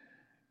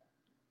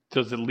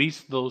there's at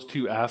least those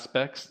two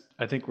aspects.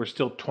 I think we're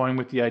still toying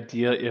with the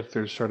idea if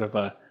there's sort of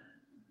a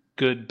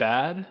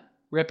good-bad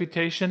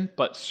reputation,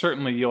 but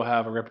certainly you'll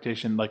have a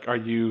reputation like, are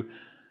you,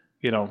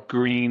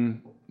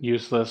 green,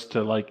 useless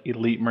to like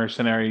elite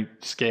mercenary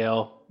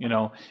scale,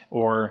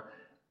 or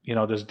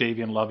does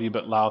Davian love you,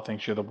 but Lau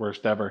thinks you're the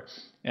worst ever.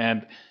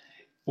 And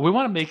we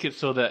want to make it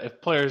so that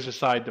if players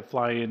decide to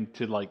fly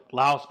into like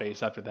Lao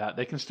space after that,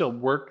 they can still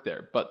work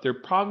there. But there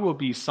probably will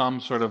be some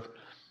sort of,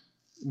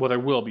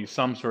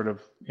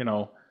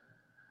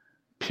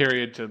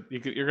 period you're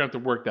going to have to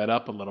work that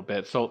up a little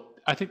bit. So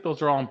I think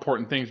those are all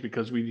important things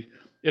because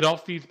it all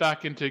feeds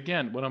back into,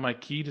 again, one of my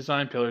key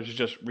design pillars is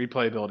just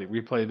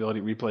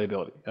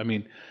replayability. I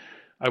mean,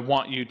 I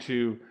want you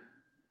to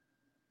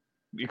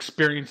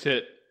experience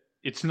it.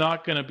 It's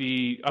not going to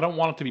be, I don't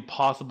want it to be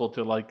possible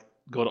to like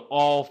go to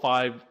all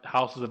 5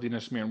 houses of the Inner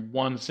Sphere in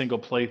one single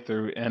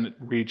playthrough and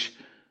reach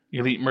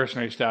elite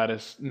mercenary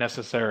status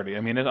necessarily.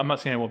 I mean, I'm not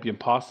saying it won't be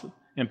impossible.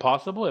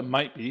 It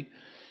might be.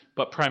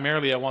 But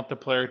primarily, I want the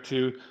player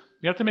you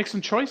have to make some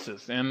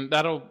choices. And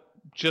that'll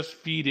just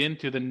feed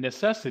into the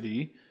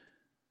necessity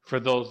for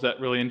those that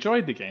really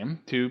enjoyed the game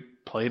to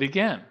play it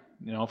again,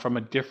 from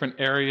a different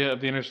area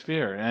of the Inner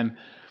Sphere and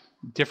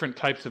different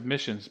types of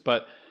missions.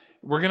 But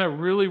we're going to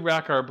really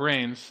rack our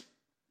brains.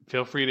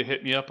 Feel free to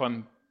hit me up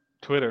on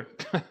Twitter.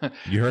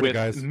 You heard with it,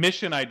 guys.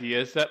 Mission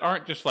ideas that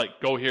aren't just like,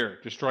 go here,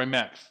 destroy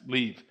mechs,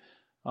 leave.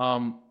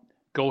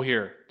 Go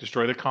here,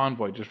 destroy the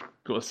convoy, just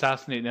go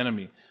assassinate an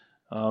enemy.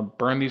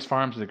 Burn these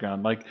farms to the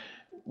ground, like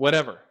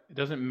whatever. It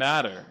doesn't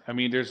matter. I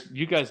mean,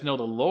 you guys know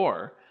the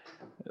lore.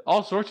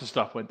 All sorts of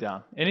stuff went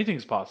down.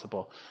 Anything's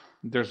possible.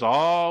 There's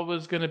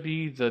always going to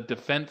be the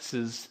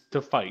defenses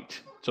to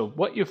fight. So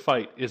what you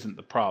fight isn't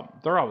the problem.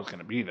 They're always going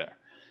to be there.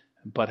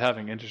 But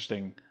having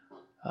interesting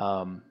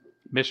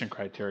mission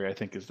criteria, I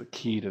think, is the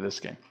key to this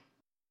game.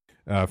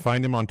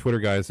 Find him on Twitter,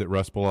 guys, at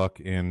Russ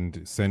Bullock,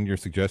 and send your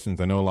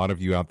suggestions. I know a lot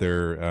of you out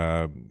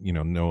there,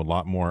 know a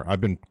lot more.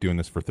 I've been doing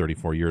this for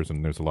 34 years,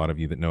 and there's a lot of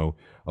you that know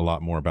a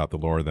lot more about the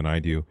lore than I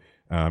do,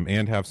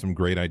 and have some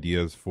great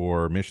ideas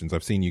for missions.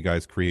 I've seen you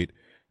guys create,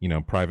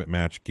 private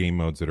match game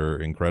modes that are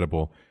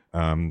incredible.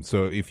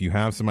 So if you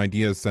have some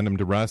ideas, send them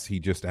to Russ. He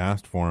just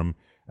asked for them,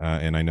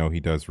 and I know he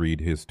does read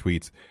his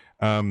tweets.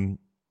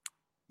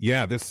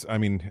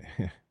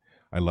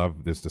 I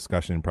love this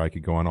discussion. Probably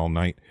could go on all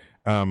night.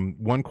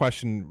 One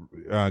question,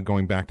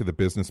 going back to the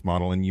business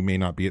model, and you may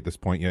not be at this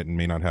point yet and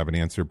may not have an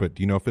answer, but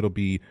do you know if it'll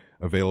be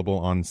available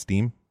on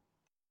Steam?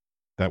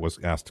 That was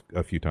asked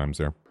a few times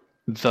there.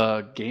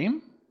 The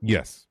game?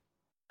 Yes.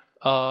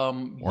 Or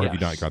yes. Have you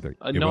not got there?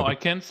 No, I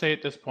can say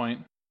at this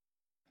point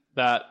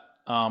that,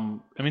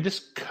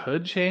 this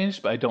could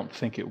change, but I don't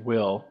think it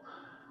will.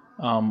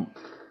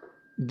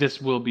 This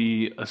will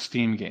be a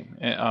Steam game.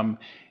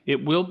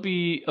 It will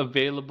be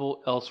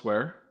available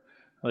elsewhere.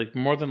 Like,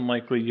 more than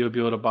likely, you'll be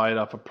able to buy it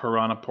off of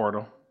Piranha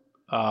Portal.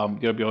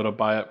 You'll be able to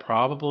buy it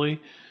probably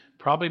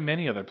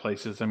many other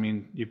places. I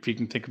mean, if you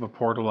can think of a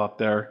portal out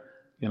there,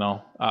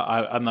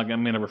 I'm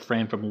going to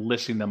refrain from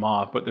listing them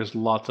off, but there's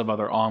lots of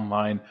other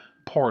online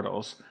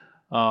portals.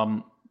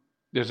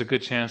 There's a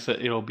good chance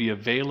that it'll be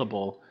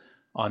available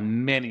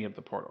on many of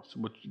the portals,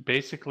 which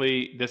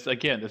basically, this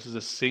is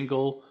a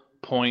single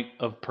point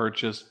of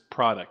purchase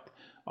product.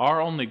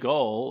 Our only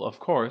goal, of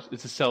course,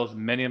 is to sell as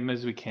many of them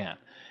as we can.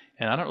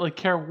 And I don't really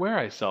care where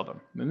I sell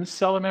them. I'm going to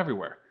sell them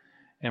everywhere.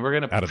 And we're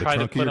going to try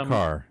to put them.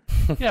 Car.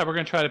 Yeah, we're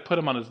going to try to put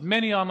them on as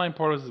many online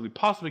portals as we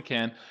possibly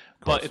can.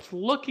 But it's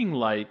looking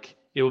like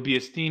it will be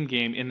a Steam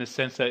game in the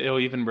sense that it will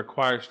even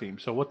require Steam.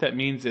 So what that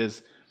means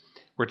is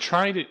we're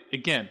trying to,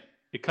 again,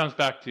 it comes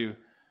back to,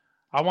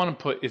 I want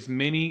to put as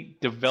many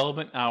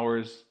development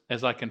hours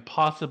as I can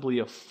possibly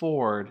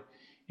afford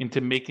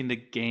into making the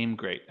game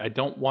great. I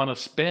don't want to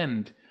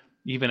spend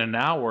even an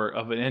hour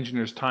of an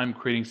engineer's time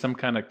creating some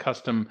kind of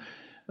custom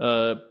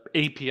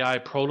API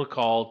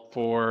protocol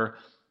for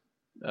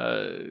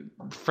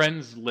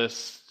friends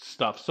list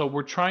stuff. So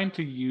we're trying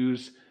to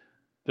use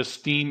the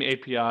Steam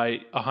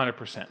API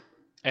 100%.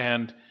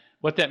 And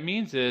what that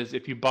means is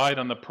if you buy it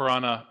on the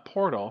Piranha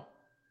portal,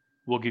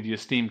 we'll give you a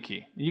Steam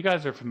key. You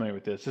guys are familiar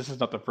with this. This is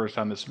not the first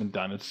time this has been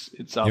done.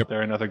 It's out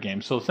there in other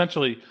games. So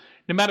essentially,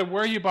 no matter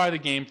where you buy the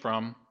game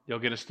from, you'll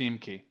get a Steam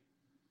key.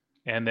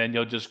 And then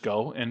you'll just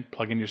go and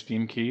plug in your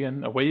Steam key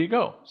and away you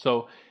go.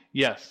 So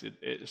yes,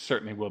 it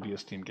certainly will be a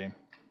Steam game.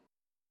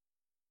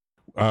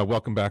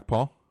 Welcome back,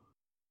 Paul.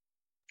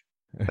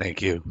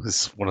 Thank you.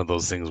 This is one of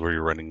those things where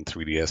you're running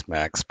 3ds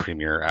Max,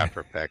 Premiere, After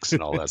Effects,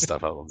 and all that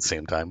stuff out at the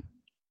same time.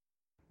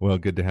 Well,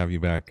 good to have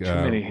you back. Too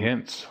many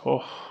hints.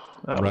 Oh,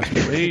 that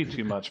was way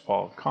too much,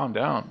 Paul. Calm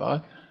down,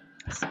 bud.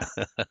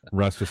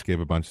 Russ just gave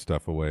a bunch of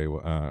stuff away,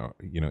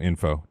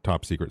 info,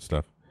 top secret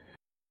stuff.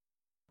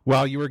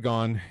 While you were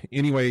gone.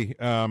 Anyway,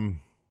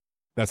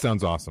 that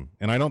sounds awesome.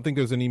 And I don't think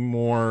there's any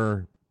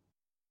more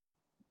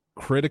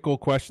critical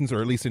questions,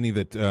 or at least any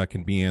that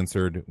can be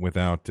answered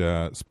without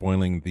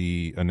spoiling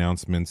the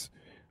announcements,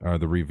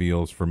 the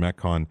reveals for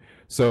MechCon.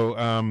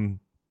 So,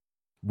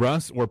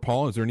 Russ or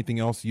Paul, is there anything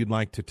else you'd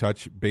like to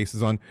touch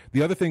bases on?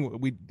 The other thing,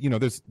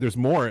 there's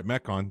more at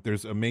MechCon.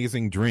 There's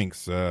amazing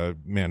drinks,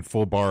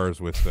 full bars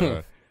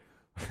with.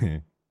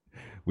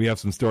 We have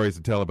some stories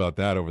to tell about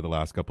that over the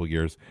last couple of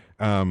years.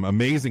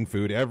 Amazing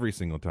food every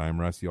single time,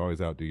 Russ. You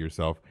always outdo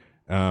yourself.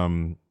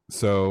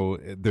 So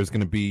there's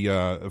going to be,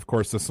 of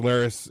course, the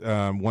Solaris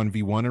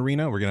 1v1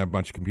 arena. We're going to have a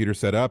bunch of computers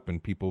set up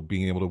and people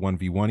being able to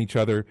 1v1 each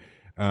other.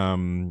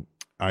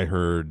 I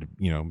heard,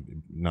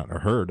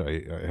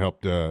 I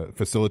helped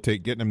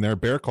facilitate getting him there.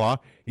 Bearclaw,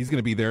 he's going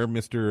to be there,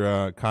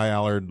 Mr. Kai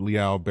Allard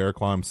Liao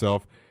Bearclaw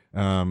himself.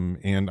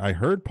 And I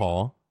heard,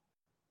 Paul,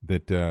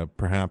 that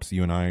perhaps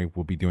you and I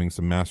will be doing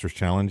some Masters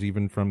Challenge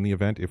even from the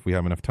event if we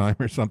have enough time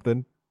or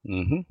something.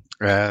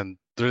 Mm-hmm. And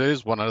there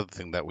is one other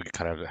thing that we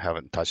kind of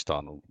haven't touched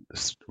on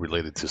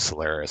related to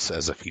Solaris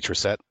as a feature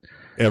set.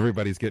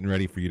 Everybody's getting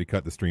ready for you to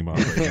cut the stream off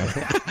right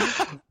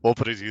now. We'll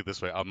put it to you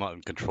this way. I'm not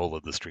in control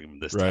of the stream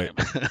this Right.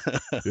 time.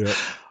 Yeah.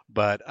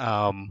 But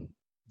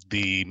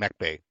the Mech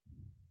Bay,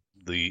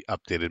 the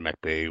updated Mech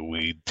Bay,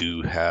 we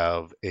do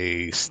have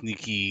a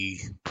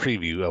sneaky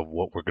preview of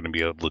what we're going to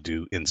be able to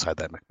do inside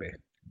that Mech Bay.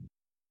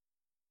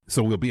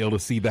 So we'll be able to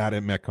see that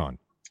at MechCon.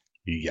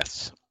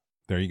 Yes.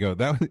 There you go.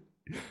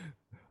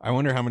 I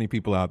wonder how many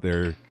people out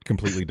there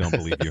completely don't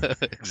believe you.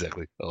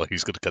 Exactly. Oh,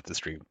 he's going to cut the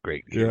stream.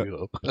 Great. Yeah. Here we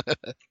go.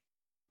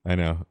 I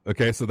know.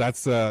 Okay, so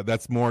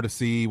that's more to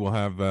see. We'll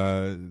have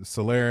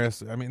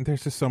Solaris. I mean,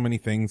 there's just so many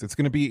things. It's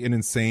going to be an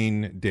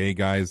insane day,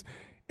 guys.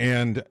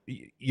 And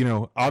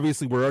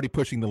obviously, we're already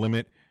pushing the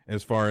limit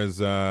as far as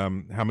how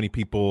many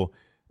people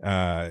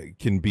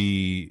can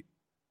be,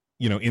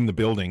 in the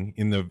building,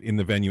 in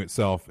the venue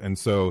itself. And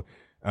so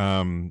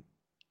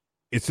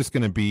it's just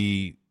going to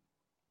be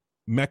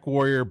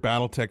MechWarrior,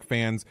 BattleTech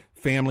fans,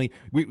 family.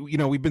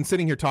 We've been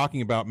sitting here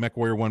talking about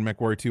MechWarrior 1,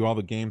 MechWarrior 2, all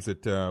the games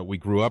that we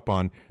grew up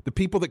on. The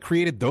people that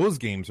created those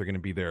games are going to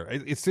be there.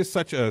 It's just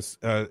such it's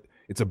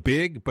a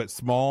big but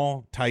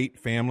small, tight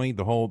family.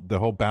 The whole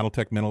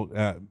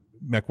BattleTech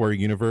MechWarrior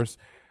universe.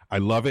 I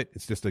love it.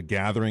 It's just a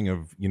gathering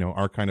of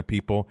our kind of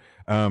people.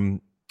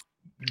 When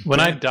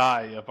I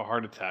die of a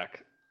heart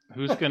attack,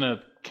 who's going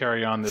to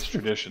carry on this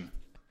tradition?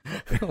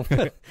 Who's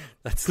going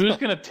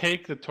to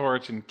take the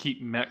torch and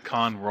keep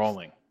MechCon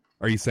rolling?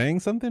 Are you saying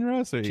something,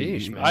 Russ?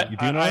 Jeez,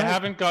 man. I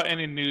haven't got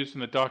any news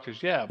from the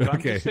doctors yet, but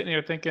I'm just sitting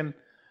here thinking,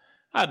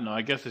 I don't know,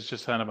 I guess it's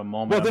just kind of a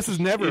moment. Well,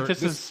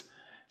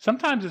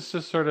 sometimes it's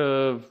just sort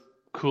of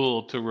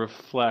cool to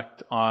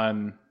reflect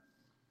on,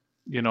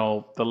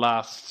 the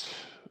last,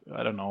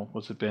 I don't know,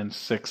 what's it been,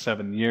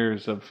 6-7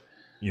 years of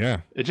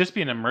it just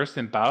being immersed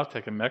in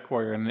BattleTech and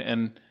MechWarrior,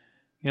 and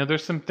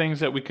there's some things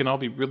that we can all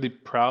be really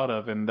proud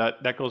of, and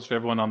that goes for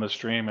everyone on the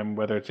stream, and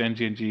whether it's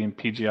NGNG and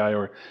PGI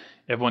or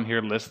everyone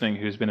here listening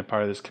who's been a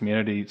part of this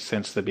community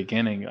since the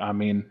beginning. I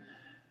mean,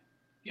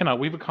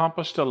 we've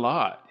accomplished a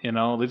lot.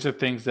 These are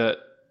things that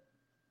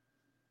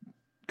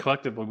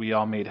collectively we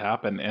all made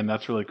happen, and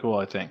that's really cool,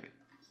 I think.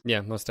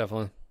 Yeah, most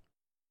definitely.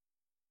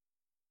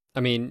 I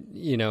mean,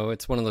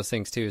 it's one of those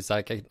things too. It's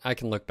like I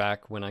can look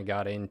back when I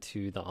got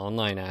into the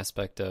online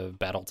aspect of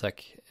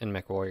BattleTech and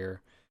MechWarrior.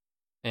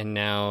 And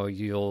now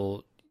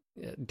Darren,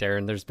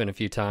 there's been a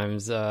few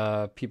times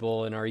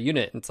people in our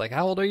unit, it's like,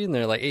 how old are you? And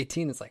they're like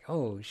 18. It's like,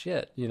 oh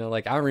shit.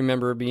 I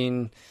remember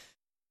being,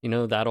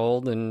 that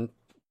old and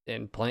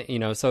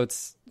playing, so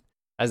it's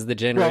as the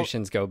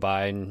generations go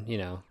by and,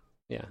 yeah.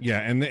 Yeah.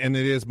 And it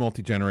is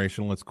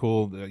multi-generational. It's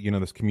cool.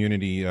 This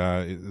community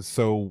is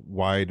so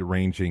wide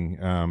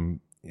ranging.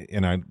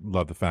 And I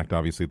love the fact,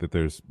 obviously, that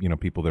there's,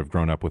 people that have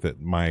grown up with it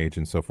my age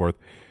and so forth.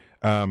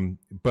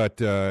 But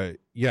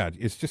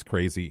it's just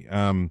crazy.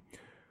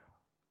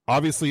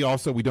 Obviously,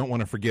 also, we don't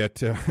want to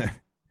forget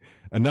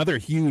another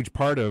huge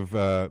part of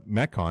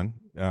MechCon,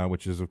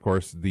 which is, of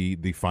course,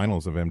 the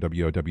finals of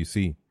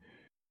MWOWC.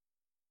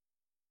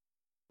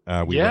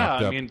 I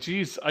mean,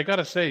 geez, I got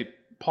to say,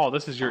 Paul,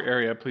 this is your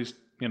area. Please,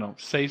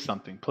 say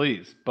something,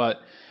 please. But,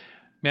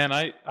 man,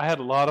 I had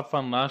a lot of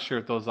fun last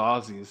year with those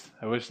Aussies.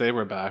 I wish they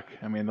were back.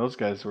 I mean, those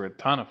guys were a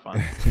ton of fun.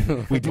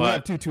 We do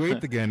have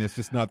 228 again. It's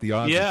just not the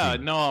Aussie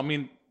team. No, I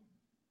mean,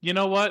 you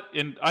know what?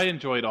 And I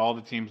enjoyed all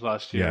the teams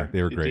last year. Yeah,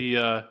 they were great.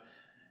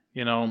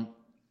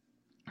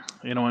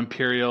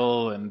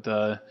 Imperial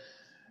and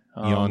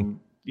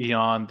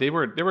Eon. They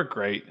were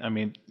great. I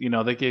mean,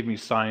 they gave me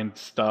signed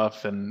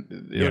stuff,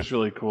 and it was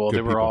really cool. Good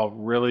they were people. all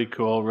really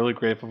cool, really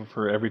grateful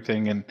for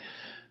everything, and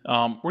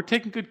we're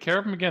taking good care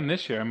of them again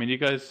this year. I mean, you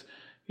guys,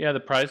 the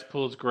prize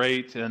pool is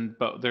great,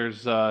 but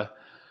there's I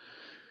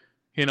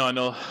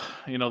know,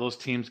 those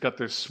teams got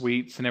their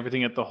suites and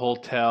everything at the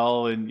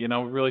hotel, and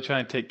we're really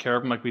trying to take care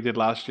of them like we did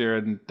last year,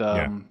 and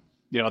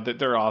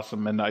they're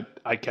awesome, and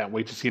I can't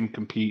wait to see them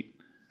compete.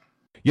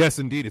 Yes,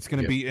 indeed, it's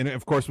going to be, and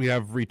of course we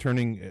have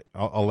returning.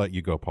 I'll let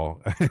you go,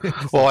 Paul.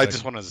 I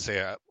just wanted to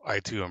say I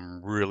too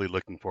am really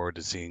looking forward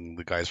to seeing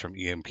the guys from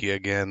EMP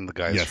again, the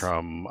guys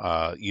from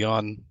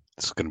Eon.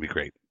 It's going to be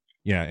great.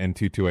 Yeah, and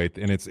 228,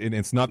 and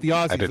it's not the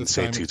Aussies. I didn't this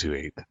say time.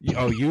 228.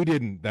 Oh, you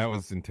didn't. That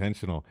was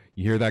intentional.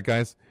 You hear that,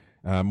 guys?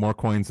 More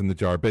coins in the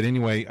jar. But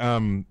anyway,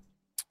 and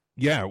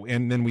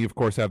then we of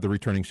course have the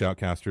returning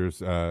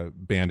shoutcasters,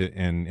 Bandit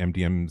and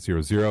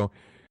MDM00.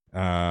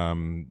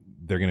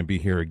 They're going to be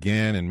here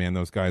again, and man,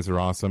 those guys are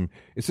awesome.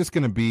 It's just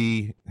going to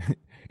be,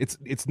 it's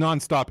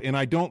nonstop, and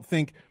I don't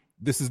think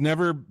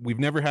we've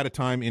never had a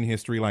time in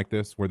history like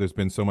this where there's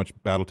been so much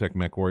BattleTech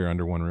MechWarrior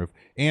under one roof,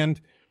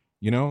 and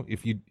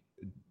if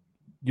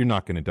you're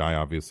not going to die,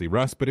 obviously,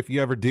 Russ, but if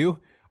you ever do,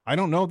 I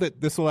don't know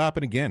that this will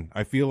happen again.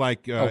 I feel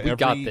like we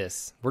got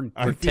this. We're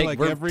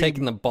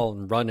taking the ball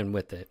and running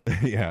with it.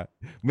 Yeah,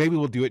 maybe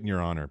we'll do it in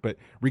your honor. But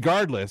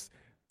regardless,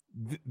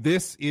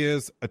 this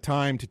is a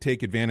time to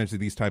take advantage of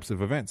these types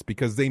of events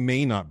because they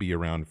may not be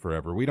around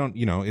forever. We don't,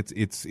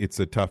 it's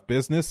a tough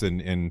business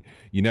and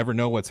you never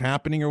know what's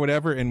happening or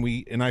whatever.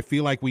 And I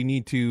feel like we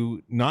need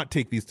to not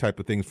take these type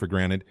of things for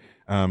granted.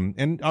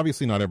 And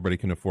obviously not everybody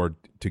can afford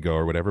to go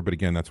or whatever. But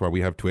again, that's why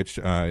we have Twitch.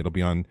 It'll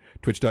be on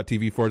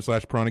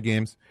twitch.tv/Piranha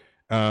Games.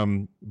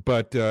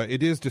 But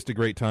it is just a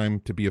great time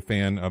to be a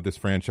fan of this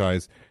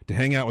franchise, to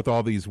hang out with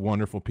all these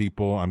wonderful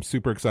people. I'm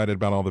super excited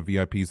about all the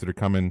VIPs that are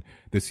coming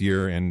this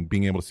year and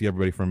being able to see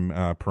everybody from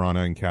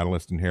Piranha and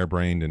Catalyst and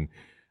Hairbrained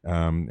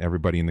and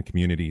everybody in the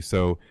community.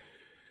 So,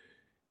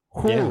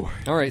 yeah.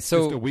 All right,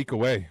 so just a week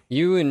away.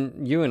 You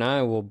and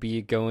I will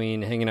be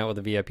hanging out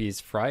with the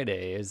VIPs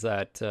Friday. Is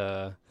that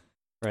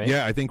right?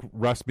 Yeah, I think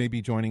Russ may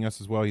be joining us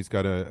as well. He's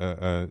got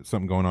a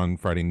something going on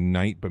Friday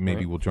night, but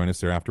maybe we'll join us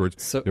there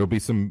afterwards. So there will be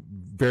some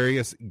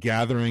various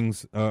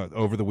gatherings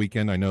over the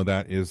weekend. I know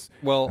that is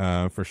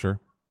for sure.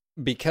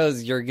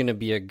 Because you're going to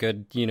be a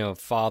good,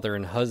 father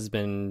and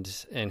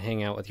husband and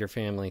hang out with your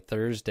family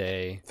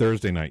Thursday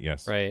night,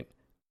 yes. Right.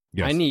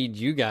 Yes. I need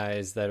you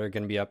guys that are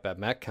going to be up at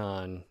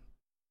MetCon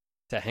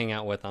to hang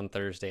out with on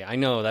Thursday. I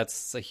know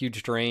that's a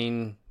huge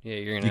drain. Yeah,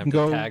 you're going to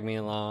have to tag me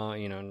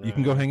along, You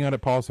can go hang out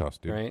at Paul's house,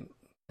 dude. Right.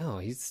 No,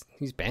 he's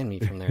banned me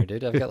from there,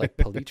 dude. I've got like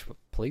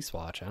police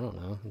watch. I don't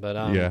know, but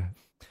yeah.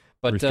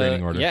 But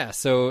yeah,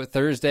 so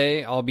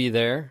Thursday I'll be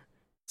there.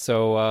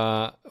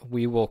 So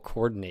we will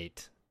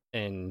coordinate,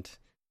 and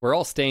we're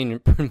all staying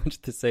pretty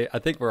much the same. I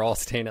think we're all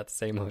staying at the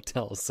same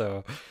hotel,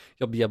 so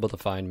you'll be able to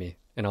find me,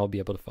 and I'll be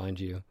able to find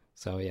you.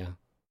 So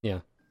yeah.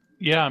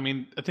 Yeah, I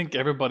mean, I think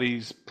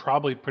everybody's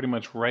probably pretty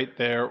much right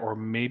there, or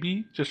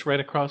maybe just right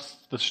across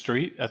the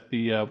street at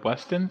the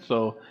Westin.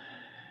 So,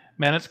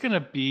 man, it's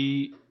gonna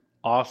be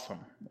awesome.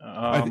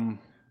 I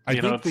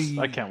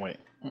can't wait.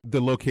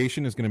 The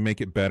location is going to make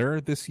it better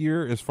this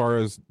year as far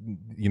as,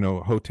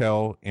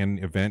 hotel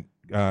and event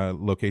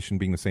location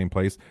being the same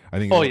place. I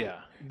think. Oh,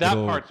 yeah. That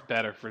part's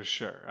better for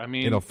sure. I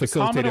mean, it'll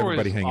facilitate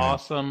everybody hanging out.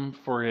 Awesome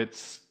for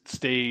its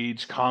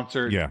stage,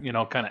 concert,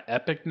 kind of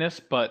epicness.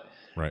 But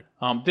right.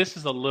 This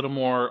is a little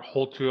more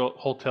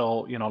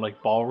hotel,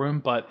 like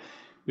ballroom. But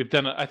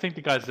I think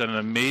the guys done an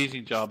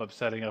amazing job of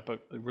setting up a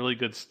really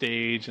good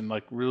stage and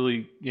like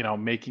really,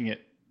 making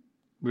it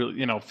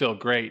really, feel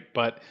great.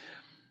 But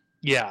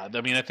yeah,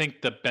 I mean, I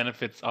think the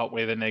benefits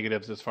outweigh the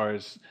negatives as far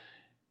as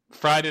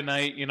Friday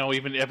night,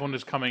 even everyone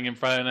who's coming in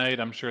Friday night,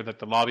 I'm sure that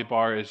the lobby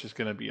bar is just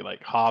going to be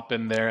like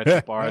hopping there at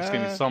the bar. It's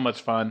going to be so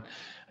much fun.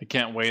 I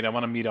can't wait. I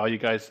want to meet all you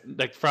guys.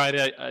 Like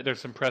Friday, there's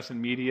some press and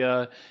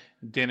media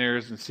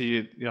dinners and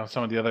see,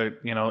 some of the other,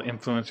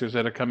 influencers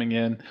that are coming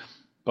in.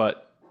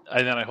 But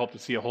then I hope to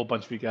see a whole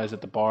bunch of you guys at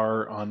the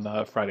bar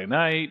on Friday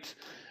night.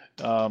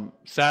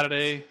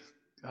 Saturday,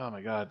 oh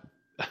my God.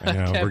 I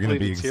know, we're going to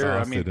be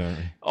exhausted. I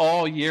mean,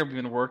 all year we've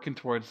been working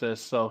towards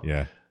this. So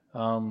yeah.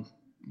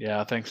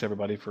 Yeah, thanks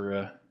everybody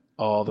for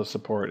all the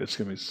support. It's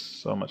going to be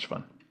so much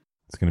fun.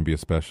 It's going to be a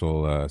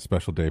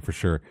special day for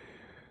sure.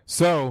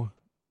 So,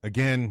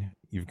 again,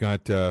 you've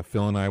got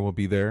Phil and I will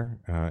be there.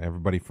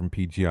 Everybody from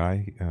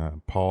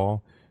PGI,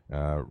 Paul,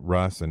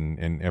 Russ,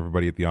 and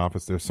everybody at the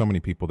office. There's so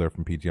many people there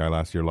from PGI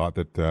last year. A lot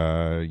that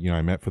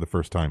I met for the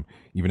first time,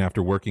 even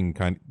after working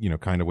kind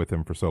of with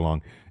them for so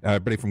long.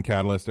 Everybody from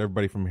Catalyst,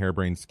 everybody from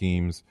Hairbrained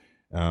Schemes,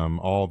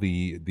 all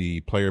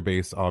the player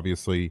base,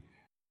 obviously.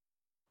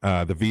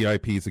 The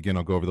VIPs, again,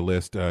 I'll go over the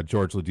list.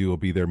 George Ledoux will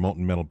be there.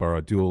 Molten Metal Bar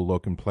Duel,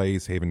 Loken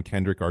Plays, Haven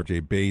Kendrick,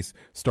 RJ Bass,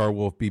 Star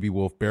Wolf, BB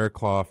Wolf, Bear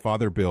Claw,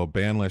 Father Bill,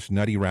 Banlish,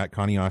 Nutty Rat,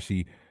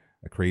 Kaniashi,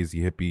 a Crazy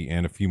Hippie,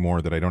 and a few more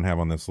that I don't have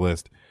on this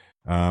list.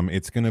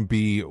 It's going to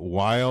be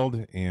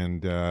wild,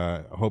 and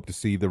hope to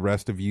see the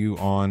rest of you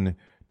on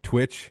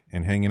Twitch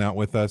and hanging out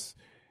with us.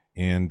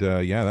 And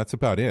yeah, that's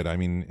about it. I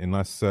mean,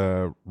 unless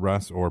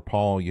Russ or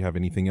Paul, you have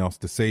anything else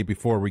to say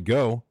before we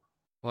go.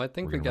 Well, I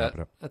think we got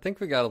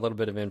a little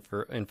bit of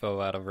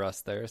info out of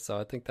Russ there, so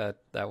I think that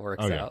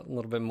works out a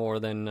little bit more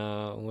than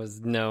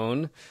was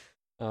known.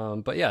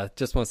 But yeah,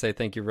 just want to say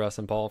thank you, Russ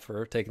and Paul,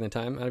 for taking the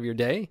time out of your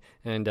day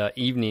and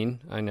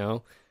evening, I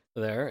know,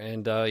 there.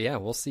 And yeah,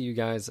 we'll see you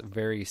guys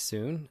very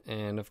soon.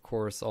 And of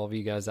course, all of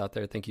you guys out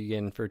there, thank you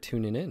again for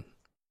tuning in.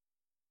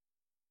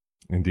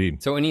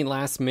 Indeed. So any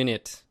last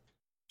minute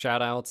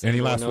shout outs,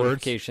 any last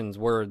notifications,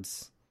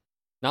 words?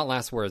 Not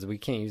last words. We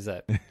can't use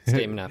that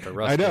statement after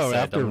Russ. I know.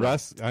 After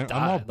Russ, I'm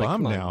all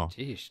bummed now.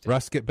 Jeez,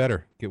 Russ, get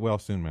better. Get well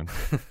soon, man.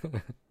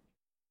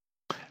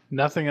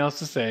 Nothing else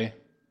to say.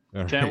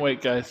 Can't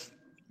wait, guys.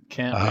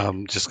 Can't wait.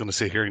 I'm just going to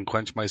sit here and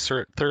quench my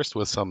thirst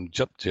with some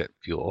jump jet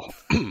fuel.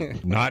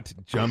 Not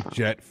jump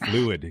jet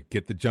fluid.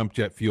 Get the jump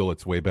jet fuel.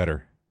 It's way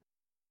better.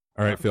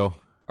 All right, Phil.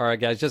 All right,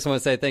 guys, just want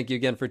to say thank you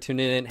again for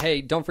tuning in.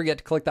 Hey, don't forget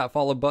to click that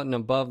follow button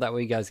above. That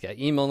way you guys get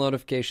email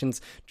notifications.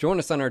 Join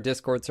us on our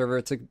Discord server.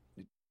 It's a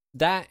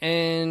That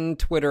and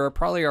Twitter are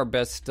probably our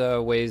best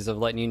ways of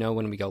letting you know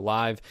when we go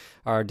live.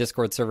 Our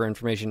Discord server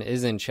information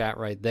is in chat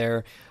right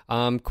there.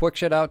 Quick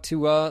shout out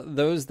to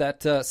those that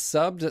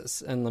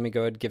subbed, and let me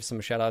go ahead and give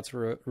some shout outs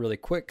really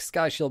quick.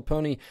 Sky Shield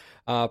Pony,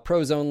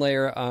 Prozone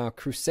Layer,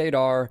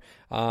 Crusader,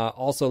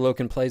 also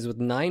Loken Plays with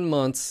 9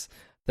 months.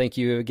 Thank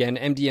you again,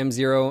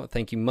 MDM0.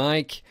 Thank you,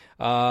 Mike,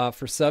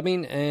 for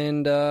subbing,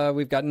 and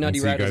we've got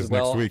Nutty Rat as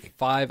well.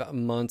 5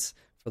 months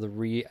for the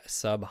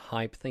re-sub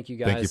hype. Thank you,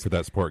 guys. Thank you for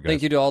that support, guys.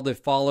 Thank you to all the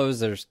follows.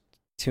 There's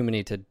too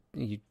many to...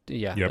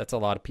 That's a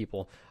lot of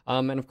people.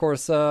 And, of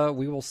course,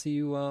 we will see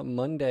you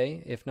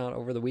Monday, if not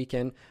over the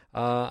weekend.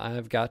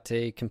 I've got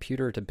a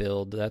computer to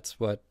build. That's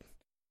what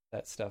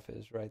that stuff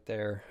is right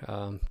there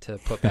to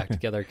put back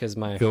together because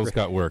my... Phil's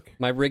got work.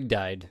 My rig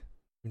died.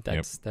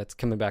 That's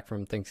coming back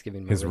from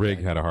Thanksgiving. His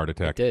rig had a heart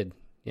attack. It did.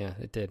 Yeah,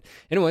 it did.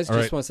 Anyways,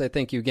 just want to say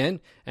thank you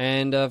again.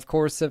 And, of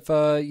course, if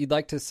you'd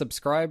like to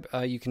subscribe,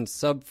 you can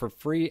sub for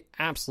free.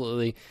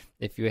 Absolutely.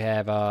 If you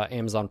have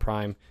Amazon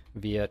Prime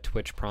via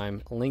Twitch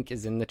Prime. Link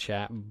is in the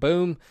chat.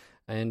 Boom.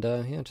 And,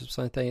 just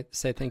want to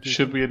say thank you.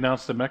 Should we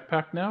announce the mech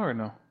pack now or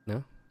no?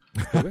 No.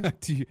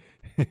 do you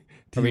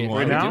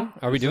right now?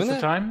 Are we doing that?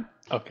 The time?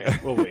 Okay,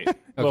 we'll wait.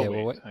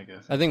 We'll wait. I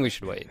guess. I think we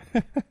should wait.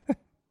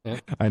 Yeah.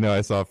 I know.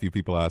 I saw a few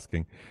people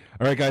asking.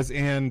 All right, guys.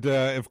 And,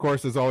 of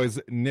course, as always,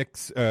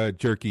 Nick's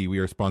Jerky. We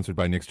are sponsored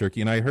by Nick's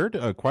Jerky. And I heard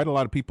quite a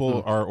lot of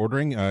people are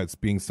ordering. It's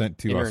being sent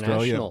to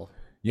Australia.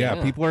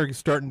 Yeah, people are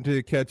starting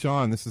to catch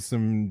on. This is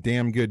some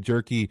damn good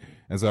jerky.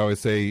 As I always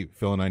say,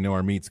 Phil and I know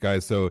our meats,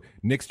 guys. So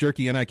Nick's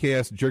Jerky,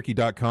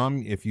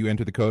 NIKSjerky.com. If you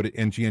enter the code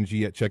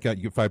NGNG at checkout,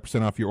 you get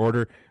 5% off your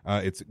order.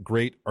 It's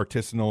great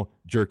artisanal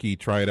jerky.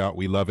 Try it out.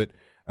 We love it.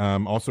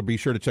 Also, be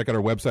sure to check out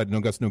our website,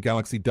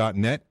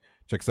 NoGutsNoGalaxy.net.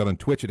 Check us out on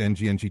Twitch at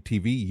NGNG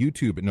TV,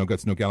 YouTube at No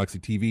Guts No Galaxy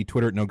TV,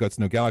 Twitter at No Guts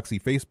No Galaxy,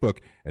 Facebook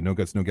at No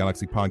Guts No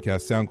Galaxy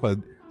Podcast,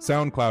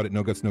 SoundCloud at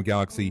No Guts No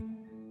Galaxy.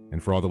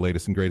 And for all the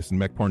latest and greatest in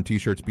mech porn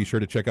t-shirts, be sure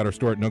to check out our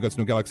store at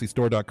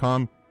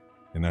NoGutsNoGalaxyStore.com.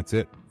 And that's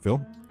it.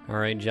 Phil? All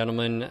right,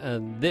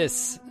 gentlemen.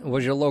 This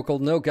was your local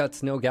No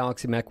Guts No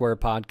Galaxy Mechware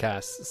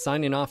podcast.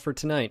 Signing off for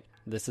tonight.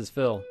 This is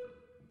Phil.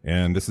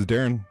 And this is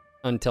Darren.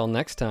 Until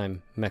next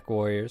time, Mech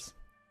Warriors.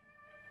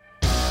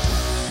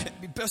 It'd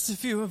be best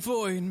if you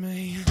avoid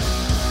me,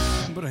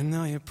 but I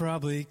know you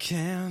probably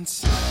can't.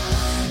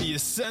 You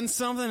sense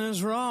something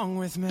is wrong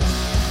with me.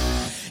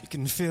 You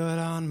can feel it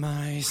on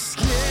my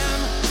skin,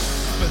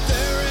 but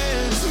there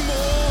is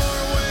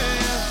more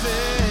with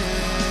it.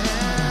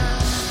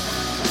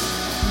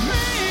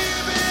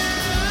 Maybe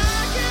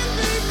I can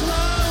be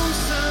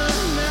closer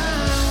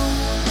now,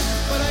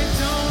 but I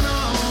don't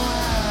know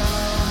how.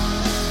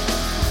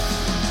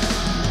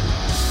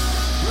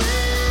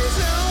 Please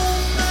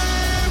help me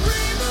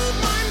remove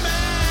my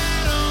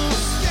metal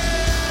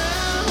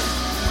skin,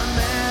 my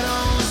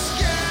metal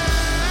skin,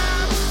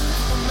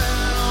 my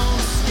metal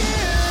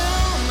skin,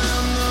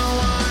 and the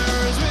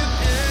wires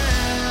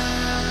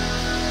within.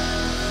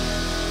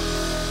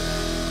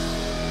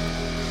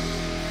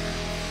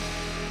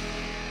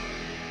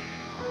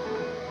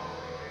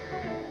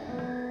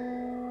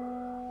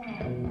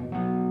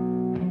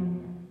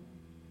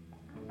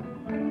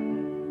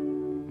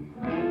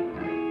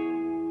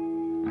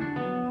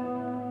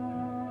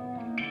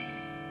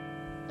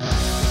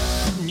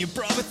 You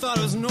probably thought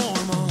it was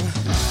normal,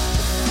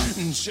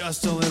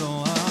 just a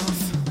little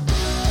off.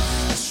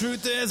 The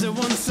truth is, at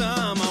one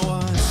time I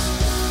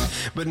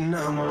was, but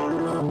now I'm a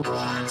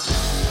robot.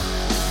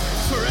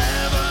 Forever.